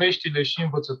și poveștile și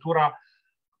învățătura.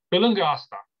 Pe lângă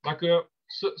asta, dacă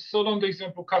să luăm de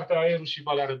exemplu cartea Aerul și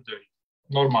Valea Răbdării,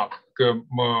 normal, că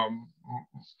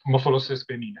mă folosesc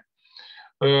pe mine.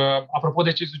 Apropo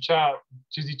de ce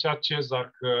zicea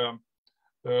Cezar, că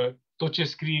tot ce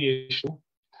scrie ești tu,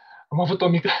 am avut o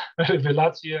mică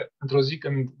revelație într-o zi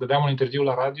când dădeam un interviu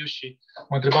la radio și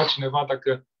mă întreba cineva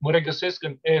dacă mă regăsesc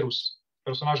în Eros,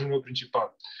 personajul meu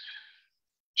principal.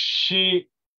 Și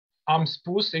am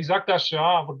spus exact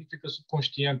așa, a vorbit cred că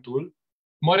subconștientul,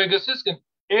 mă regăsesc în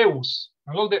Eus.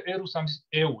 În loc de Eros am zis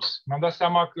Eus. Mi-am dat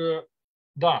seama că,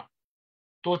 da,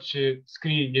 tot ce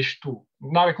scrie ești tu.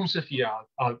 N-are cum să fie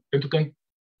alt, pentru că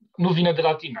nu vine de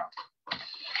la tine.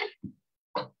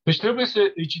 Deci trebuie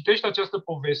să îi citești această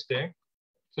poveste,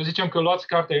 să zicem că luați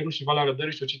cartea Aerul și Valea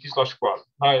Răbdării și o citiți la școală.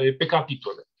 Da, e pe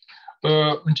capitole.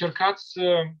 Încercați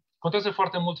să... Contează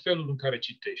foarte mult felul în care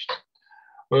citești.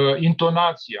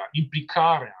 Intonația,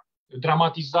 implicarea,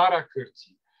 dramatizarea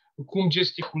cărții, cum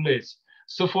gesticulezi,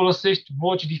 să folosești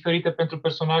voci diferite pentru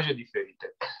personaje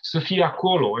diferite, să fii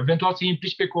acolo, eventual să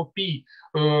implici pe copii.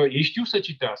 Ei știu să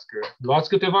citească, luați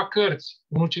câteva cărți,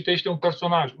 unul citește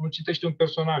un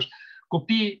personaj,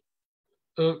 Copiii,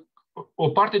 o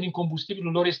parte din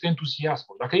combustibilul lor este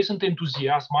entuziasmul. Dacă ei sunt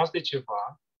entuziasmați de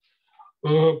ceva,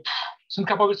 sunt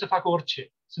capabili să facă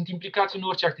orice. Sunt implicați în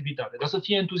orice activitate, dar să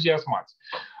fie entuziasmați.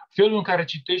 Felul în care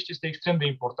citești este extrem de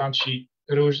important și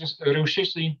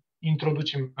reușești să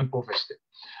introduci în poveste.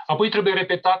 Apoi trebuie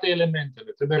repetate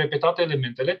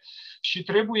elementele și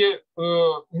trebuie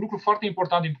un lucru foarte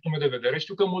important din punctul meu de vedere.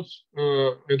 Știu că mulți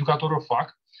educatori o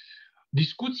fac.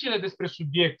 Discuțiile despre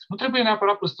subiect nu trebuie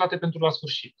neapărat păstrate pentru la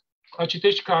sfârșit.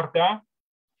 Citești cartea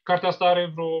asta are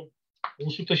vreo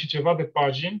 100 și ceva de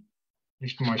pagini,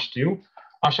 nici nu mai știu.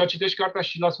 Așa citești cartea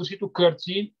și la sfârșitul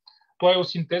cărții tu ai o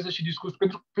sinteză și discurs,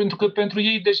 pentru că pentru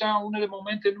ei deja în unele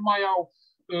momente nu mai au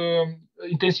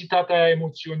intensitatea aia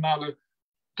emoțională.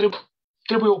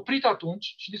 Trebuie oprit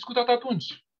atunci și discutat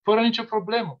atunci, fără nicio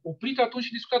problemă. Oprit atunci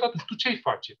și discutat atunci. Tu ce-ai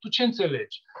face? Tu ce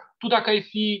înțelegi? Tu dacă ai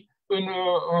fi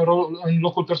în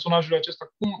locul personajului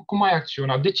acesta, cum ai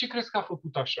acționa? De ce crezi că a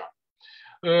făcut așa?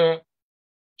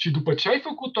 Și după ce ai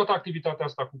făcut toată activitatea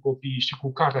asta cu copiii și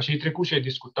cu cartea și ai trecut și ai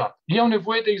discutat, ei au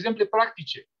nevoie de exemple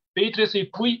practice. Pe ei trebuie să-i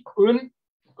pui în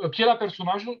pielea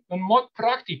personajului în mod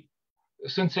practic.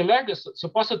 Să înțeleagă, să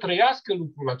poată să trăiască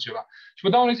lucrul acela. Și vă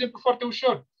dau un exemplu foarte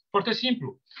ușor, foarte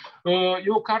simplu. E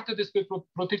o carte despre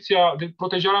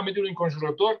protejarea mediului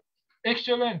înconjurător.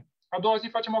 Excelent! A doua zi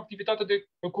facem o activitate de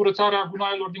curățare a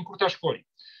gunoaielor din curtea școlii.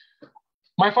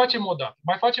 Mai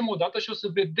facem o dată și o să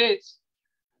vedeți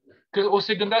că o să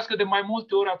se gândească de mai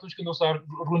multe ori atunci când o să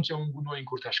arunce un gunoi în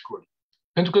curtea școlii.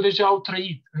 Pentru că deja au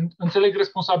trăit, înțeleg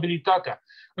responsabilitatea,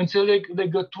 înțeleg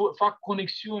legături, fac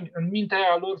conexiuni în mintea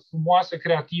aia lor frumoasă,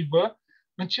 creativă,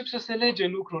 încep să se lege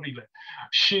lucrurile.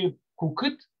 Și cu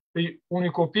cât unui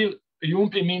copil îi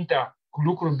umpli mintea cu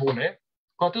lucruri bune,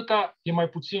 cu atâta e mai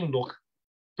puțin loc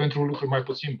pentru lucruri mai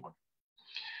puțin bune.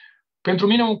 Pentru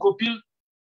mine un copil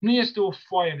nu este o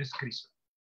foaie nescrisă.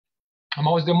 Am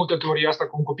auzit de multe teorii asta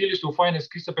că un copil este o foaie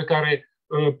nescrisă pe care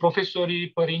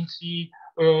profesorii, părinții,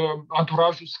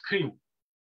 anturajul scriu.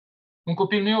 Un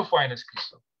copil nu e o foaie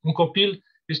nescrisă. Un copil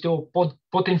este o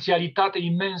potențialitate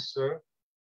imensă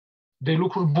de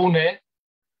lucruri bune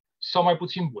sau mai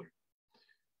puțin bune.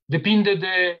 Depinde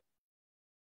de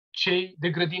cei de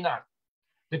grădinari.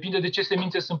 Depinde de ce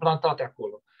semințe sunt plantate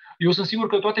acolo. Eu sunt sigur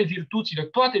că toate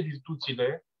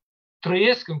virtuțile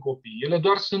trăiesc în copii. Ele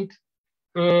doar sunt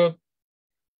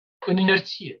în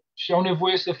inerție și au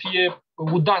nevoie să fie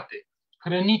udate,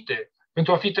 hrănite,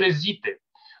 pentru a fi trezite.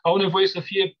 Au nevoie să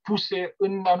fie puse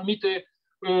în anumite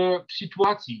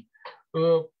situații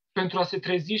pentru a se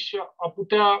trezi și a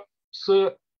putea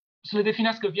să le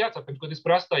definească viața, pentru că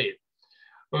despre asta e.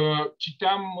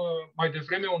 Citeam mai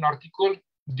devreme un articol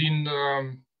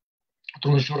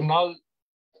dintr-un jurnal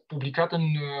publicat în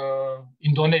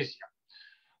Indonezia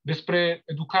despre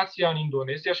educația în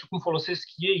Indonezia și cum folosesc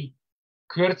ei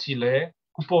cărțile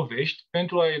cu povești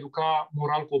pentru a educa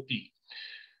moral copiii.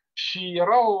 Și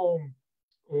era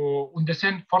un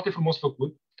desen foarte frumos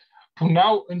făcut.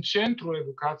 Puneau în centrul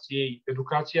educației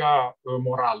educația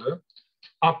morală,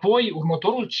 apoi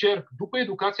următorul cerc, după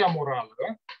educația morală,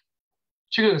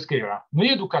 ce credeți că era? Nu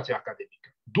e educația academică.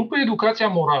 După educația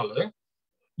morală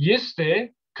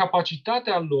este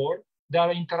capacitatea lor de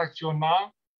a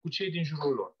interacționa cu cei din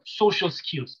jurul lor. Social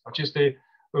skills, aceste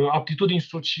aptitudini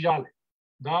sociale,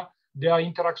 da? De a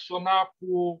interacționa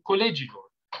cu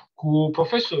colegilor, cu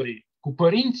profesorii, cu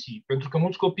părinții, pentru că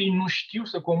mulți copii nu știu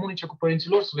să comunice cu părinții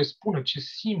lor, să le spună ce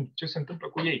simt, ce se întâmplă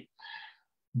cu ei.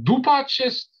 După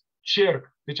acest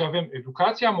cerc, deci avem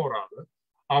educația morală,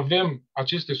 avem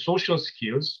aceste social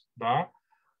skills, da?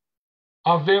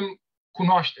 Avem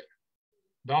cunoaștere,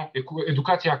 da?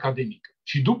 Educația academică.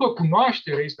 Și după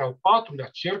cunoaștere este al patrulea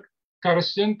cerc, care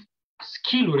sunt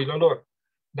skill-urile lor.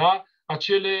 Da?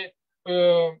 Acele,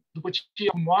 după ce e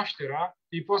cunoașterea,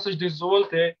 ei pot să-și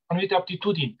dezvolte anumite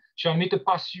aptitudini și anumite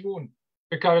pasiuni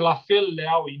pe care la fel le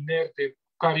au inerte,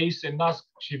 cu care ei se nasc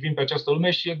și vin pe această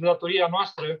lume și e de datoria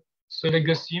noastră să le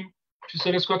găsim și să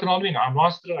le scoatem la lumină, a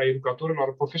noastră, a educatorilor,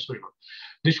 a profesorilor.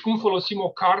 Deci cum folosim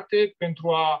o carte pentru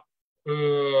a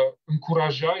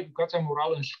încuraja educația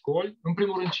morală în școli? În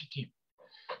primul rând citim.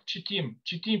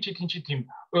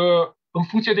 În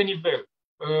funcție de nivel.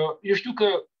 Eu știu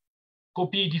că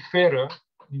copiii diferă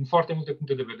din foarte multe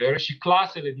puncte de vedere și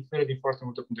clasele diferă din foarte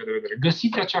multe puncte de vedere.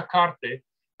 Găsiți acea carte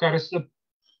care să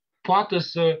poată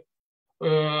să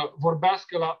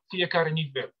vorbească la fiecare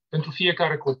nivel, pentru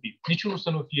fiecare copil. Niciunul să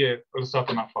nu fie lăsat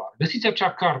în afară. Găsiți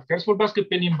acea carte care să vorbească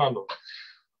pe limba lor.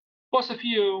 Poate să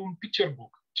fie un picture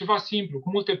book, ceva simplu, cu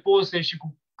multe poze și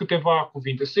cu câteva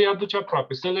cuvinte. Să-i aduci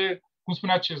aproape, să le, cum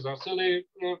spunea Cezar, să le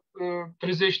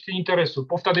trezești interesul,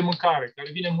 pofta de mâncare,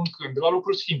 care vine mâncând, de la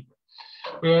lucruri simple.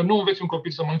 Nu înveți un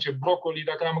copil să mănânce brocoli,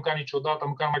 dacă n-a mâncat niciodată, a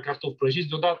mâncat numai cartofi prăjiți,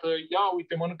 deodată, ia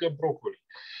uite, mănâncă brocoli.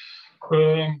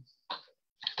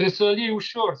 Trebuie să-l iei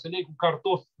ușor, să-l iei cu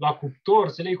cartofi la cuptor,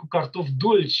 să-l iei cu cartofi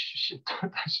dulci și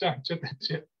tot așa,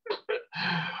 încet.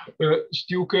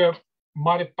 Știu că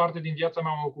mare parte din viața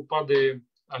mea m-am ocupat de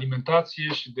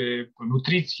alimentație și de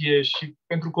nutriție și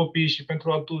pentru copii și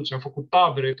pentru adulți. Am făcut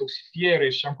tabere, toxifiere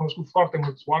și am cunoscut foarte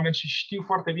mulți oameni și știu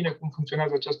foarte bine cum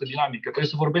funcționează această dinamică.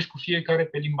 Trebuie să vorbești cu fiecare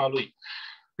pe limba lui.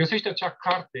 Găsește acea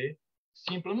carte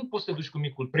simplă, nu poți să te duci cu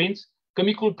Micul Prinț, că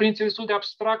Micul Prinț e destul de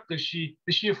abstractă și,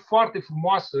 deși e foarte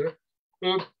frumoasă,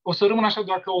 o să rămân așa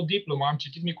doar ca o diplomă. Am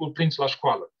citit Micul Prinț la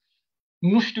școală.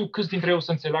 Nu știu câți dintre ei o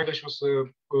să înțeleagă și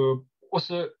o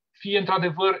să fie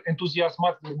într-adevăr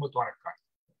entuziasmat de următoarea carte.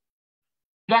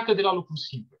 Pleacă de la lucruri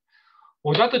simple.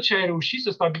 Odată ce ai reușit să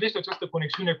stabilești această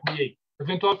conexiune cu ei,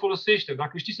 eventual folosește,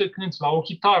 dacă știi să cânți la o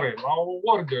chitară, la o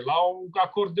orgă, la un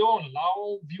acordeon, la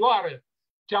o vioară,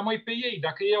 cheamă-i pe ei,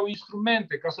 dacă ei au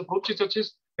instrumente, ca să produceți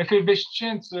această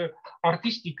efervescență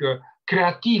artistică,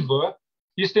 creativă,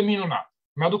 este minunat.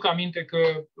 Mi-aduc aminte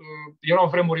că erau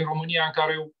vremuri în România în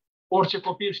care orice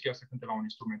copil știa să cânte la un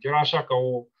instrument. Era așa ca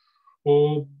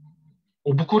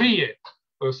o bucurie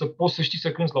să poți să știi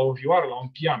să cânți la o vioară, la un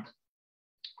pian.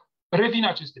 Revin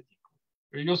aceste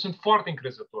timpuri. Eu sunt foarte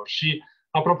încrezător și,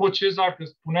 apropo, Cezar, că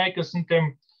spuneai că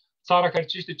suntem țara care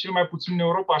citește cel mai puțin în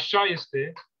Europa, așa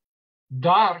este,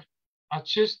 dar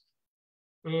acest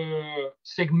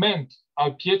segment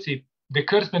al pieței de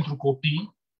cărți pentru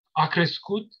copii a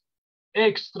crescut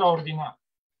extraordinar.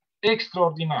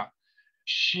 Extraordinar.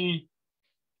 Și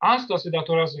asta se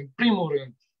datorează, în primul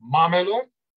rând, mamelor.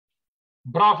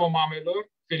 Bravo,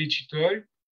 mamelor! Felicitări!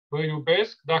 Vă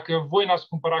iubesc! Dacă voi n-ați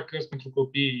cumpărat cărți pentru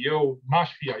copii, eu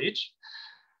n-aș fi aici.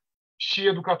 Și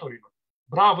educatorilor.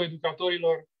 Bravo,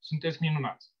 educatorilor! Sunteți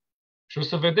minunați! Și o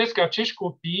să vedeți că acești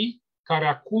copii care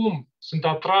acum sunt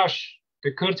atrași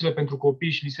de cărțile pentru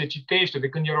copii și li se citește de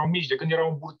când erau mici, de când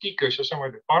erau în burtică și așa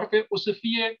mai departe, o să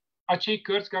fie acei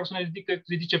cărți care o să ne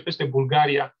ridice peste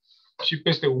Bulgaria și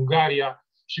peste Ungaria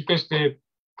și peste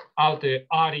alte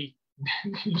arii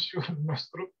din jurul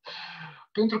nostru.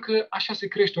 Pentru că așa se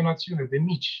crește o națiune de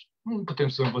mici. Nu putem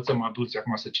să învățăm adulții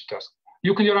acum să citească.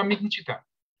 Eu când eram mic nu citeam.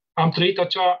 Am trăit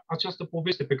această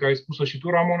poveste pe care ai spus-o și tu,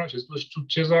 Ramona, și ai spus-o și tu,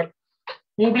 Cezar.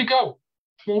 Mă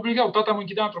obligau. Tata mă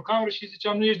închidea într-o cameră și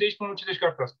zicea, nu ieși de aici până nu citești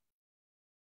cartea asta.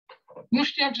 Nu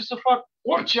știam ce să fac.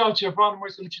 Orice altceva, numai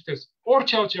să nu citesc.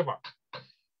 Orice altceva.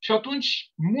 Și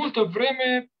atunci, multă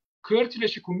vreme, cărțile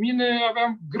și cu mine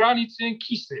aveam granițe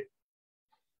închise.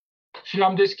 Și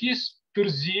le-am deschis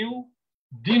târziu,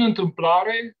 din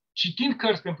întâmplare, citind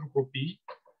cărți pentru copii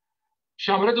și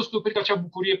am redescoperit acea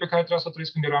bucurie pe care trebuia să o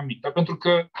trăiesc când eram mic. Dar pentru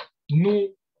că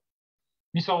nu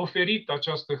mi s-a oferit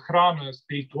această hrană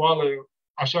spirituală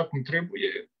așa cum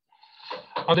trebuie,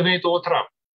 a devenit o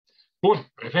otravă.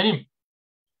 Bun, revenim.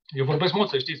 Eu vorbesc mult,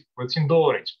 să știți, vă țin 2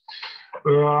 ore aici.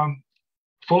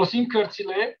 Folosim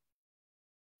cărțile,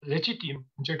 le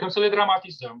citim, încercăm să le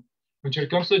dramatizăm,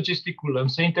 încercăm să gesticulăm,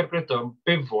 să interpretăm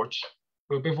pe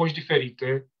voci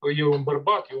diferite. E un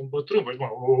bărbat, e un bătrân.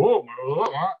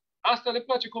 Asta le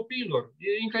place copiilor.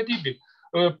 E incredibil.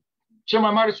 Cel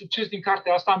mai mare succes din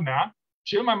cartea asta mea,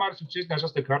 cel mai mare succes din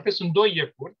această carte sunt 2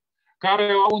 iepuri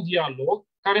care au un dialog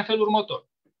care în felul următor.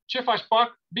 Ce faci,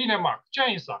 Pac? Bine, Mac. Ce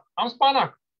ai în sac? Am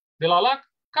spanac. De la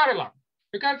lac? Care lac?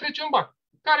 Pe care trece un bac.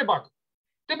 Care bac?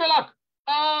 De pe lac.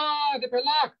 De pe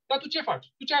lac. Dar tu ce faci?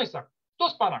 Tu ce ai în sac? Tot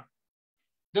spanac.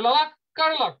 De la lac?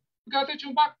 Care lac? Pe care trece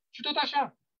un bac și tot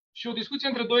așa. Și o discuție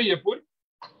între 2 iepuri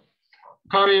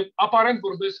care aparent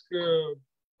vorbesc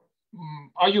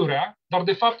aiurea, dar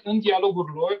de fapt în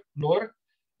dialogul lor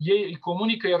ei îi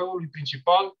comunică eroului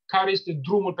principal care este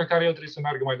drumul pe care el trebuie să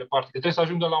meargă mai departe. Că trebuie să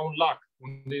ajungă la un lac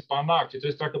unde e spanac, și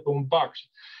trebuie să treacă pe un bac.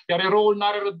 Iar eroul nu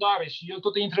are răbdare și el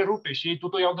tot îi întrerupe și ei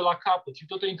tot o iau de la capăt și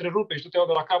tot îi întrerupe și tot o iau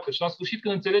de la capăt. Și la sfârșit,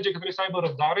 când înțelege că trebuie să aibă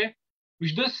răbdare,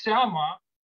 își dă seama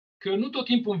că nu tot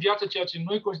timpul în viață ceea ce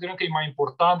noi considerăm că e mai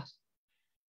important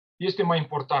este mai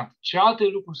important. Ce alte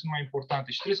lucruri sunt mai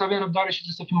importante și trebuie să avem răbdare și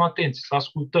trebuie să fim atenți, să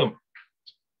ascultăm.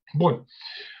 Bun.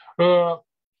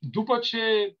 După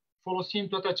ce folosim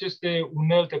toate aceste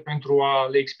unelte pentru a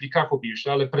le explica copiilor și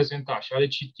a le prezenta și a le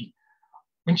citi,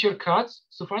 încercați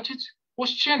să faceți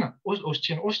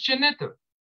o scenetă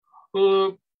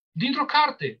dintr-o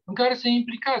carte în care să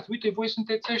implicați. Uite, voi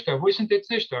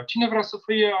sunteți ăștia, cine vrea să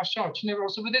fie așa, cine vrea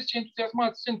să vedeți ce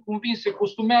entuziasmați sunt, cum vin, se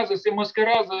costumează, se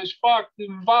măscărează, își fac,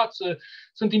 învață,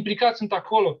 sunt implicați, sunt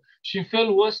acolo. Și în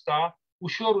felul ăsta,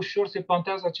 ușor se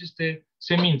plantează aceste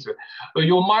semințe.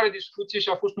 E o mare discuție și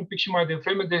a fost un pic și mai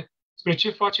devreme despre ce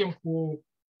facem cu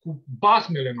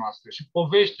basmele noastre și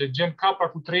poveștile, gen Capra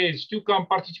cu 3. Știu că am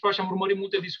participat și am urmărit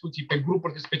multe discuții pe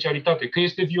grupuri de specialitate, că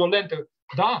este violentă.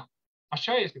 Da,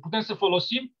 așa este. Putem să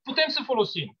folosim? Putem să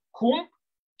folosim. Cum?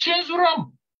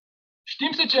 Cenzurăm.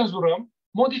 Știm să cenzurăm,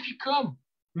 modificăm.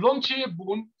 Luăm ce e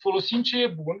bun, folosim ce e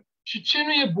bun și ce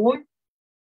nu e bun,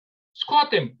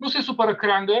 scoatem. Nu se supără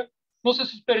creangă, nu se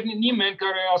supără nimeni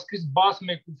care a scris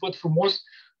basme cu făt frumos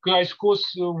că ai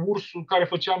scos ursul care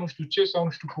făcea nu știu ce sau nu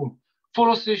știu cum.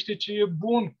 Folosește ce e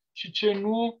bun și ce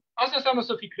nu. Asta înseamnă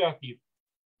să fii creativ.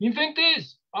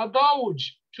 inventezi,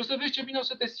 adaugi și o să vezi ce bine o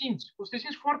să te simți. O să te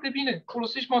simți foarte bine,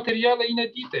 folosești materiale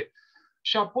inedite.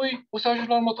 Și apoi o să ajungi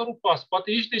la următorul pas.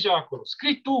 Poate ești deja acolo.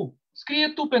 Scrie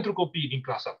tu pentru copiii din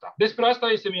clasa ta. Despre asta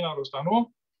e seminarul ăsta,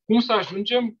 nu? Cum să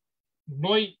ajungem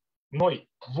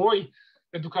voi,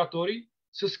 educatorii,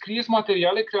 să scrieți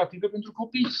materiale creative pentru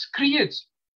copii. Scrieți!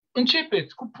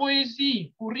 Începeți cu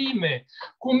poezii, cu rime,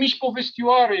 cu mici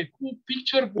povestioare, cu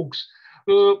picture books.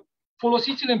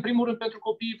 Folosiți-le în primul rând pentru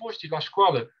copiii voștri la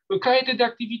școală. Caiete de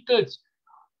activități.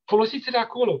 Folosiți-le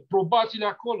acolo, probați-le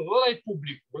acolo. Ăla e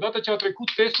publicul. Odată ce a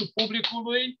trecut testul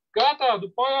publicului, gata,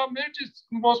 după aia mergeți,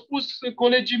 cum v-au spus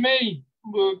colegii mei,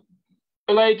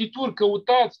 la editură,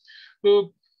 căutați.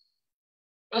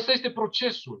 Ăsta este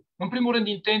procesul. În primul rând,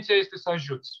 intenția este să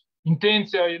ajuți.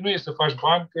 Intenția nu e să faci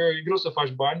bani, că e greu să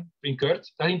faci bani prin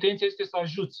cărți, dar intenția este să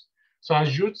ajuți. Să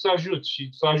ajuți și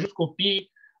să ajuți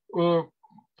copiii.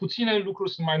 Puține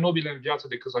lucruri sunt mai nobile în viață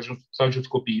decât să ajuți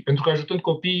copiii. Pentru că ajutând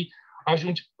copiii,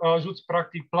 ajuți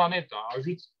practic planeta,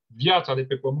 ajuți viața de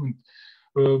pe pământ.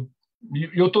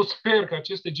 Eu tot sper că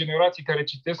aceste generații care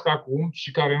citesc acum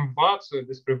și care învață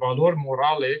despre valori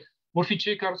morale vor fi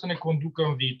cei care să ne conducă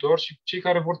în viitor și cei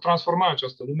care vor transforma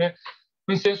această lume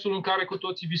în sensul în care cu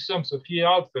toții visăm să fie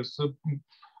altfel.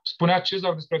 Spunea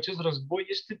Cezar despre acest război,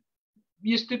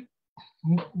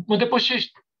 mă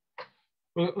depășește.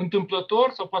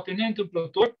 Întâmplător sau poate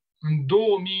neîntâmplător, în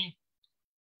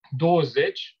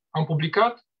 2020 am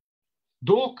publicat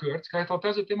 2 cărți care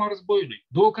tratează tema războiului.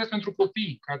 2 cărți pentru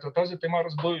copii care tratează tema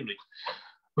războiului.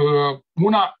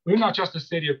 Una în această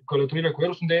serie cu călătorile cu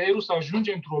Eros, unde Eros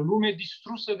ajunge într-o lume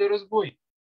distrusă de război.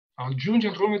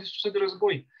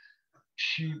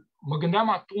 Și mă gândeam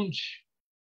atunci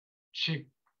ce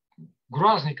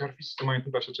groaznic ar fi să se mai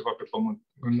întâmple așa ceva pe pământ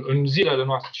în zilele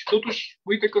noastre. Și totuși,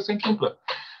 uite că se întâmplă.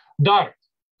 Dar,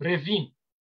 revin,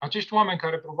 acești oameni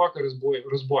care provoacă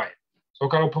războaie sau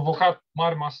care au provocat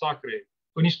mari masacre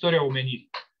în istoria omenirii,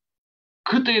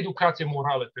 câtă educație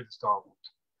morală credeți că au avut?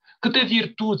 Câte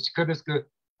virtuți credeți că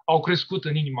au crescut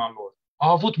în inima lor?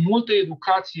 Au avut multă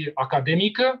educație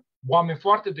academică, oameni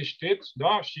foarte deștepți,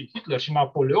 da? Și Hitler, și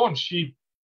Napoleon, și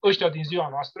ăștia din ziua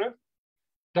noastră,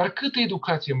 dar câtă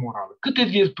educație morală, câte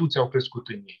virtuți au crescut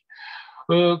în ei,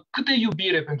 câtă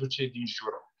iubire pentru cei din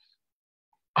jur.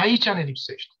 Aici ne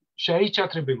lipsește și aici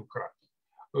trebuie lucrat.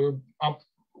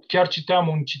 Chiar citeam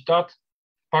un citat,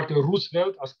 parcă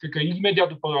Roosevelt, cred că imediat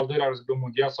după al doilea război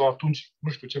mondial sau atunci, nu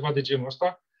știu, ceva de genul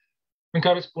ăsta, în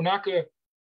care spunea că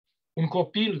un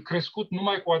copil crescut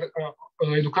numai cu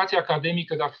educație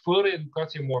academică, dar fără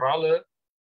educație morală,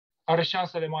 are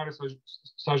șansele mari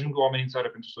să ajungă o amenințare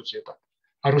pentru societate.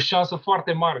 Are o șansă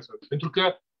foarte mare, pentru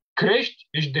că crești,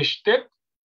 ești deștept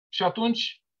și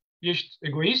atunci ești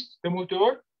egoist de multe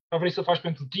ori, dar vrei să faci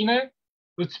pentru tine,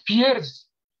 îți pierzi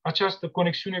această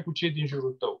conexiune cu cei din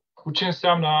jurul tău, cu ce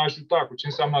înseamnă a ajuta, cu ce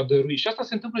înseamnă a dărui. Și asta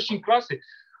se întâmplă și în clase.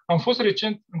 Am fost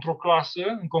recent într-o clasă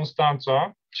în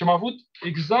Constanța și am avut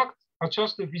exact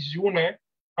această viziune.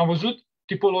 Am văzut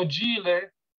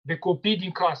tipologiile de copii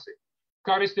din clase.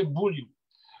 Care este bully,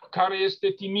 care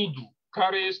este timidul,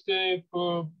 care este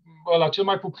ăla cel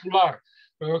mai popular.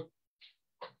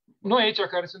 Noi aici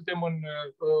care suntem în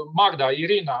Magda,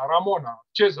 Irina, Ramona,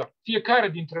 Cezar, fiecare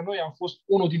dintre noi am fost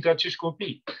unul dintre acești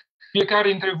copii. Fiecare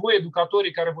dintre voi,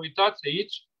 educatorii care vă uitați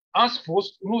aici, ați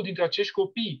fost unul dintre acești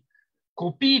copii.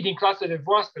 Copiii din clasele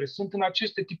voastre sunt în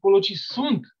aceste tipologii.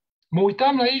 Mă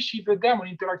uitam la ei și vedeam în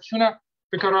interacțiunea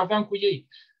pe care o aveam cu ei.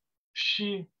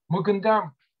 Și mă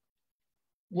gândeam,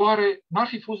 oare n-ar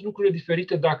fi fost lucrurile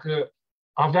diferite dacă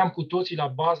aveam cu toții la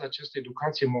bază această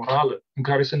educație morală în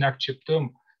care să ne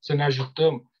acceptăm, să ne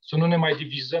ajutăm, să nu ne mai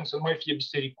divizăm, să nu mai fie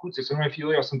bisericuțe, să nu mai fie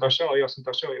ăia sunt așa, ăia sunt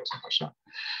așa, ăia sunt așa.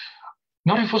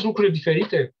 N-ar fi fost lucrurile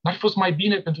diferite? N-ar fi fost mai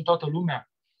bine pentru toată lumea?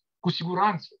 Cu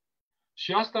siguranță.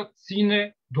 Și asta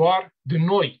ține doar de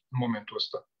noi în momentul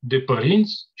ăsta, de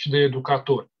părinți și de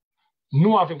educatori.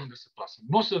 Nu avem unde să plasăm.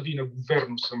 Nu o să vină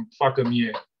guvernul să-mi facă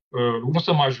mie, nu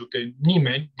să mă ajute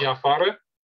nimeni de afară,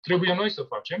 trebuie noi să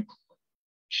facem.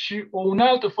 Și o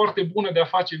unealtă foarte bună de a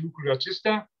face lucrurile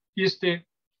acestea este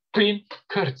prin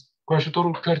cărți, cu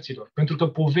ajutorul cărților. Pentru că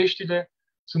poveștile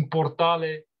sunt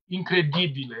portale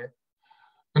incredibile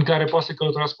în care poate să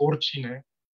călătorească oricine,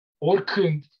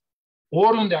 oricând,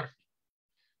 oriunde ar fi.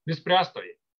 Despre asta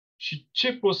e. Și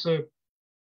ce poți să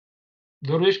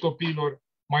dăruiești copiilor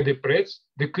mai de preț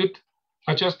decât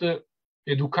această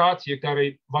educație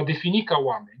care va defini ca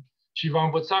oameni și va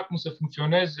învăța cum să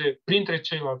funcționeze printre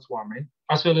ceilalți oameni,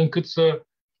 astfel încât să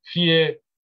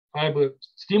aibă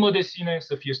stimă de sine,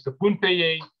 să fie stăpâni pe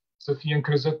ei, să fie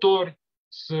încrezători,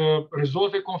 să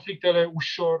rezolve conflictele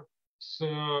ușor, să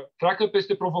treacă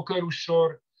peste provocări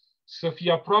ușor, să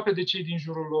fie aproape de cei din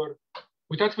jurul lor.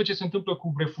 Uitați-vă ce se întâmplă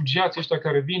cu refugiații ăștia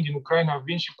care vin din Ucraina,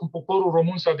 vin și cum poporul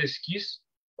român s-a deschis,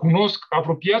 cunosc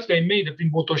apropiații ai mei de prin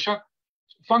Botoșan,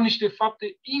 fac niște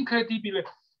fapte incredibile.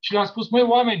 Și le-am spus, măi,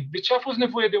 oameni, de ce a fost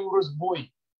nevoie de un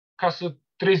război ca să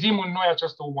trezim în noi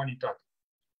această umanitate?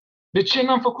 De ce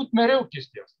n-am făcut mereu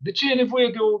chestia asta? De ce e nevoie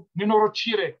de o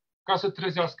nenorocire ca să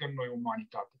trezească în noi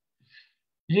umanitate?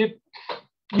 E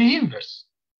invers.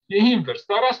 E invers.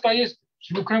 Dar asta este.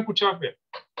 Și lucrăm cu ce avem.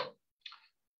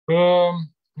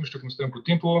 Nu știu cum stăm cu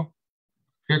timpul.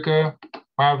 Cred că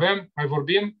mai avem, mai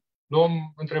vorbim.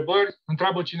 Luăm întrebări.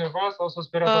 Întreabă cineva sau să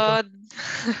sperați?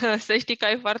 Să știi că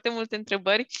ai foarte multe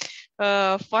întrebări.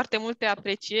 Foarte multe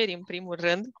aprecieri, în primul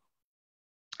rând.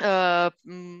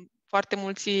 Foarte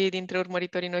mulți dintre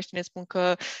urmăritorii noștri ne spun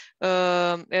că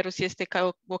Eros este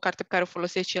o carte pe care o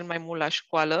folosesc cel mai mult la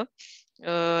școală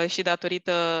și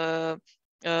datorită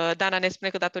Dana ne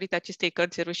spune că datorită acestei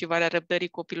cărți, Eros și Valea Răbdării,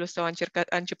 copilul său a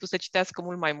început să citească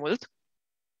mult mai mult.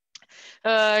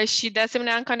 Și de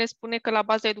asemenea Anca ne spune că la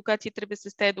baza educației trebuie să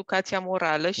stea educația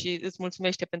morală și îți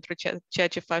mulțumește pentru ceea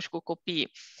ce faci cu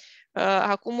copiii.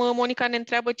 Acum Monica ne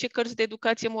întreabă ce cărți de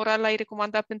educație morală ai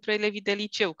recomandat pentru elevii de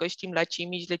liceu, că știm la cei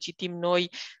mici le citim noi,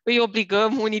 îi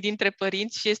obligăm unii dintre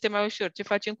părinți și este mai ușor. Ce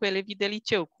facem cu elevii de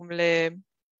liceu?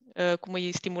 Cum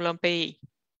îi stimulăm pe ei?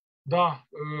 Da,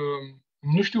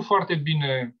 nu știu foarte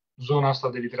bine zona asta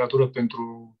de literatură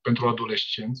pentru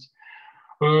adolescenți,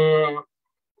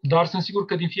 dar sunt sigur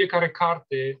că din fiecare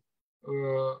carte,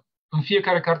 în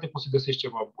fiecare carte poți să găsești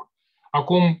ceva bun.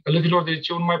 Acum, elevilor de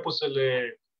liceu nu mai poți să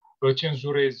le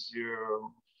cenzurezi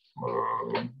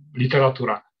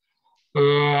literatura.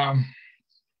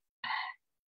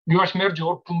 Eu aș merge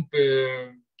oricum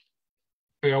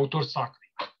pe autori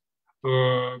sacri.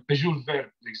 Pe Jules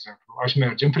Verne, de exemplu, aș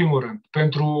merge, în primul rând,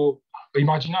 pentru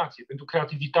imaginație, pentru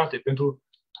creativitate, pentru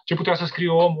ce putea să scrie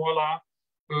omul ăla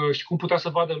și cum putea să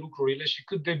vadă lucrurile și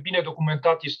cât de bine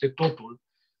documentat este totul.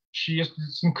 Și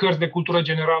sunt cărți de cultură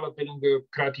generală pe lângă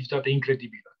creativitate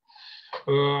incredibilă.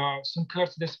 Sunt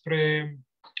cărți despre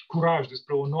curaj,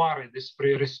 despre onoare,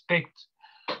 despre respect.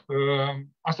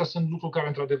 Astea sunt lucruri care,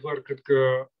 într-adevăr, cred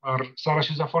că s-ar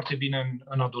așeza foarte bine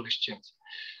în adolescenți.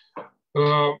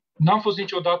 N-am fost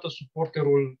niciodată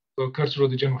suporterul cărților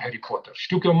de genul Harry Potter.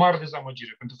 Știu că e o mare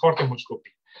dezamăgire pentru foarte mulți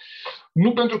copii.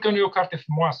 Nu pentru că nu e o carte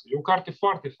frumoasă, e o carte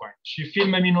foarte faină și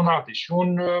filme minunate și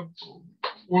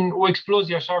o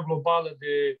explozie așa globală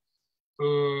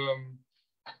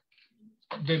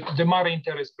de mare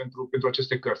interes pentru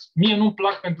aceste cărți. Mie nu-mi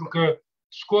plac pentru că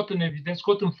scot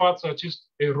în față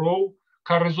acest erou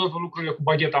care rezolvă lucrurile cu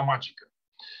bagheta magică.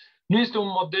 Nu este un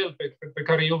model pe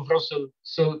care eu vreau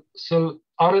să-l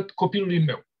arăt copilului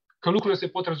meu, că lucrurile se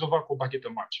pot rezolva cu o baghetă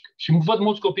magică. Și văd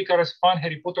mulți copii care sunt fani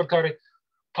Harry Potter, care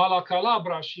a la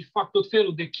calabra și fac tot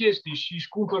felul de chestii și își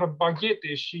cumpără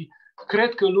baghete și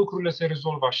cred că lucrurile se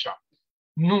rezolvă așa.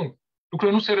 Nu.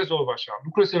 Lucrurile nu se rezolvă așa.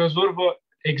 Lucrurile se rezolvă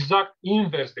exact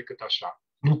invers decât așa.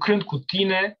 Lucrând cu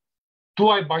tine, tu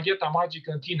ai bagheta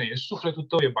magică în tine. E sufletul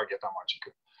tău, e bagheta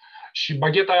magică. Și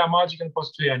bagheta aia magică nu poate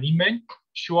să o ia nimeni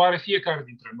și o are fiecare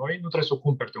dintre noi. Nu trebuie să o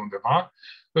cumperi de undeva.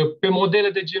 Pe modele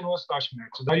de genul ăsta aș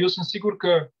merge. Dar eu sunt sigur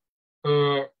că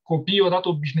copiii odată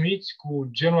obișnuiți cu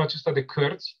genul acesta de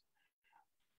cărți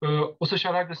o să-și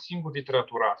aleagă singur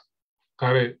literatura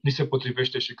care li se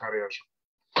potrivește și care îi ajută.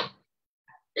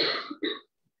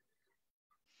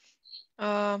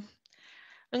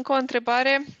 Încă o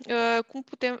întrebare.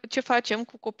 Ce facem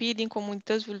cu copiii din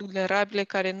comunități vulnerabile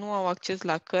care nu au acces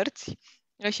la cărți?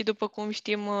 Și după cum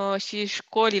știm, și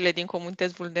școlile din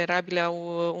comunități vulnerabile au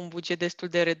un buget destul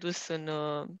de redus în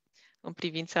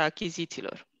privința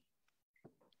achizițiilor.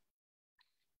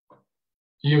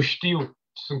 Eu știu,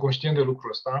 sunt conștient de lucrul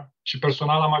ăsta și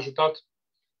personal am ajutat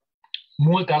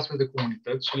multe astfel de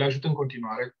comunități și le ajut în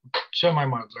continuare cu cel mai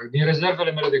mare drag. Din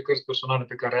rezervele mele de cărți personale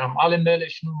pe care am, ale mele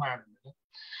și nu numai ale mele.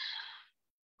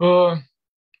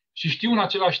 Și știu în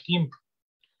același timp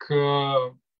că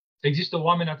există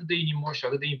oameni atât de inimoși,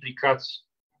 atât de implicați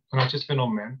în acest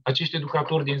fenomen, acești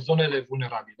educatori din zonele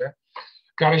vulnerabile,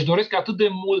 care își doresc atât de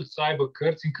mult să aibă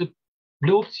cărți încât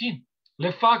le obțin, le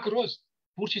fac rost,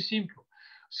 pur și simplu.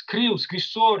 Scriu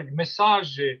scrisori,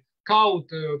 mesaje,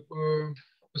 caută,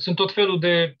 sunt tot felul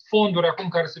de fonduri acum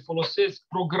care se folosesc,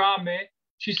 programe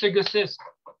și se găsesc.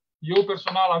 Eu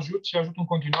personal ajut și ajut în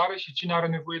continuare și cine are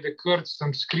nevoie de cărți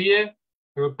să-mi scrie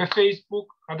pe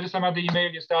Facebook. Adresa mea de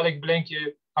e-mail este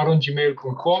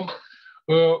alecblenche@gmail.com,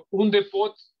 unde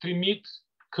pot trimit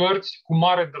cărți cu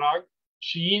mare drag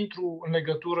și intru în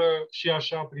legătură și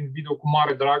așa prin video cu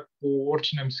mare drag cu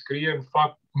oricine îmi scrie,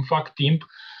 îmi fac timp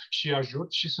și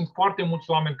ajut și sunt foarte mulți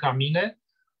oameni ca mine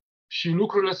și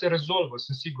lucrurile se rezolvă,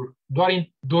 sunt sigur.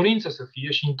 Doar dorință să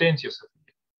fie și intenție să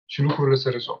fie și lucrurile se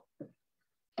rezolvă.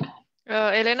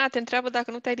 Elena te întreabă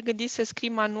dacă nu te-ai gândit să scrii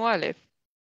manuale.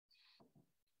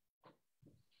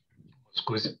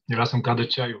 Scuze, era să-mi cadă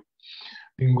ceaiul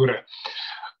din gură.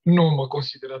 Nu mă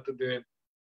consider atât de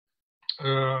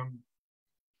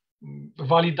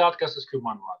validat ca să scriu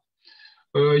manual.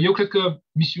 Eu cred că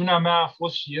misiunea mea a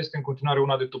fost și este în continuare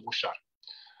una de toboșar.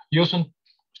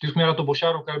 Știți cum era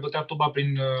toboșarul care bătea toba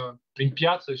prin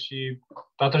piață și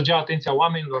atrăgea atenția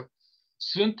oamenilor?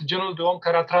 Sunt genul de om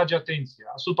care atrage atenția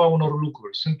asupra unor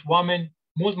lucruri. Sunt oameni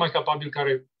mult mai capabili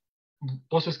care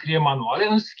pot să scrie manuale.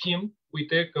 În schimb,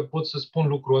 uite că pot să spun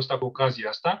lucrul ăsta cu ocazia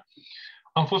asta,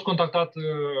 am fost contactat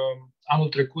anul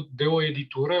trecut de o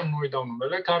editură, nu îi dau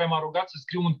numele, care m-a rugat să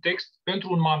scriu un text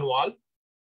pentru un manual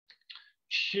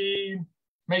și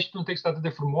mi-a ieșit un text atât de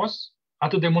frumos,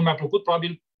 atât de mult mi-a plăcut,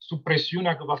 probabil sub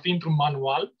presiunea că va fi într-un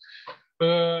manual.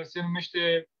 Se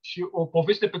numește și o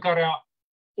poveste pe care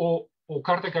o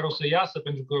carte care o să iasă,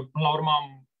 pentru că până la urmă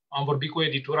am vorbit cu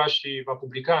editura și va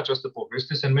publica această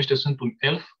poveste, se numește Sunt un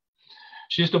elf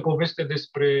și este o poveste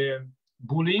despre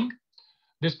bullying,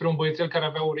 despre un băiețel care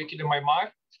avea urechile mai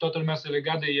mari și toată lumea se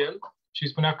lega de el și îi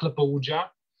spunea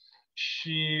Clăpăugea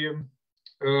și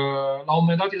la un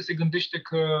moment dat el se gândește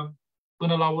că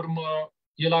până la urmă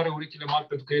el are urechile mari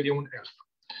pentru că el e un elf.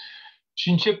 Și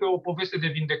începe o poveste de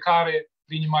vindecare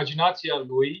prin imaginația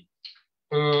lui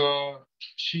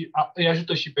și îi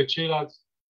ajută și pe ceilalți.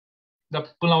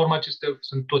 Dar până la urmă acest elf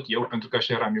sunt tot eu, pentru că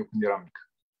așa eram eu când eram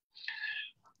mic.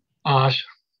 Așa,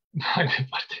 mai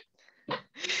departe.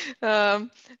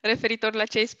 Referitor la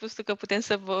ce ai spus tu, că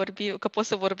că poți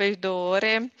să vorbești 2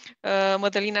 ore,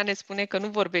 Mădălina ne spune că nu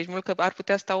vorbești mult, că ar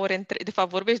putea sta ore întregi, de fapt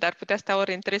vorbești, dar ar putea sta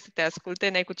ore întregi să te asculte,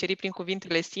 ne-ai cucerit prin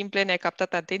cuvintele simple, ne-ai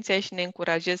captat atenția și ne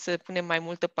încurajezi să punem mai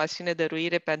multă pasiune,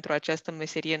 dăruire pentru această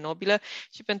meserie nobilă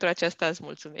și pentru aceasta îți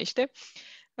mulțumește.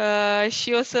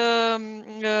 Și o să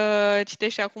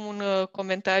citesc și acum un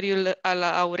comentariu al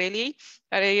Aureliei,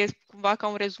 care e cumva ca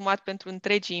un rezumat pentru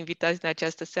întregii invitați din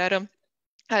această seară,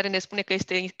 care ne spune că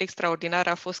este extraordinar,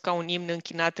 a fost ca un imn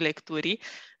închinat lecturii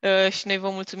și noi vă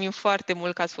mulțumim foarte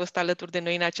mult că ați fost alături de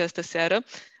noi în această seară.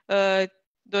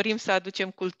 Dorim să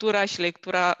aducem cultura și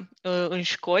lectura în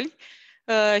școli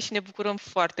și ne bucurăm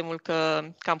foarte mult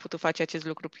că am putut face acest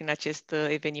lucru prin acest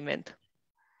eveniment.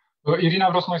 Irina,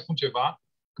 vreau să mai spun ceva.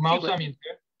 Că mi-am adus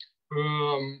aminte,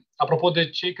 apropo de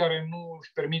cei care nu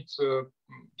își permit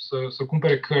să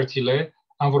cumpere cărțile,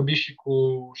 am vorbit și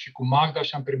cu Magda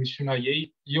și am permisiunea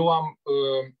ei. Eu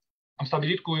am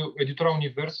stabilit cu editura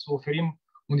Univers să oferim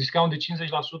un discount de 50%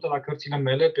 la cărțile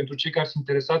mele pentru cei care sunt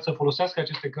interesați să folosească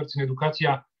aceste cărți în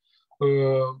educația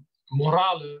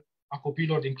morală a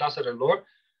copiilor din clasele lor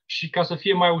și ca să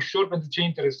fie mai ușor pentru cei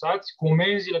interesați,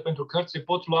 comenzile pentru cărți se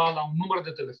pot lua la un număr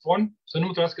de telefon, să nu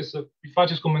trebuiască să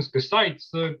faceți comenzi pe site,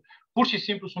 să pur și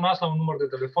simplu sunați la un număr de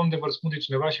telefon de vă răspunde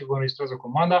cineva și vă înregistrează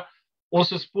comanda. O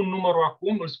să spun numărul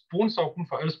acum, îl spun sau cum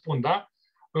fac? Îl spun, da?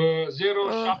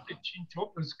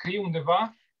 0758, îl scriu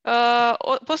undeva?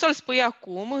 Poți să-l spui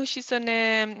acum și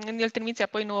ne-l trimiți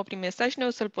apoi nouă prin mesaj și noi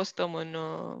o să-l postăm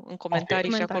în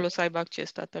comentarii și acolo să aibă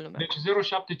acces toată lumea. Deci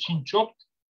 0758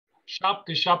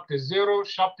 770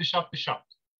 777.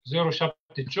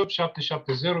 078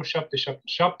 770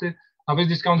 777. Aveți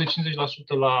discount de 50%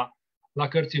 la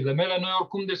cărțile mele. Noi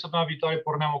oricum de săptămâna viitoare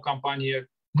porneam o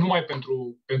campanie numai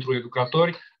pentru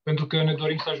educatori, pentru că ne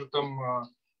dorim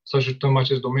să ajutăm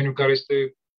acest domeniu care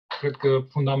este, cred că,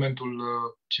 fundamentul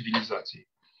civilizației.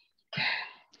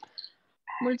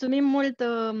 Mulțumim mult,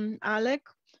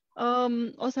 Alec.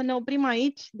 O să ne oprim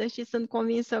aici, deși sunt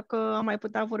convinsă că am mai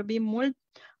putea vorbi mult.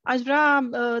 Aș vrea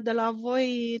de la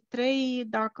voi 3,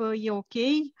 dacă e ok,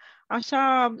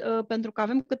 așa, pentru că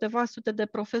avem câteva sute de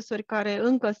profesori care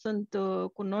încă sunt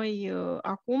cu noi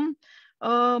acum,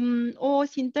 o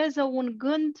sinteză, un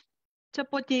gând, ce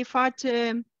pot ei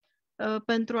face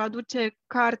pentru a aduce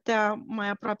cartea mai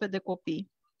aproape de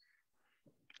copii.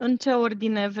 În ce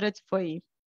ordine vreți voi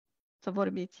să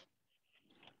vorbiți?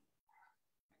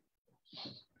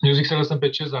 Eu zic să lăsăm pe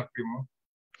Cezar primul.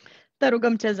 Te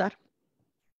rugăm, Cezar.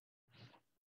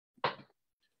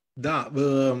 Da,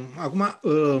 acum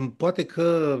poate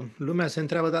că lumea se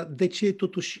întreabă, dar de ce e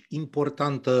totuși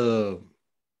importantă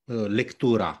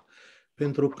lectura?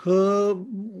 Pentru că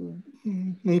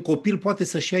un copil poate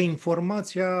să-și ia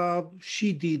informația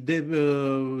și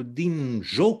din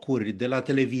jocuri, de la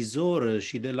televizor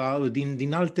și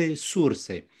din alte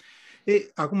surse.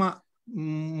 Acum,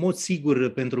 în mod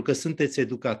sigur, pentru că sunteți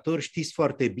educatori, știți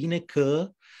foarte bine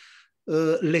că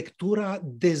lectura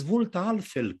dezvoltă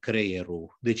altfel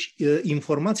creierul. Deci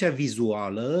informația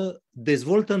vizuală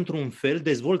dezvoltă într-un fel,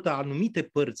 dezvoltă anumite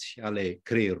părți ale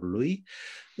creierului,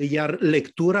 iar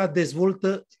lectura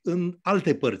dezvoltă în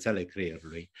alte părți ale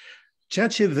creierului. Ceea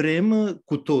ce vrem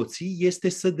cu toții este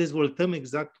să dezvoltăm,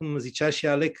 exact cum zicea și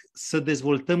Alec, să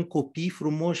dezvoltăm copii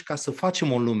frumoși ca să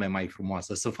facem o lume mai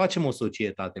frumoasă, să facem o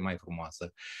societate mai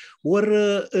frumoasă. Ori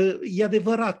e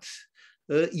adevărat,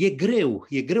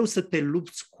 e greu să te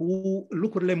lupți cu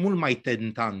lucrurile mult mai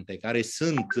tentante, care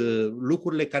sunt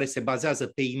lucrurile care se bazează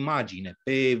pe imagine,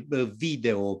 pe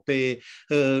video, pe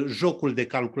jocul de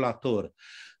calculator.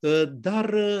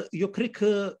 Dar eu cred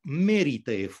că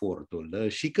merită efortul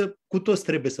și că cu toți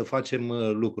trebuie să facem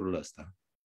lucrul ăsta.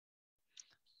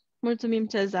 Mulțumim,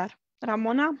 Cezar.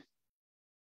 Ramona?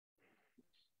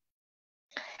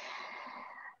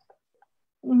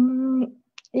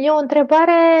 E o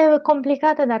întrebare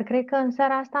complicată, dar cred că în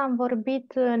seara asta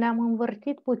ne-am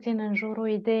învârtit puțin în jurul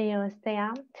ideii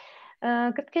ăsteia.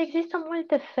 Cred că există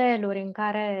multe feluri în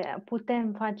care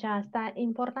putem face asta.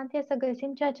 Important este să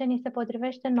găsim ceea ce ni se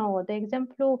potrivește nouă. De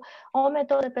exemplu, o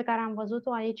metodă pe care am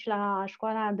văzut-o aici la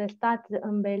școala de stat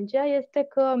în Belgia este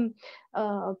că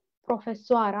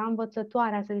profesoara,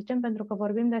 învățătoarea, să zicem, pentru că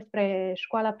vorbim despre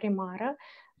școala primară,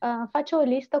 face o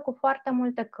listă cu foarte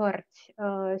multe cărți,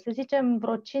 să zicem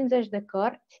vreo 50 de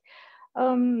cărți,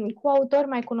 cu autori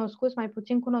mai cunoscuți, mai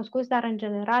puțin cunoscuți, dar în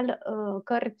general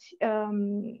cărți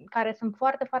care sunt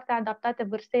foarte, foarte adaptate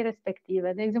vârstei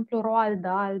respective. De exemplu, Roald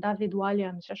Dahl, David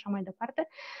Walliams și așa mai departe.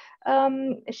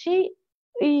 Și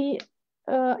îi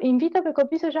invită pe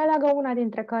copii să-și aleagă una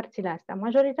dintre cărțile astea.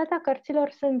 Majoritatea cărților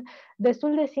sunt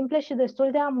destul de simple și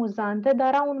destul de amuzante,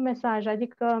 dar au un mesaj,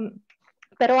 adică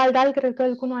pe Roald Dahl cred că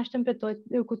îl cunoaștem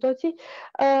cu toții.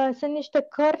 Sunt niște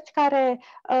cărți care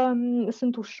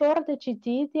sunt ușor de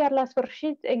citit, iar la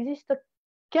sfârșit există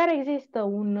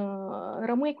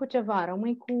rămâi cu ceva,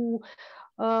 rămâi cu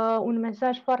un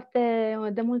mesaj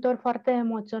de multe ori foarte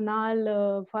emoțional,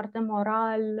 foarte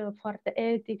moral, foarte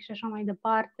etic și așa mai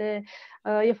departe.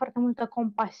 E foarte multă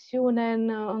compasiune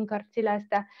în cărțile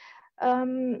astea.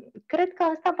 Cred că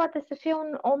asta poate să fie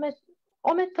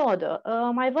o metodă.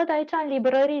 Mai văd aici în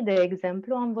librării, de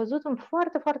exemplu, am văzut în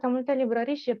foarte, foarte multe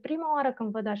librării și e prima oară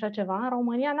când văd așa ceva. În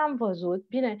România n-am văzut.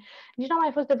 Bine, nici n-am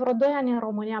mai fost de vreo 2 ani în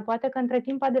România. Poate că între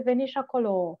timp a devenit și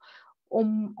acolo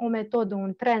o metodă,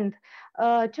 un trend.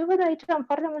 Ce văd aici în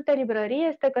foarte multe librării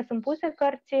este că sunt puse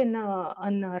cărți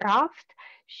în raft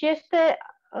și este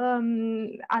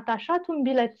atașat un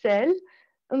bilețel.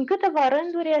 În câteva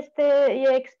rânduri e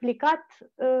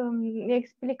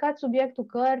explicat subiectul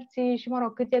cărții și, mă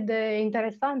rog, cât e de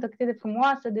interesantă, cât e de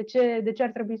frumoasă, de ce ar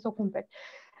trebui să o cumperi.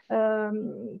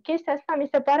 Chestia asta mi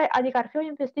se pare, adică ar fi o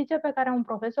investiție pe care un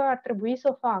profesor ar trebui să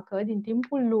o facă din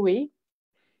timpul lui,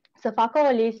 să facă o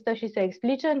listă și să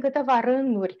explice în câteva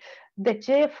rânduri de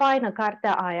ce e faină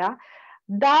cartea aia,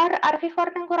 dar ar fi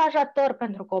foarte încurajator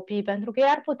pentru copii, pentru că ei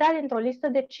ar putea, dintr-o listă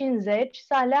de 50,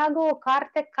 să aleagă o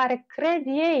carte care cred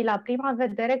ei, la prima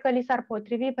vedere, că li s-ar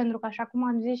potrivi, pentru că, așa cum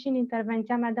am zis și în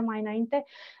intervenția mea de mai înainte,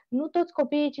 nu toți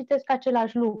copiii citesc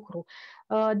același lucru.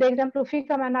 De exemplu,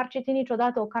 fiica mea n-ar citi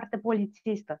niciodată o carte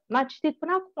polițistă. N-a citit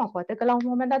până acum, poate că la un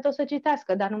moment dat o să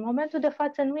citească, dar în momentul de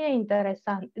față nu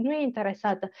e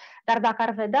interesată. Dar dacă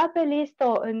ar vedea pe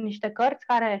listă niște cărți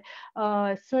care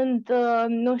sunt,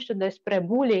 nu știu, despre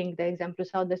bullying, de exemplu,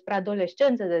 sau despre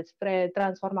adolescență, despre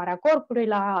transformarea corpului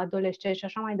la adolescenți și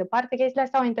așa mai departe, chestiile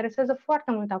astea o interesează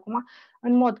foarte mult acum,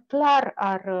 în mod clar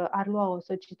ar lua-o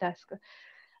să citească.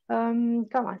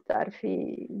 Cam asta ar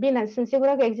fi. Bine, sunt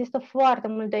sigură că există foarte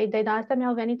multe idei, dar astea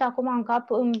mi-au venit acum în cap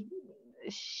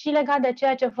și legat de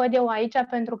ceea ce văd eu aici,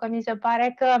 pentru că mi se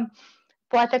pare că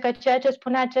poate că ceea ce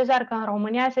spunea Cezar, că în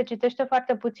România se citește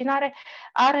foarte puțin,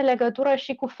 are legătură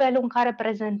și cu felul în care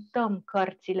prezentăm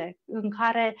cărțile, în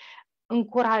care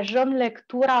încurajăm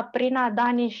lectura prin a da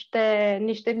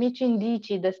niște mici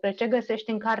indicii despre ce găsești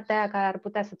în cartea aia care ar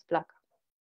putea să-ți placă.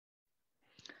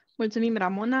 Mulțumim,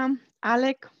 Ramona.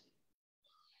 Alec?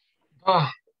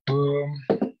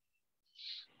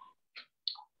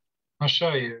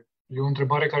 Așa e. E o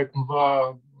întrebare care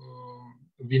cumva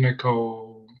vine ca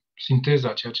o sinteză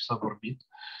a ceea ce s-a vorbit.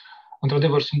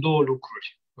 Într-adevăr, sunt două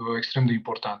lucruri extrem de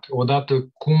importante. Odată,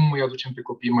 cum îi aducem pe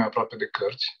copii mai aproape de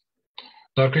cărți,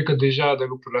 dar cred că deja de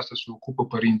lucrurile astea se ocupă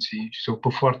părinții și se ocupă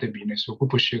foarte bine, se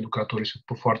ocupă și educatorii, se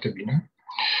ocupă foarte bine.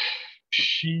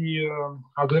 Și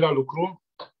al doilea lucru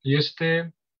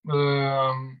este...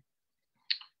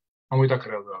 am uitat care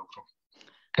era al doilea lucru.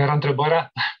 Care era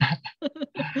întrebarea?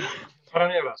 Întrebarea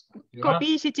nu era asta.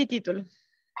 Copiii și cititul.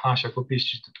 Așa, copiii și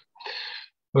cititul.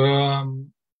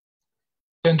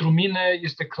 Pentru mine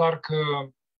este clar că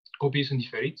copiii sunt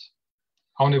diferiți,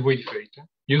 au nevoi diferite.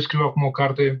 Eu scriu acum o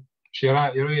carte și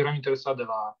eu eram interesat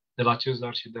de la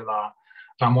Cezar și de la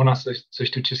Ramona să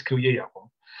știu ce scriu ei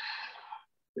acum.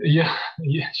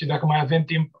 Și dacă mai avem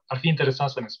timp, ar fi interesant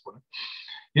să ne spună.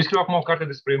 Eu scriu acum o carte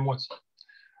despre emoții.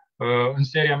 În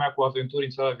seria mea cu aventuri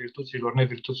în țara virtuților,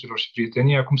 nevirtuților și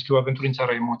prietenie, acum scriu aventuri în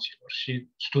țara emoțiilor. Și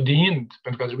studiind,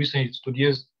 pentru că a trebuit să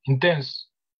studiez intens,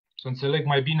 să înțeleg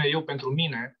mai bine eu pentru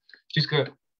mine, știți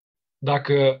că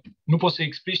dacă nu poți să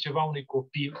explici ceva unui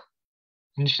copil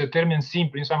în niște termeni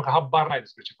simpli, înseamnă că habar n-ai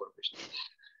despre ce vorbești.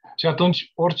 Și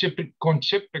atunci, orice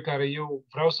concept pe care eu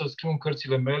vreau să-l scriu în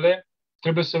cărțile mele,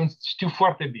 trebuie să-l știu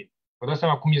foarte bine. Vă dați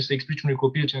seama cum e să explici unui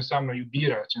copil ce înseamnă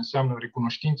iubirea, ce înseamnă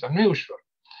recunoștința. Nu e ușor.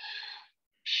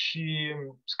 Și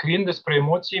scriind despre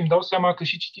emoții, îmi dau seama că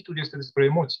și cititul este despre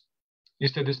emoții.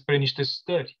 Este despre niște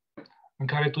stări în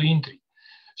care tu intri.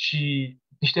 Și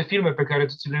niște filme pe care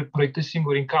tu ți le proiectezi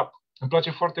singur în cap. Îmi place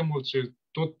foarte mult ce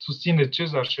tot susține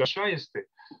Cezar și așa este.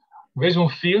 Vezi un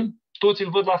film, toți îl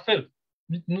văd la fel.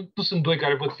 Nu sunt doi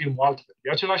care văd filmul altfel.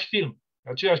 E același film, e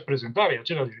aceeași prezentare, e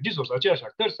același regizor, sunt aceiași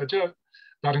actori,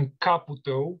 dar în capul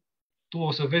tău tu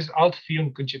o să vezi alt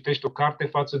film când citești o carte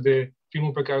față de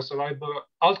filmul pe care o să-l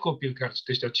aibă alt copil care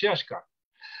citește aceeași carte.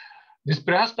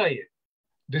 Despre asta e.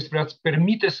 Despre a-ți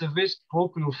permite să vezi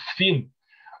propriul film.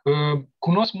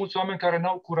 Cunosc mulți oameni care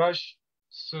n-au curaj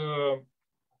să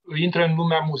intre în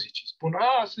lumea muzicii. Spun,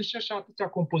 sunt și așa atâția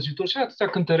compozitori și atâția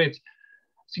cântăreți.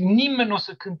 Zic, nimeni nu o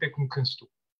să cânte cum cânti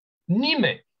tu.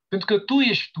 Nimeni. Pentru că tu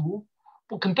ești tu,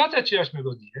 cântați aceeași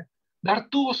melodie, dar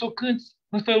tu o să o cânti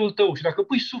în felul tău. Și dacă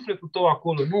pui sufletul tău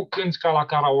acolo, nu cânti ca la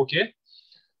karaoke,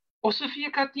 o să fie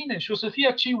ca tine și o să fie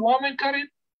acei oameni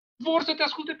care vor să te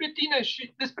asculte pe tine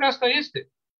și despre asta este.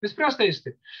 Despre asta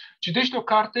este. Citești o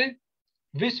carte,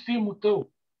 vezi filmul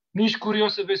tău. Nu ești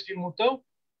curios să vezi filmul tău?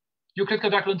 Eu cred că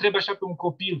dacă îl întrebi așa pe un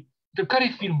copil, care e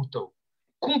filmul tău?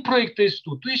 Cum proiectezi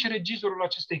tu? Tu ești regizorul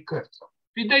acestei cărți.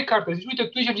 Îi dai cartea, zici, uite,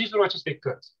 tu ești regizorul acestei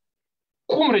cărți.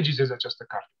 Cum regizezi această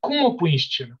carte? Cum o pui în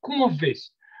scenă? Cum o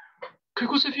vezi? Cred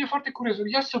că o să fie foarte curios.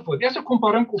 Ia să văd. Ia să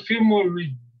comparăm cu filmul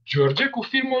lui George cu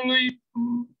filmul lui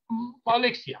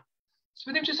Alexia. Să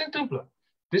vedem ce se întâmplă.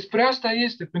 Despre asta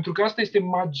este, pentru că asta este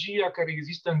magia care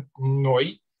există în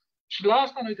noi și la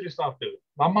asta noi trebuie să apelăm.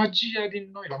 La magia din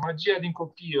noi, la magia din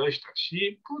copiii ăștia.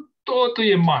 Și totul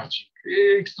e magic.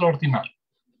 E extraordinar.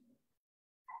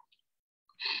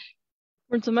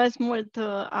 Mulțumesc mult,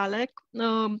 Alec.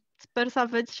 Sper să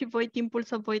aveți și voi timpul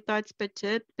să vă uitați pe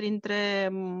chat printre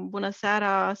bună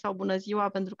seara sau bună ziua,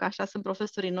 pentru că așa sunt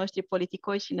profesorii noștri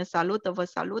politicoși și ne salută, vă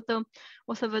salută.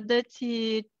 O să vedeți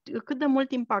cât de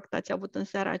mult impact ați avut în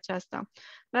seara aceasta.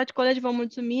 Dragi colegi, vă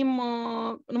mulțumim.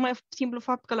 Numai simplu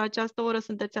fapt că la această oră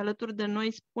sunteți alături de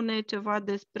noi spune ceva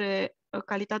despre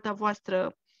calitatea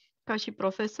voastră ca și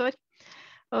profesori.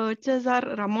 Cezar,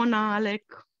 Ramona,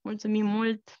 Alec, mulțumim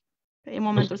mult. E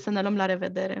momentul să ne luăm la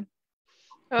revedere.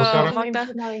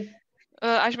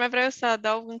 Aș mai vrea să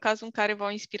adaug în cazul în care v-au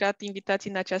inspirat invitații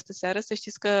în această seară, să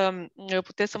știți că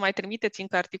puteți să mai trimiteți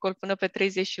încă articol până pe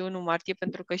 31 martie,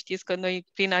 pentru că știți că noi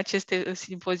prin aceste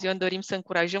simpozion dorim să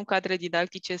încurajăm cadre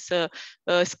didactice să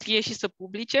scrie și să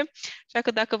publice, așa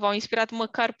că dacă v-au inspirat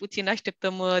măcar puțin,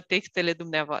 așteptăm textele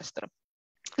dumneavoastră.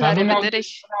 La revedere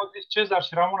și... Nu au zis Cezar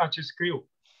și Ramona ce scriu.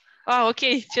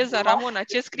 Ok, Cezar, Ramona,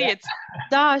 ce scrieți?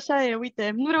 Da, așa e,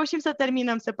 uite, nu reușim să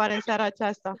terminăm, se pare, în seara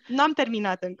aceasta. N-am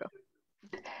terminat încă.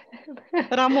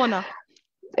 Ramona.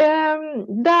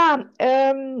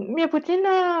 Mi-e puțin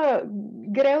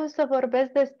greu să vorbesc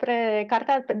despre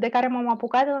cartea de care m-am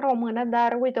apucat în română,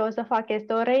 dar uite, o să fac.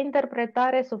 Este o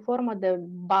reinterpretare sub formă de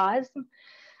bazm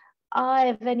a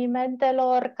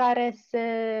evenimentelor care se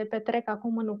petrec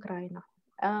acum în Ucraina,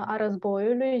 a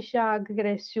războiului și a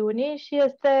agresiunii și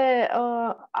este,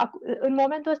 în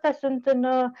momentul ăsta sunt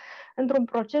într-un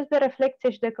proces de reflexie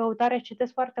și de căutare și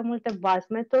citesc foarte multe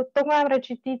basme. Tocmai am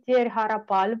recitit ieri Harap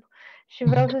Alb și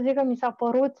vreau să zic că mi s-a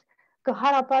părut că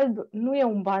Harap Alb nu e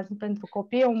un basm pentru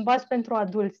copii, e un basm pentru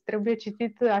adulți. Trebuie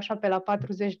citit așa pe la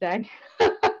 40 de ani.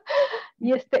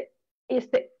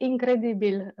 Este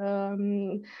incredibil.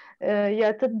 E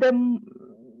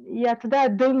atât de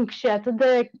adânc și atât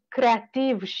de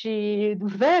creativ și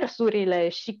versurile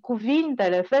și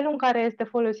cuvintele, felul în care este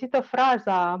folosită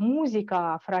fraza,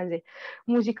 muzica frazei,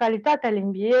 muzicalitatea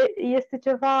limbii, este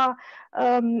ceva,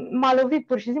 m-a lovit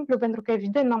pur și simplu, pentru că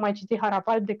evident n-am mai citit Harap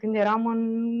Alb de când eram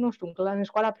în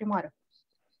școala primară.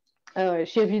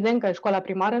 Și evident că în școala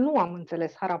primară nu am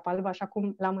înțeles Harap Alb așa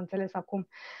cum l-am înțeles acum.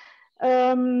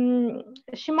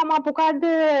 Și m-am apucat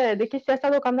de chestia asta.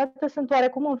 Deocamdată sunt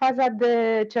oarecum în faza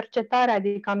de cercetare,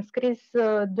 adică am scris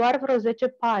doar vreo 10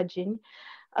 pagini,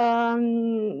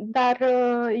 dar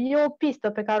e o pistă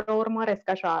pe care o urmăresc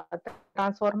așa,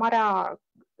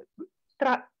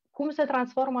 cum se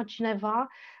transformă cineva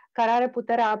care are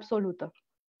puterea absolută.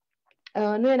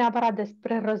 Nu e neapărat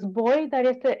despre război, dar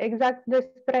este exact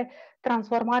despre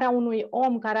transformarea unui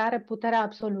om care are puterea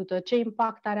absolută. Ce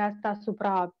impact are asta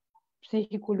asupra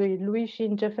psihicului lui și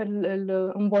în ce fel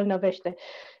îl îmbolnăvește.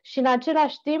 Și în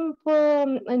același timp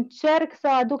încerc să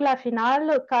aduc la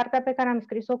final cartea pe care am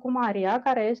scris-o cu Maria,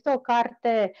 care este o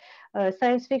carte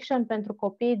science fiction pentru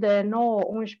copii de 9-11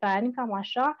 ani, cam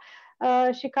așa,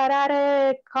 și care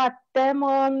are ca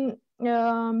temă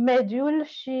mediul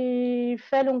și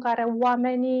felul în care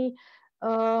oamenii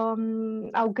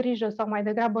au grijă sau mai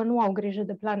degrabă nu au grijă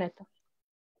de planetă.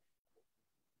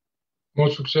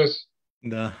 Mult succes!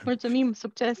 Da. Mulțumim,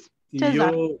 succes!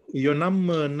 Cezar. Eu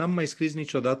n-am mai scris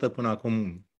niciodată până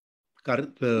acum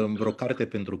vreo carte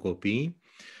pentru copii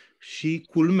și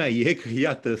culmea e că,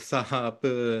 iată, s-a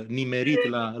nimerit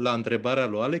la întrebarea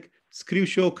lui Alec, scriu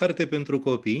și eu o carte pentru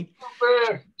copii.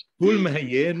 Super! Culmea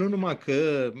e, nu numai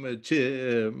că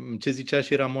ce zicea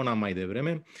și Ramona mai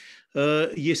devreme,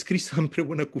 e scrisă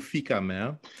împreună cu fiica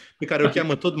mea, pe care o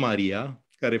cheamă tot Maria,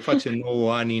 care face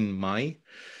 9 ani în mai.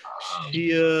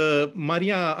 Și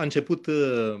Maria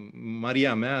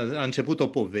mea a început o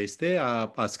poveste,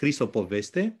 a scris o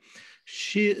poveste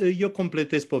și eu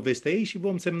completez povestea ei și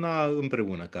vom semna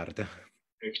împreună cartea.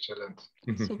 Excelent!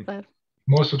 Super!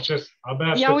 Mult succes!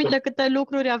 Ia uite câte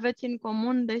lucruri aveți în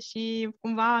comun, deși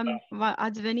cumva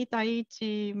ați venit aici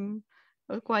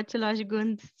cu același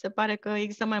gând. Se pare că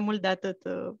există mai mult de atât.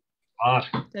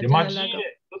 E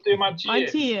magie! Totul e magie!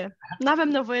 Magie! N-avem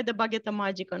nevoie de baghetă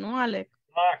magică, nu, Alec?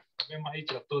 Avem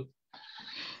aici tot.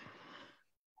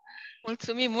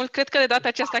 Mulțumim mult! Cred că de data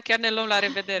aceasta chiar ne luăm la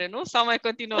revedere, nu? Sau mai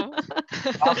continuăm?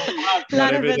 La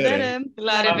revedere!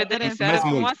 La revedere! Seara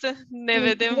frumoasă! Ne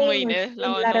vedem mâine la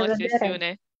o nouă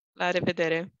sesiune. La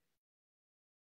revedere!